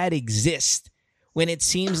 Why does that exist when it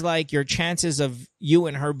seems like your chances of you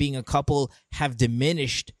and her being a couple have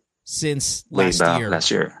diminished since Way last back year?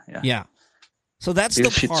 last year. Yeah. Yeah. So that's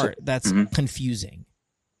Because the she part took- that's Mhm. confusing.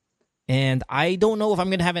 And I don't know if I'm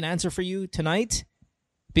going to have an answer for you tonight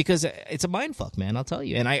because it's a mind fuck, man, I'll tell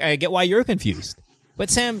you. And I get why you're confused. But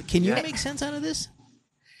Sam, can you Yeah. make sense out of this?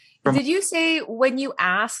 Did you say when you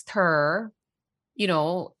asked her, you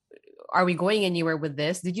know, are we going anywhere with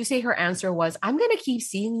this? Did you say her answer was, I'm going to keep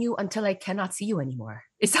seeing you until I cannot see you anymore?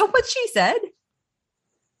 Is that what she said?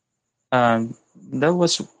 That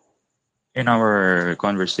was in our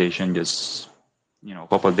conversation just a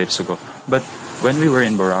couple days ago. But when we were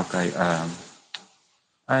in Boracay,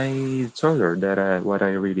 I told her that what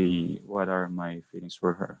are my feelings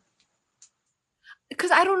for her.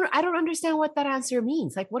 Because I don't understand what that answer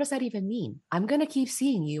means. Like, what does that even mean? I'm going to keep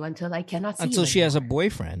seeing you until I cannot see Until you she has a anymore.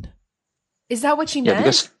 boyfriend. Is that what she Yeah, meant?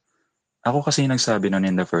 because ako kasi yung nagsabi nun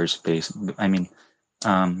in the first place. I mean,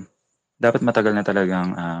 dapat matagal na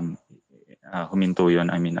talagang huminto yun.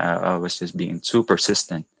 I mean, I was just being too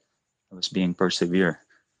persistent. I was being persevere.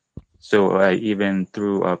 So I even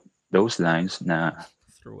threw up those lines na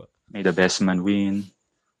Threw up. may the best man win,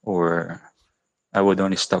 or I would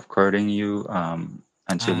only stop courting you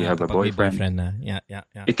until you have a kapag may boyfriend. na. Yeah.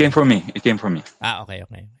 It came from me. Okay.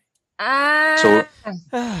 So-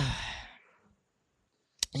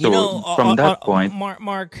 You So, know, from that point-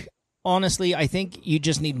 Mark, honestly, I think you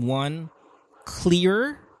just need one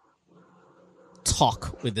clear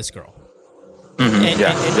talk with this girl. And-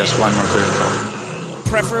 Yeah, and- just one more clear talk.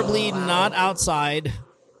 Preferably not outside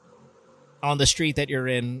on the street that you're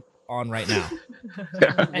on right now.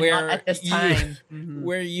 And where not at this you- time. Mhm.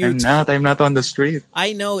 Where you I'm not on the street.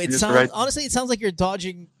 I know it Just sounds right- honestly it sounds like you're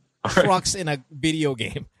dodging trucks in a video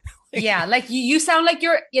game. Yeah, like you sound like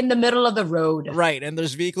you're in the middle of the road. Right, and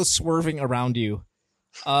there's vehicles swerving around you.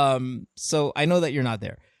 So I know that you're not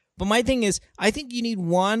there. But my thing is, I think you need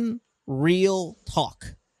one real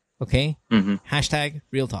talk. Okay? Mm-hmm. Hashtag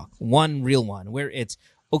real talk. One real one. Where it's,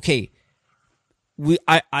 okay,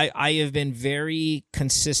 I have been very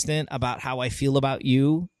consistent about how I feel about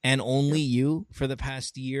you and only you for the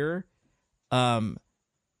past year.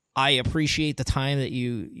 I appreciate the time that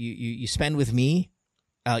you spend with me.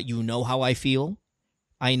 You know how I feel.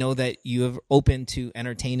 I know that you have open to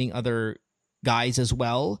entertaining other guys as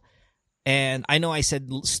well. And I know I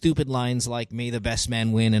said stupid lines like, may the best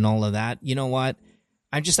man win and all of that. You know what?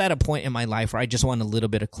 I'm just at a point in my life where I just want a little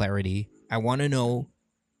bit of clarity. I want to know,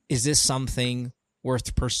 is this something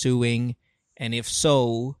worth pursuing? And if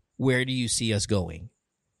so, where do you see us going?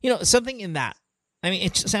 You know, something in that. I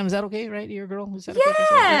mean, Sam, is that okay, right? You're a girl? Is that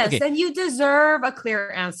Yes, okay? and you deserve a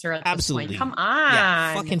clear answer at Absolutely. this point. Come on.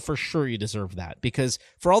 Yeah, fucking for sure you deserve that. Because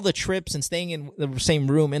for all the trips and staying in the same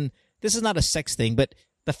room, and this is not a sex thing, but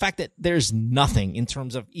the fact that there's nothing in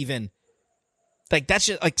terms of even, like, that's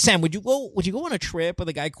just, like, Sam, would you go on a trip with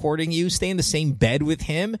a guy courting you, stay in the same bed with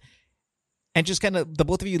him, and just kind of, the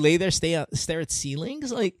both of you lay there, stare at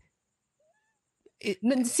ceilings? Like,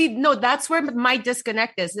 No, that's where my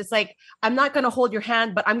disconnect is. It's like, I'm not going to hold your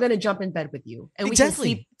hand, but I'm going to jump in bed with you. And we can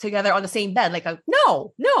sleep together on the same bed. Like,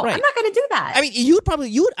 no, Right. I'm not going to do that. I mean,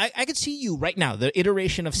 I could see you right now, the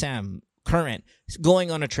iteration of Sam, current,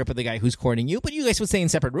 going on a trip with the guy who's courting you, but you guys would stay in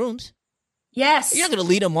separate rooms. Yes. You're not going to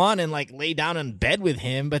lead him on and, like, lay down in bed with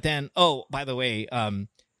him, but then, oh, by the way,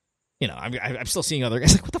 you know, I'm still seeing other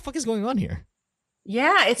guys. Like, what the fuck is going on here?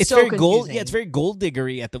 Yeah, it's so very confusing. it's very gold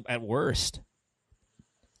diggery at worst.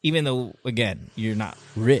 Even though, again, you're not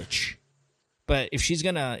rich, but if she's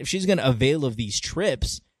gonna avail of these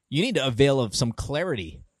trips, you need to avail of some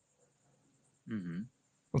clarity. Mm-hmm.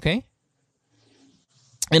 Okay.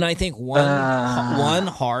 And I think one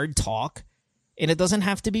hard talk, and it doesn't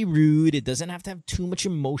have to be rude. It doesn't have to have too much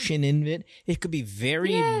emotion in it. It could be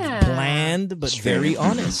very bland, but very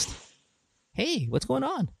honest. Hey, what's going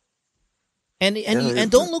on? And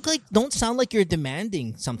don't sound like you're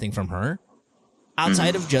demanding something from her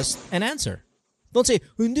outside of just an answer. Don't say,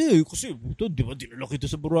 hindi, kasi, di ba dinala kita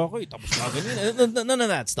sa Boracay, tapos na ganyan. None of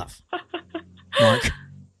that stuff, Mark.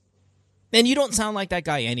 And you don't sound like that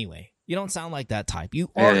guy anyway. You don't sound like that type.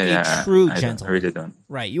 You are a true gentleman. I really don't.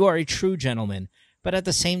 Right, you are a true gentleman. But at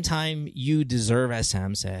the same time, you deserve, as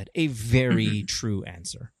Sam said, a very true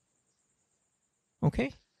answer.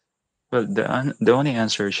 Okay? Well, the only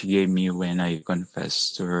answer she gave me when I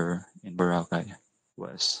confessed to her in Boracay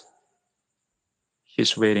was,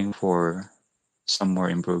 she's waiting for some more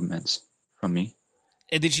improvements from me.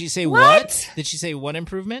 Did she say what? Did she say what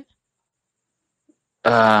improvement?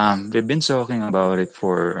 We've been talking about it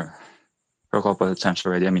for a couple of times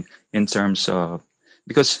already. I mean, in terms of,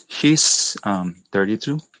 because she's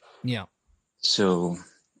 32. Yeah. So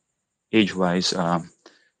age-wise,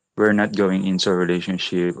 we're not going into a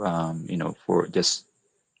relationship, you know, for just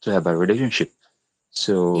to have a relationship.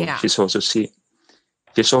 So she's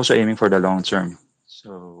also aiming for the long term.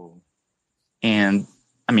 So, and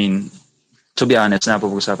I mean, to be honest,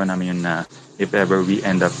 napag-usapan namin yun na if ever we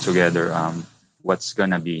end up together, what's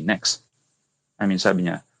gonna be next? I mean, sabi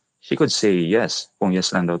niya, she could say yes. Kung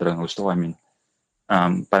yes lang daw talagang gusto ko. I mean,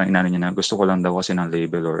 parang inano niya na gusto ko lang daw kasi ng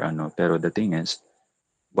label or ano. Pero the thing is,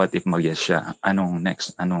 what if mag-yes siya? Anong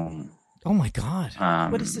next? Anong... Oh my God.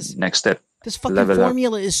 What is this? Next step. This fucking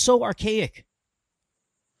formula is so archaic.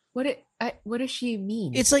 What does she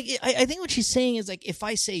mean? It's like, I think what she's saying is like, if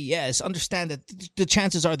I say yes, understand that the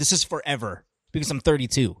chances are this is forever because I'm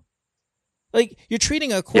 32. Like, you're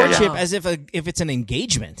treating a courtship as if it's an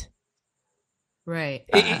engagement. Right.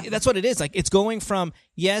 That's what it is. Like, it's going from,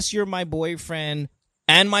 yes, you're my boyfriend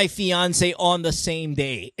and my fiance on the same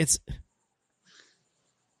day. That's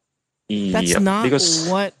not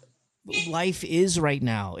what life is right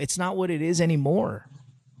now. It's not what it is anymore.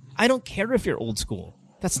 I don't care if you're old school.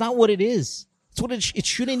 That's not what it is. It's what it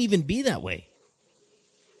shouldn't even be that way.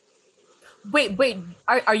 Wait.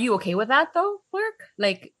 Are you okay with that though, Mark?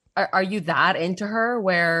 Like, are you that into her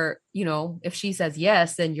where, you know, if she says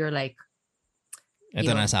yes, then you're like,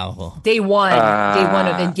 day one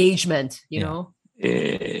of engagement, you know?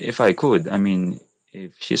 If I could, I mean,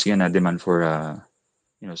 if she's gonna demand for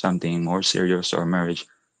you know, something more serious or marriage,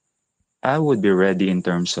 I would be ready in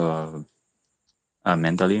terms of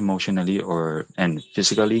mentally, emotionally, and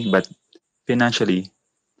physically, but financially,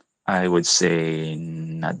 I would say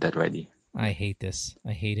not that ready. I hate this.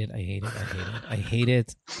 I hate it. I hate it. I hate it. I hate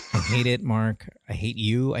it. I hate it, Mark. I hate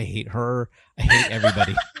you. I hate her. I hate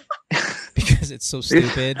everybody because it's so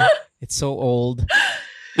stupid. It's so old.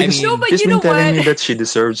 I mean, no, but she's you been know telling what? me that she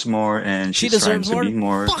deserves more and she she's deserves trying more. to be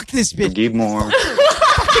more. Fuck this bitch. To give more.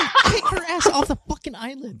 Kick her ass off the fucking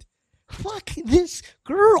island. Fuck this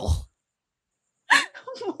girl.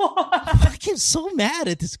 I am so mad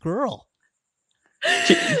at this girl.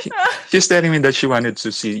 She's telling me that she wanted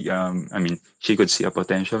to see. She could see a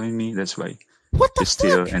potential in me. That's why What the she's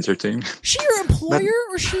still fuck? entertaining. She your employer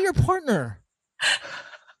or she your partner?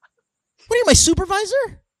 What are you, my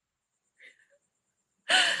supervisor?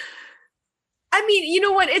 I mean, you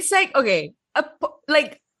know what? It's like, okay,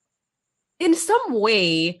 like in some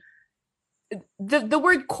way, the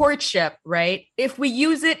word courtship, right? If we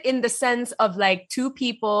use it in the sense of like two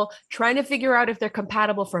people trying to figure out if they're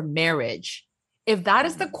compatible for marriage, if that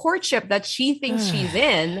is the courtship that she thinks she's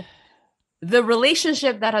in, the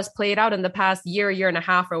relationship that has played out in the past year and a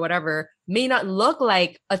half or whatever may not look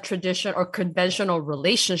like a tradition or conventional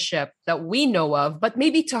relationship that we know of, but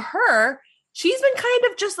maybe to her, she's been kind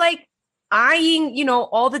of just like eyeing, you know,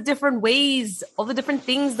 all the different ways, all the different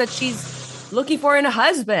things that she's looking for in a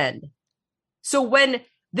husband. So when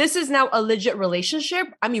this is now a legit relationship,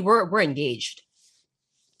 I mean, we're engaged.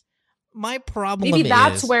 My problem Maybe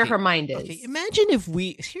that's is, where her mind is. Okay, imagine if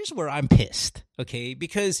here's where I'm pissed, okay?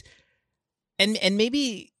 Because and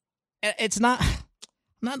maybe it's not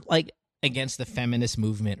like against the feminist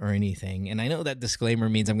movement or anything. And I know that disclaimer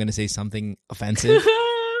means I'm going to say something offensive.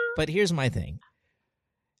 But here's my thing.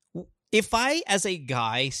 If I, as a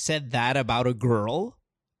guy, said that about a girl,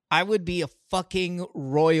 I would be a fucking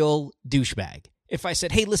royal douchebag. If I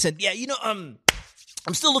said, hey, listen, yeah, you know, I'm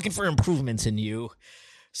still looking for improvements in you.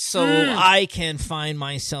 So I can find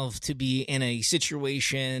myself to be in a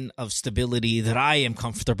situation of stability that I am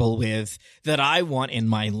comfortable with, that I want in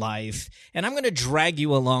my life. And I'm going to drag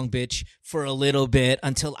you along, bitch, for a little bit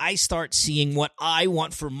until I start seeing what I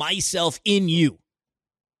want for myself in you.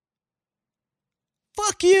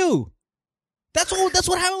 Fuck you. That's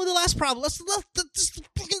what happened with the last problem. That's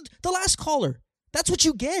the last caller. That's what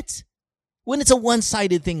you get when it's a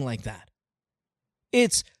one-sided thing like that.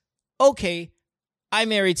 It's, okay, I'm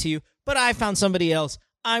married to you, but I found somebody else.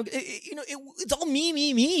 It's all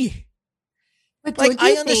me. But Like,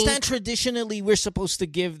 I understand traditionally we're supposed to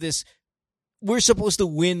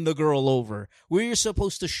win the girl over. We're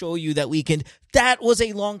supposed to show you that we can. That was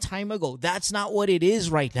a long time ago. That's not what it is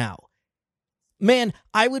right now. Man,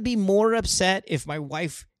 I would be more upset if my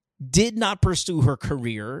wife did not pursue her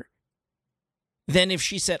career than if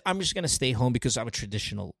she said, I'm just going to stay home because I'm a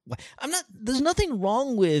traditional. There's nothing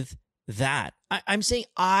wrong with that. I'm saying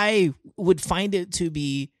I would find it to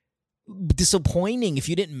be disappointing if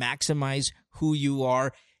you didn't maximize who you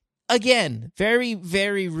are. Again, very,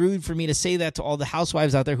 very rude for me to say that to all the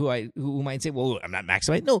housewives out there who might say, well, I'm not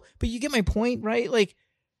maximizing. No, but you get my point, right? Like,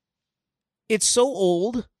 it's so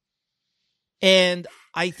old. And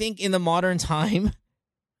I think in the modern time,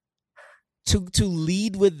 to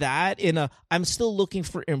lead with that I'm still looking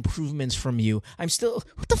for improvements from you. What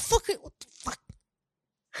the fuck? I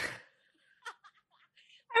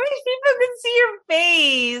wish people could see your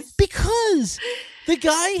face. Because the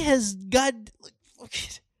guy has got.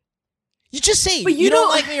 You just say But you don't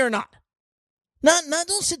like me or not. Not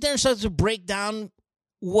don't sit there and start to break down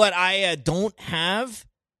what I don't have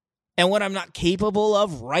and what I'm not capable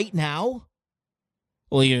of right now.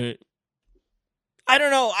 Well, I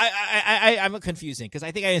don't know. I'm confusing because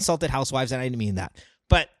I think I insulted housewives and I didn't mean that.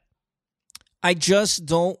 But I just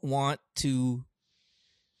don't want to.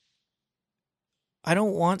 I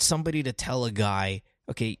don't want somebody to tell a guy,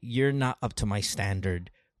 okay, you're not up to my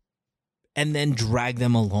standard, and then drag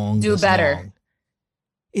them along. Do better. Long.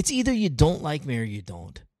 It's either you don't like me or you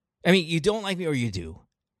don't. I mean, you don't like me or you do.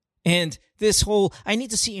 And this whole, I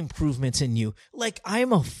need to see improvements in you. Like,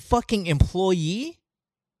 I'm a fucking employee?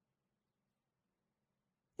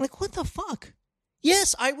 Like, what the fuck?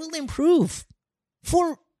 Yes, I will improve.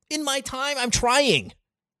 In my time, I'm trying. I'm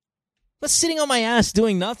not sitting on my ass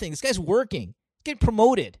doing nothing. This guy's working. Get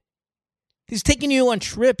promoted. He's taking you on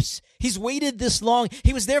trips. He's waited this long.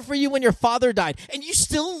 He was there for you when your father died. And you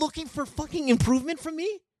still looking for fucking improvement from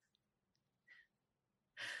me?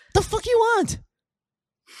 The fuck you want?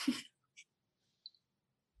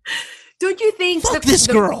 Don't you think Fuck this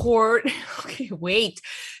girl. Okay, wait.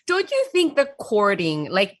 Don't you think the courting,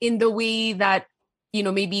 like in the way that,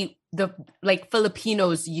 maybe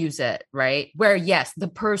Filipinos use it, right? Where yes, the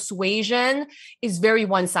persuasion is very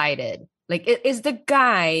one-sided. Like, it is the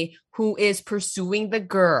guy who is pursuing the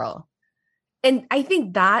girl. And I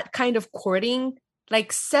think that kind of courting,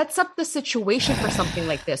 like, sets up the situation for something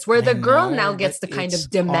like this, where the girl now gets the kind of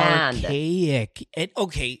demand. Archaic.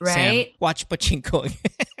 Okay, right? Sam, watch Pachinko,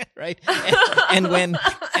 right? And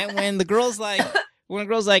when the girl's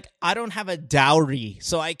like, I don't have a dowry,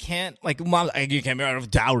 so I can't, like, mom, you can't marry out of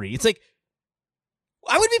dowry. It's like,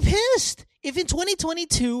 I would be pissed. If in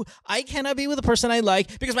 2022 I cannot be with the person I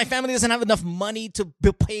like because my family doesn't have enough money to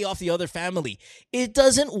pay off the other family, it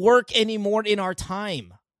doesn't work anymore in our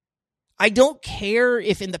time. I don't care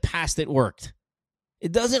if in the past it worked.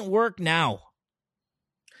 It doesn't work now.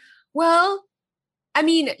 Well, I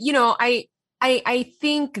mean, I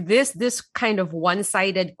think this kind of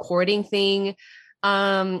one-sided courting thing,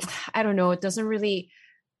 I don't know, it's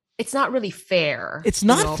not really fair. It's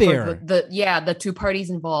not fair. For the two parties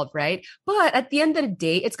involved, right? But at the end of the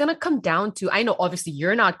day, it's gonna come down to, I know obviously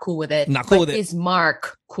you're not cool with it. Not cool with it. Is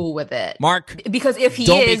Mark cool with it? Mark, because if he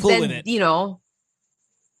don't be is, cool then with it.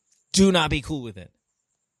 Do not be cool with it.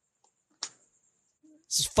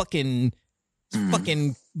 This is fucking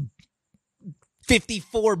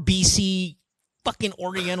 54 BC fucking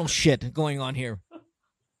Oriental shit going on here.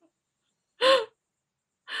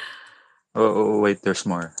 Oh, wait, there's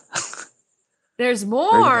more. There's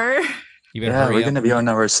more. You better hurry we're up. going to be on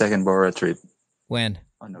our second Bora trip. When?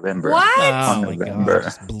 On November. What? Oh my November. God.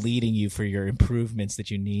 Just bleeding you for your improvements that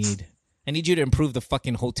you need. I need you to improve the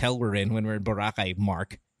fucking hotel we're in when we're in Boracay,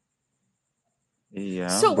 Mark. Yeah.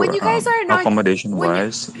 So when you guys are not accommodation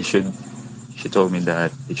wise, she told me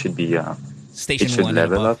that it should be Station it should 1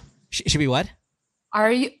 level above. up. Should be what?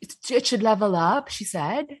 it should level up, she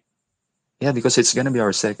said. Yeah, because it's gonna be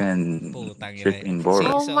our second trip in Bora.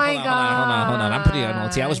 Oh my Hold on. I'm pretty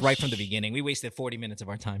on. See, I was right from the beginning. We wasted 40 minutes of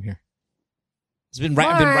our time here. It's been right.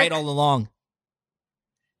 I've been right all along.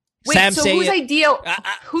 Wait, Sam, so say whose it. idea?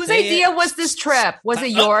 Whose Say idea it. was this trip? Was it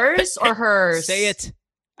yours or hers? Say it.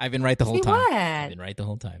 I've been right the whole Say time. what? I've been right the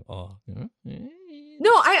whole time. Oh.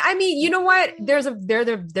 No, I mean, you know what? There's a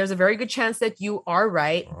very good chance that you are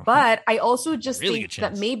right, but I also just Really think good that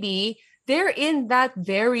chance. maybe they're in that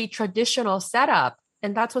very traditional setup,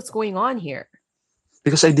 and that's what's going on here.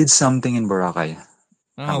 Because I did something in Boracay.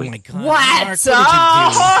 Oh my God. What? Mark, did you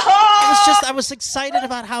do? I was excited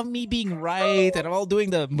about how me being right and I'm all doing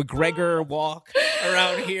the McGregor walk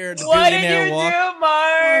around here. The What did billionaire you walk. do,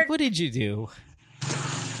 Mark? What did you do?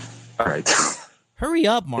 All right. Hurry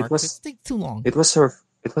up, Mark. It was- It's taking too long. It was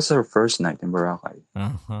her first night in Boracay.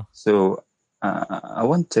 Uh-huh. So I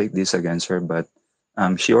won't take this against her, but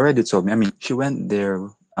she already told me. I mean, she went there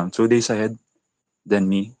 2 days ahead than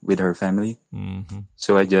me with her family. Mm-hmm.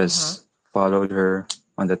 So I just followed her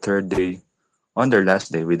on the third day, on their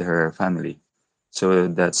last day with her family. So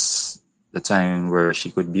that's the time where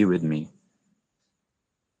she could be with me.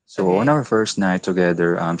 So on our first night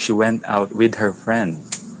together, she went out with her friend.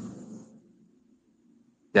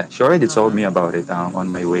 Yeah, she already told me about it on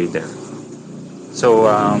my way there. So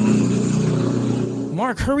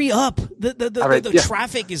Mark, hurry up. All right, The yeah.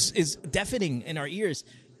 traffic is deafening in our ears.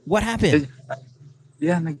 What happened?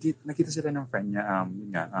 yeah, nakita sila ng friend niya. Yun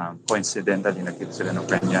nga, coincidentally, nakita sila ng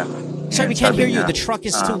friend niya. Sorry, we And can't sabi hear you. niya, The truck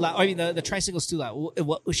is too loud. I mean, the tricycle's too loud.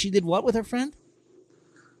 She did what with her friend?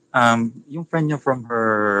 Yung friend niya from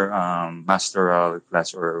her masteral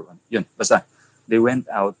class or yun, basta they went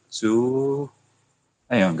out to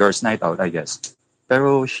girls night out, I guess.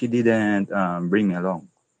 Pero she didn't bring me along.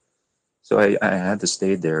 So I had to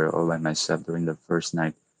stay there all by myself during the first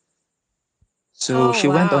night. So she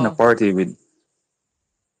went on a party with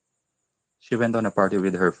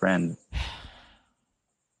her friend.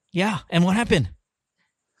 Yeah, and what happened?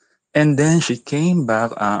 And then she came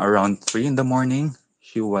back around 3 in the morning.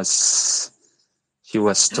 She was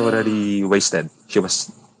totally wasted. She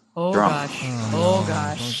was Oh drunk. gosh. Oh, Oh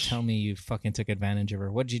gosh. Don't tell me you fucking took advantage of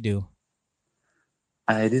her. What'd you do?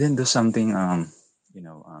 I didn't do something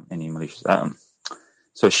any malicious.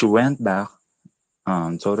 So she went back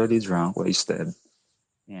totally drunk, wasted,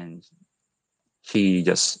 and she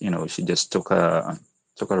just took a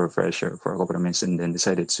refresher for a couple of minutes and then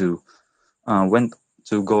decided to went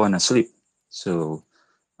to go on a sleep. So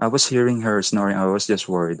I was hearing her snoring. I was just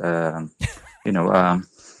worried.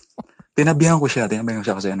 Tinabihan ko siya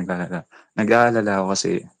kasi nag-aalala ako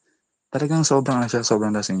kasi talagang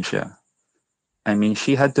sobrang lasing siya. I mean,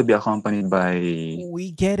 she had to be accompanied by...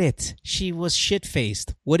 We get it. She was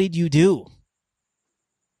shit-faced. What did you do?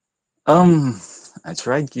 I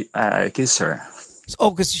tried I kissed her.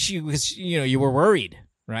 Oh, because you were worried,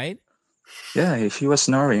 right? Yeah, she was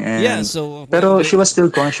snoring. And, Yeah, so... Pero she was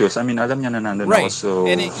still conscious. I mean, alam niya na nandun ako, Right. so...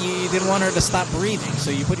 And you didn't want her to stop breathing,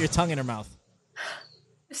 so you put your tongue in her mouth.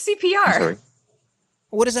 CPR. I'm sorry.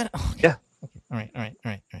 What is that? Oh, okay. Yeah. Okay. All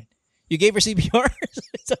right. You gave her CPR?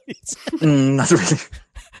 Not really.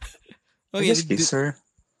 Oh, I just kissed her.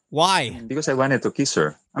 Why? Because I wanted to kiss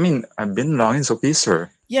her. I mean, I've been longing to kiss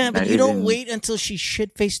her. Yeah, but I you don't even- wait until she's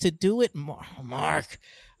shit-faced to do it, Mark.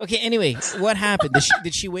 Okay, anyway, what happened?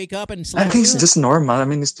 Did she wake up and I slap think it's you? just normal. I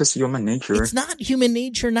mean, it's just human nature. It's not human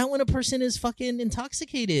nature, not when a person is fucking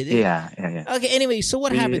intoxicated. Yeah. Okay, anyway, so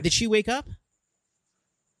what We- happened? Did she wake up?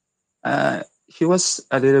 He was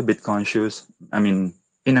a little bit conscious. I mean,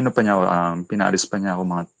 inano pa niya ako, pinaalis pa niya ako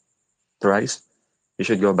mga thrice. You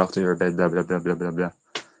should go back to your bed, blah, blah, blah, blah, blah, blah.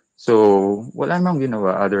 So, wala namang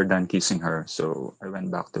ginawa other than kissing her. So, I went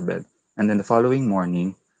back to bed. And then the following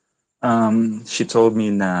morning, she told me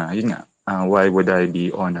na, yun nga, why would I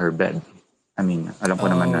be on her bed? I mean, alam ko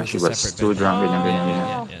naman na it's she a was separate too bed. drunk, ganyan, Oh. ganyan,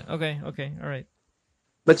 ganyan. Yeah. Okay, all right.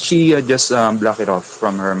 But she just blocked it off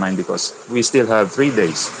from her mind because we still have 3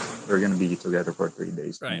 days. We're gonna be together for 3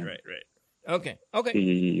 days. And Okay. All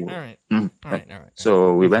we- right. Mm, All right.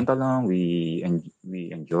 So we went along. We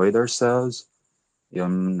enjoyed ourselves.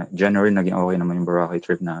 Yung January naging okay naman yung Boracay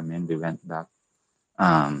trip namin. We went back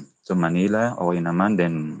to Manila. Okay naman.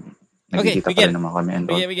 Then Okay, nagkikita we pa get rin naman kami. And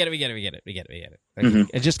all. We get it. Okay. Mhm.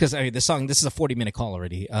 It's just because this song, this is a 40-minute call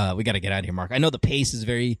already. We got to get out of here, Mark. I know the pace is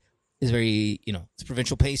very, it's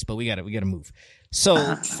provincial pace, but we got to move. So,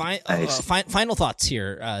 I see. final thoughts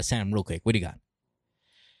here, Sam, real quick. What do you got?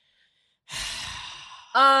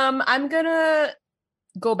 I'm gonna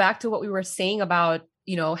go back to what we were saying about,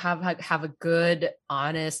 have a good,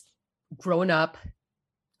 honest, grown-up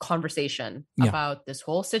conversation Yeah. about this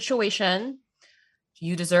whole situation.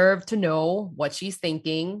 You deserve to know what she's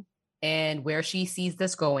thinking and where she sees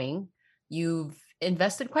this going. You've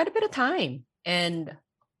invested quite a bit of time and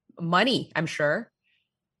money, I'm sure.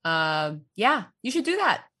 Yeah, you should do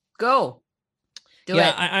that. Go. Do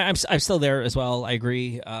it. I'm still there as well. I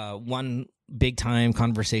agree. One big time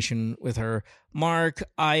conversation with her. Mark,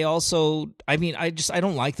 I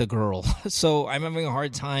don't like the girl. So I'm having a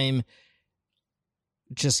hard time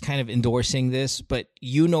just kind of endorsing this, but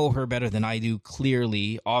you know her better than I do,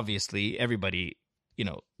 clearly, obviously. Everybody,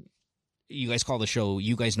 you guys call the show,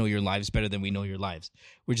 you guys know your lives better than we know your lives.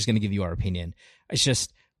 We're just going to give you our opinion. It's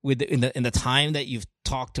just in the time that you've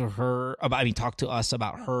talked to us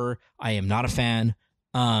about her, I am not a fan.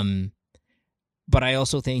 But I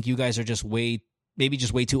also think you guys are just way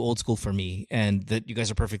too old school for me, and that you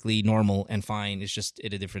guys are perfectly normal and fine. It's just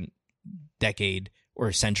in a different decade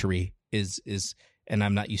or century and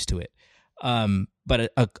I'm not used to it.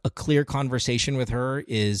 But a clear conversation with her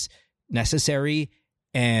is necessary,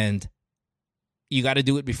 and you got to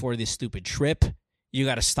do it before this stupid trip. You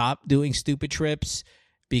got to stop doing stupid trips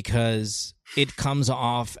because it comes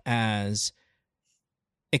off as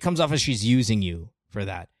she's using you for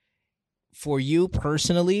that. For you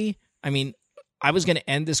personally, I mean, I was going to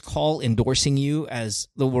end this call endorsing you as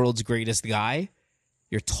the world's greatest guy.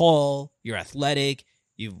 You're tall, you're athletic,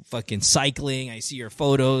 you fucking cycling. I see your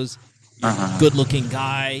photos. You're a good-looking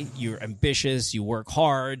guy. You're ambitious. You work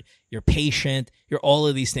hard. You're patient. You're all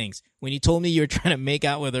of these things. When you told me you were trying to make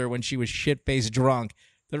out with her when she was shit-faced drunk,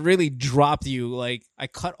 that really dropped you. Like, I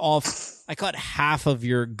cut half of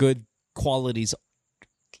your good qualities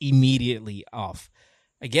immediately off.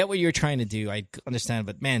 I get what you're trying to do. I understand,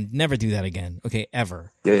 but man, never do that again. Okay,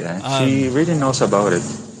 ever. Yeah. She really knows about it.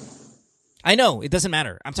 I know. It doesn't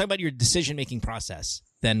matter. I'm talking about your decision-making process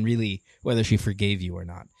than really whether she forgave you or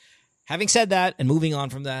not. Having said that, and moving on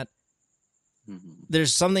from that,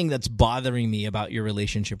 there's something that's bothering me about your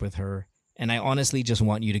relationship with her, and I honestly just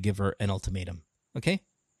want you to give her an ultimatum. Okay?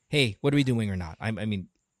 Hey, what are we doing or not? I mean,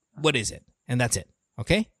 what is it? And that's it.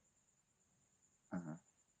 Okay?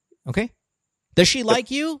 Okay? Does she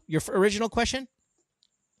like you? Your original question?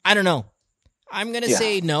 I don't know. I'm going to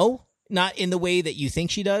say no, not in the way that you think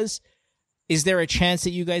she does. Is there a chance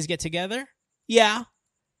that you guys get together? Yeah.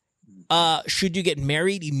 Should you get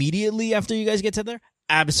married immediately after you guys get together?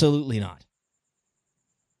 Absolutely not.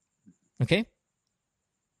 Okay?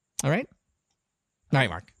 All right? All right,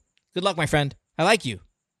 Mark. Good luck, my friend. I like you.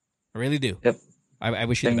 I really do. Yep. I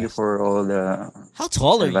wish you Thank the you best. for all the How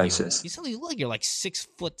tall are advices. you? You look like you're like 6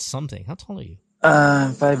 foot something. How tall are you?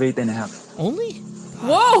 5'8.5". Only?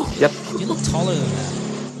 Whoa! Yep. You look taller than that.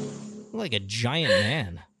 You look like a giant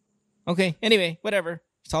man. Okay, anyway, whatever.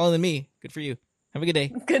 He's taller than me. Good for you. Have a good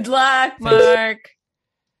day. Good luck, Mark.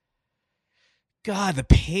 God, the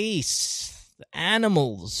pace, the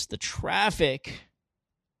animals, the traffic.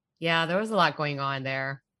 Yeah, there was a lot going on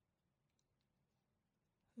there.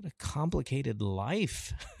 What a complicated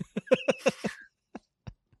life.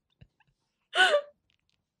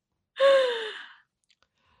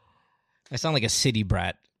 I sound like a city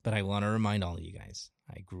brat, but I want to remind all of you guys,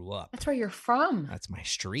 I grew up. That's where you're from. That's my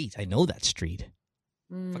street. I know that street.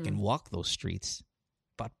 Mm. Fucking walk those streets.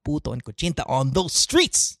 But puto and cochinta on those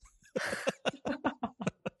streets.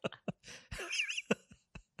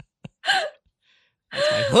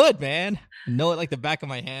 That's my hood, man. I know it like the back of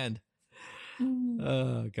my hand.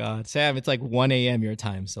 Oh, God. Sam, it's like 1 a.m. your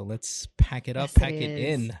time, so let's pack it up, Yes, it pack it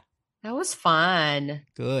is. in. That was fun.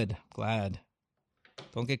 Good. Glad.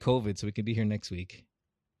 Don't get COVID so we can be here next week.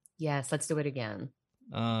 Yes, let's do it again.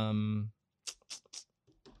 What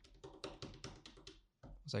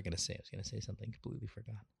was I going to say? I was going to say something. Completely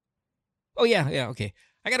forgot. Oh, yeah, okay.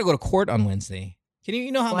 I got to go to court on Wednesday.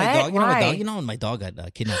 You know how my What? dog, Why? you know when my dog got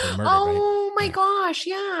kidnapped and murdered, right? Oh my Yeah. gosh,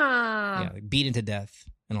 yeah. Yeah, like beaten to death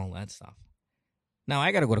and all that stuff. Now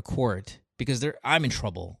I got to go to court because I'm in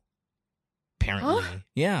trouble. Apparently,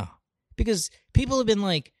 yeah, because people have been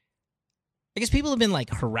like,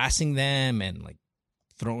 harassing them and like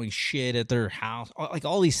throwing shit at their house, like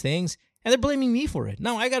all these things, and they're blaming me for it.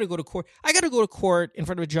 Now I got to go to court. I got to go to court in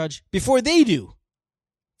front of a judge before they do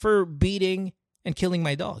for beating and killing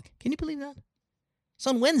my dog. Can you believe that? It's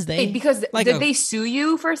on Wednesday. Wait, because Like did they sue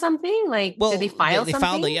you for something? Like, did they file they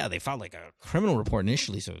something? They filed like a criminal report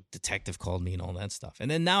initially. So a detective called me and all that stuff. And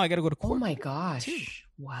then now I got to go to Oh court. my gosh. too.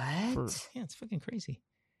 What? Yeah, it's fucking crazy.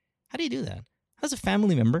 How do you do that? How does a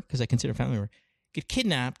family member, because I consider a family member, get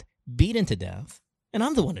kidnapped, beaten to death, and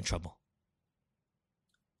I'm the one in trouble?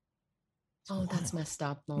 It's Oh, that's wild. messed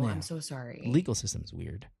up. No, Yeah. I'm so sorry. Legal system is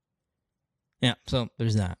weird. Yeah, so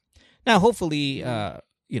there's that. Now, hopefully,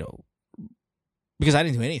 because I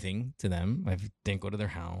didn't do anything to them. I didn't go to their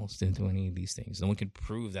house, didn't do any of these things. No one can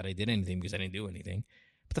prove that I did anything because I didn't do anything.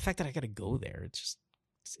 But the fact that I got to go there, it's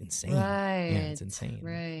insane. Right. Yeah, it's insane.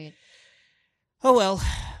 Right. Oh, well,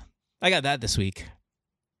 I got that this week.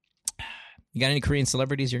 You got any Korean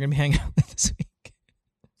celebrities you're going to be hanging out with this week?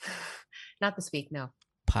 Not this week, no.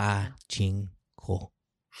 Pachinko.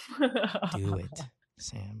 Do it,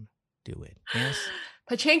 Sam. Do it. Yes?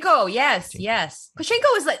 Pachinko, yes, Pachinko. yes.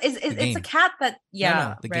 Pachinko is like it's game. a cat that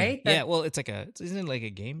No, the game. right? That- Yeah, well, it's like isn't it like a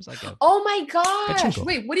game? It's like a Oh my gosh! Pachinko.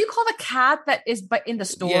 Wait, what do you call the cat that is but in the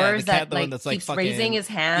stores cat, that the one like that's, like, keeps fucking- raising his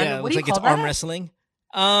hand? yeah, it What looks do you like call it's that? arm wrestling.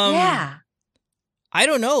 Yeah. I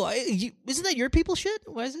don't know. Isn't that your people shit?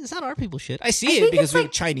 Why is it's not our people shit? I see I it think because it's we're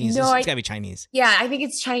like- Chinese. no, It's got to be Chinese. Yeah, I think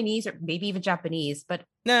it's Chinese or maybe even Japanese, but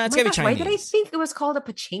No, it's oh my got to be gosh, why Chinese. did I think it was called a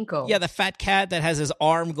pachinko? Yeah, the fat cat that has his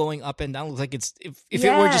arm going up and down looks like it's if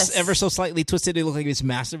it were just Yes. ever so slightly twisted, it looked like it's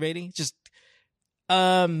masturbating. Just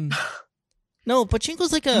no,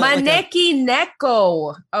 pachinko's like a Maneki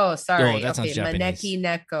Neko. Oh, sorry. Oh, that sounds okay, Japanese. Maneki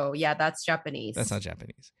Neko. Yeah, that's Japanese. That's not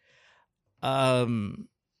Japanese.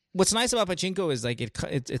 What's nice about pachinko is like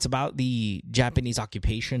it's about the Japanese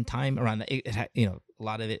occupation time around a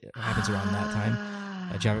lot of it happens around that time.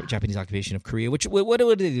 Ah. Japanese occupation of Korea. What do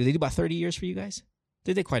they do? They do about 30 years for you guys?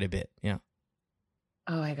 They did quite a bit. Yeah.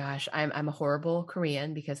 Oh my gosh, I'm a horrible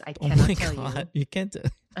Korean because I Oh cannot my tell God, you. you can't.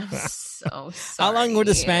 I'm so sorry. How long were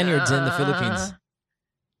the Spaniards in the Philippines?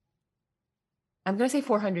 I'm gonna say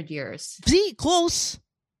 400 years. See, close.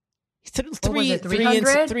 What was it, 300?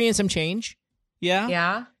 300? Three and some change. Yeah.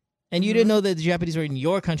 Yeah. And you didn't know that the Japanese were in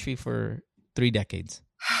your country for 3 decades,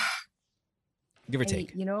 give or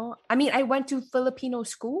take. You know, I mean, I went to Filipino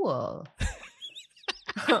school.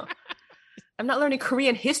 I'm not learning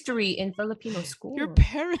Korean history in Filipino school. Your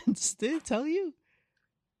parents did tell you.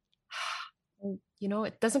 You know,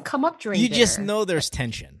 it doesn't come up during You just there. know there's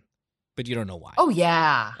tension, but you don't know why. Oh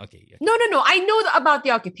yeah. Okay. Yeah. No. I know about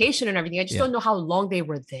the occupation and everything. I just Yeah. don't know how long they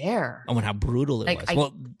were there. Oh, and how brutal it Like, was. I-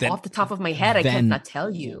 Well, then, Off the top of my head, I then- cannot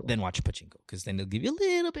tell you. Then watch Pachinko, because then they'll give you a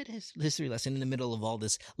little bit history lesson in the middle of all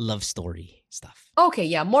this love story stuff. Okay,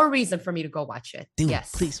 yeah, more reason for me to go watch it. Dude,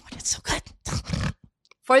 yes, please watch it. It's so good.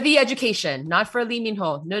 for the education, not for Lee Min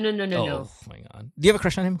Ho. No. Oh my God. Do you have a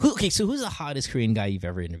crush on him? So who's the hottest Korean guy you've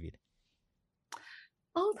ever interviewed?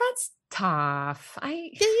 Oh, that's tough.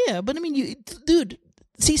 Yeah, but I mean, dude,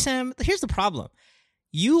 see, Sam, here's the problem.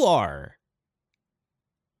 You are,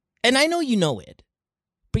 and I know you know it,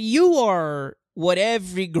 but you are what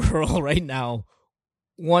every girl right now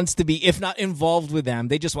wants to be, if not involved with them.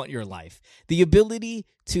 They just want your life. The ability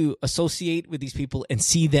to associate with these people and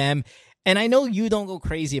see them. And I know you don't go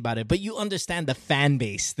crazy about it, but you understand the fan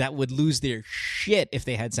base that would lose their shit if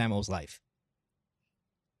they had Samuel's life.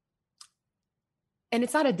 And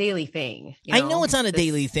it's not a daily thing. You I know it's not a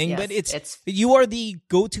daily thing, but it's you are the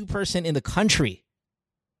go-to person in the country.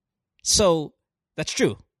 So that's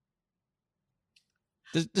true.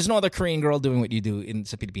 There's no other Korean girl doing what you do in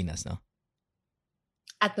sa Pilipinas, no?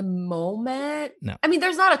 at the moment. No. I mean,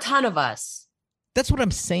 there's not a ton of us. That's what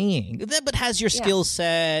I'm saying. But has your Yeah. skill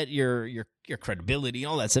set, your credibility,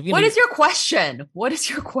 all that stuff. You What know, is your question? What is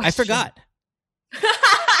your question? I forgot.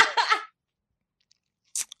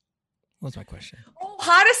 What's my question? Oh,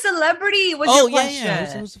 hottest celebrity was your question.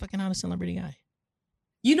 yeah. Who's the fucking hottest celebrity guy?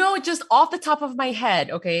 You know, just off the top of my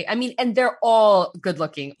head, okay? I mean, and they're all good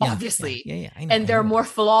looking, Yeah, obviously. Yeah. I know, And I they're know. more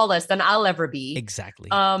flawless than I'll ever be.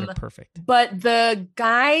 Exactly. Um, They're perfect. But the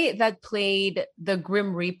guy that played the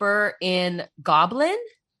Grim Reaper in Goblin,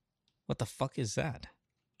 What the fuck is that?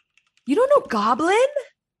 you don't know Goblin?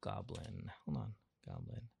 Goblin. Hold on.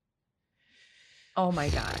 Goblin. Oh my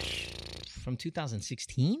gosh. From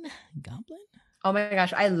 2016? Goblin? Oh my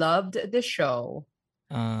gosh. I loved this show.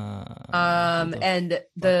 Who And fuck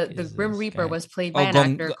the is Grim this Reaper guy? was played by an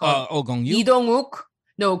actor called Gong Yu? Lee Dong-wook.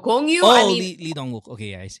 No, Gong Yu. Oh, I mean, Lee Dong-wook.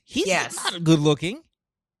 Okay, yeah. He's Yes. not good looking.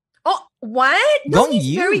 oh, what? No, Gong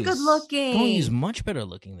he's very Yu's- good looking. Gong Yu's much better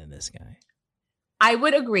looking than this guy. I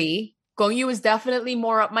would agree. Gong Yu is definitely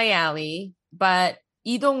more up my alley, but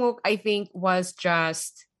Lee Dong-wook, I think, was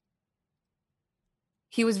just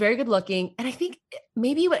he was very good looking, and I think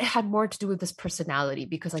maybe it had more to do with his personality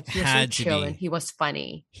because like he was so Had to chill be. and he was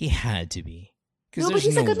funny. He had to be. 'Cause No, but there's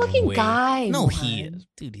he's a good-looking way- guy, No, he Juan. is.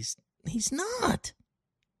 Dude, he's not.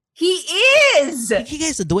 He is He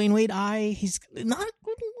has a Dwayne Wade eye. He's not a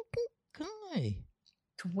good looking guy.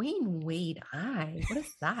 Dwayne Wade eye. What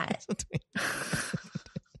is that?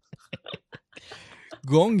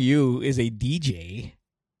 Gong Yu is a DJ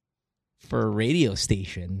for a radio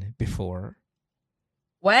station before.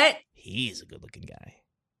 What? He's a good looking guy.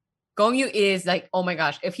 Gong Yu is like, oh my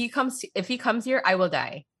gosh, if he comes here, I will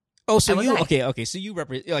die. Oh, I so was you like- okay? So you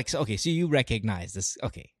so you recognize this?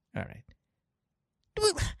 Okay, all right.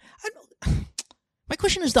 Well, my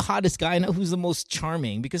question is the hottest guy, not who's the most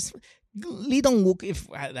charming. Because Lee Dong Wook, if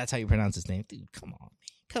that's how you pronounce his name, dude, come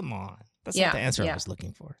on. That's Yeah, not the answer I yeah. was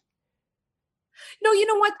looking for. No, you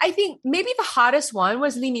know what? I think maybe the hottest one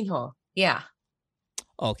was Lee Min Ho. Yeah.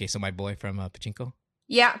 Oh, okay, so my boy from Pachinko.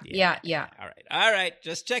 Yeah. All right.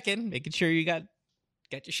 Just checking, making sure you got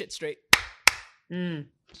your shit straight. Mm.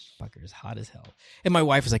 Fucker's hot as hell. And my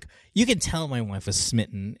wife was like, you can tell my wife was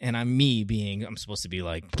smitten, and I'm supposed to be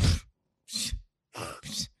like,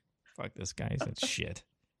 fuck this guy. He's that shit.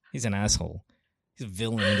 He's an asshole. He's a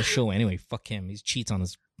villain in the show anyway. Fuck him. He's a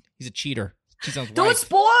cheater. Cheats on his Don't wife.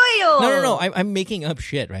 spoil. No. I'm making up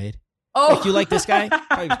shit, right? Oh, Like, you like this guy?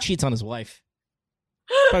 Probably cheats on his wife.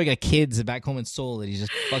 Probably got kids back home in Seoul that he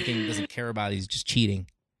just fucking doesn't care about. He's just cheating.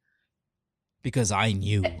 Because I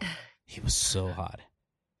knew he was so hot.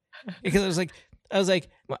 Because I was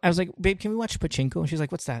like, babe, can we watch Pachinko? And she's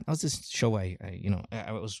like, what's that? That was this show I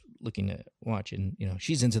was looking to watch, and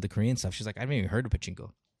she's into the Korean stuff. She's like, I haven't even heard of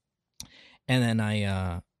Pachinko. And then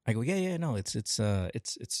I go, yeah, no, it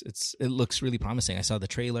looks really promising. I saw the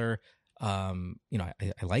trailer. I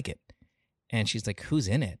like it. And she's like, who's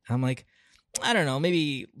in it? I'm like, I don't know,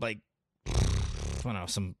 maybe like, I don't know,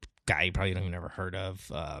 some guy you probably don't even ever heard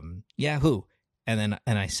of. Yeah, who? And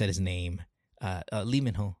I said his name, Lee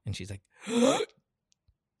Min Ho, and she's like, and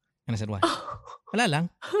I said, what? Wala lang.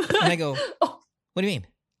 And I go, what do you mean?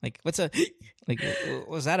 Like, what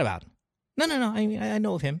was that about? No. I mean, I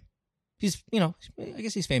know of him. He's, I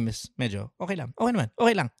guess he's famous. Medyo. Okay lang. Okay naman.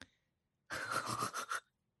 Okay lang.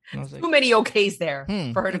 And I was like, too many okays there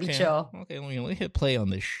for her to be okay. chill. Okay, let me hit play on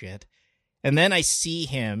this shit. And then I see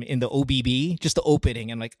him in the OBB, just the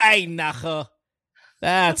opening. I'm like, ay, nako.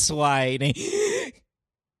 That's why.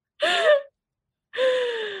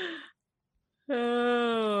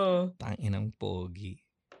 Oh. Tanginang pogi.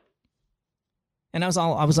 And I was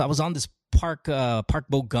on this Park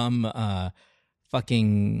Bo-gum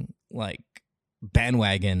fucking like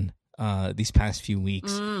bandwagon these past few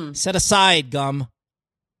weeks. Set aside, Gum.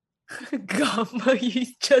 Gum, you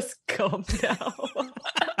just calm down.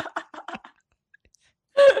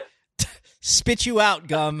 Spit you out,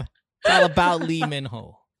 Gum. It's all about Lee Min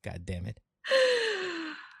Ho. God damn it.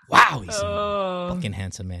 Wow, he's a fucking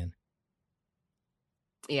handsome man.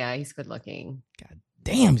 Yeah, he's good looking. God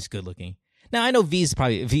damn, he's good looking. Now I know V's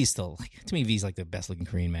still, to me, V's like the best looking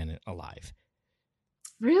Korean man alive.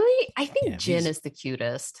 Really? I think Yeah, Jin he's- is the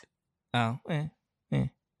cutest. Oh,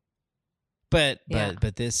 But Yeah.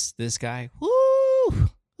 this guy, woo.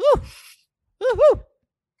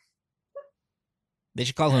 They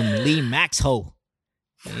should call him Lee Max Ho.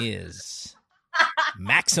 He is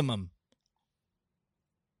maximum.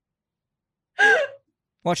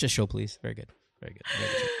 Watch this show, please. Very good. Very good.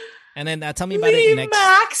 Very good. And then tell me about Lee it next.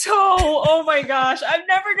 Max Ho. Oh my gosh. I'm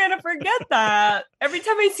never going to forget that. Every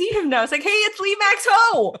time I see him now, it's like, hey, it's Lee Max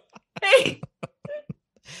Ho. Hey.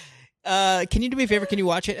 Can you do me a favor? Can you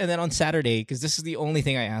watch it? And then on Saturday, because this is the only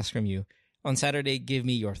thing I ask from you, on Saturday, give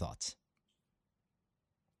me your thoughts.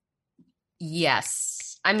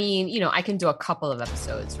 Yes. I mean, I can do a couple of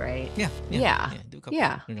episodes, right? Yeah. Do a couple.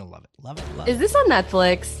 Yeah. You're going to love it. Love it. Is this on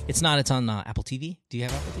Netflix? It's not. It's on Apple TV. Do you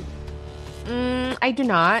have Apple TV? I do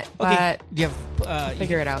not, Okay. but Do you have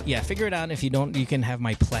figure it out. Yeah, figure it out. If you don't, you can have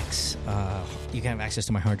my Plex. You can have access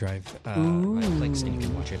to my hard drive, my Plex, and you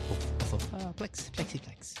can watch it. Plex.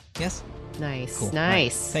 Yes. Nice, Cool.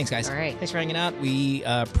 nice. Right. Thanks, guys. All right. Thanks for hanging out. We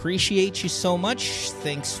appreciate you so much.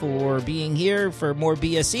 Thanks for being here for more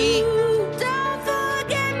BSE. Don't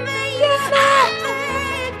forget me.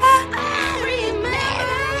 I remember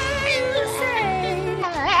you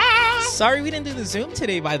say. Sorry we didn't do the Zoom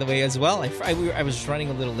today, by the way, as well. I was running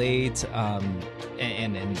a little late,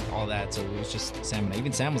 and all that, so it was just Sam and I.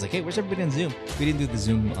 Even Sam was like, "Hey, where's everybody on Zoom?" We didn't do the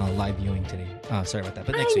Zoom live viewing today. Sorry about that,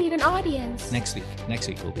 but next I week. need an audience. Next week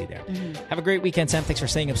we'll be there. Have a great weekend, Sam. Thanks for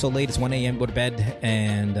staying up so late. It's 1 a.m. Go to bed,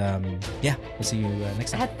 and yeah, we'll see you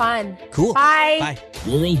next I time. had fun. Cool. Bye. Bye.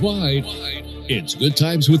 Worldwide, it's Good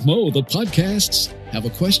Times with Mo, the podcasts. Have a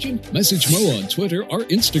question? Message Mo on Twitter or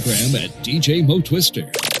Instagram at DJ Mo Twister.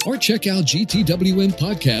 Or check out GTWN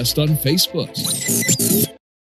Podcast on Facebook.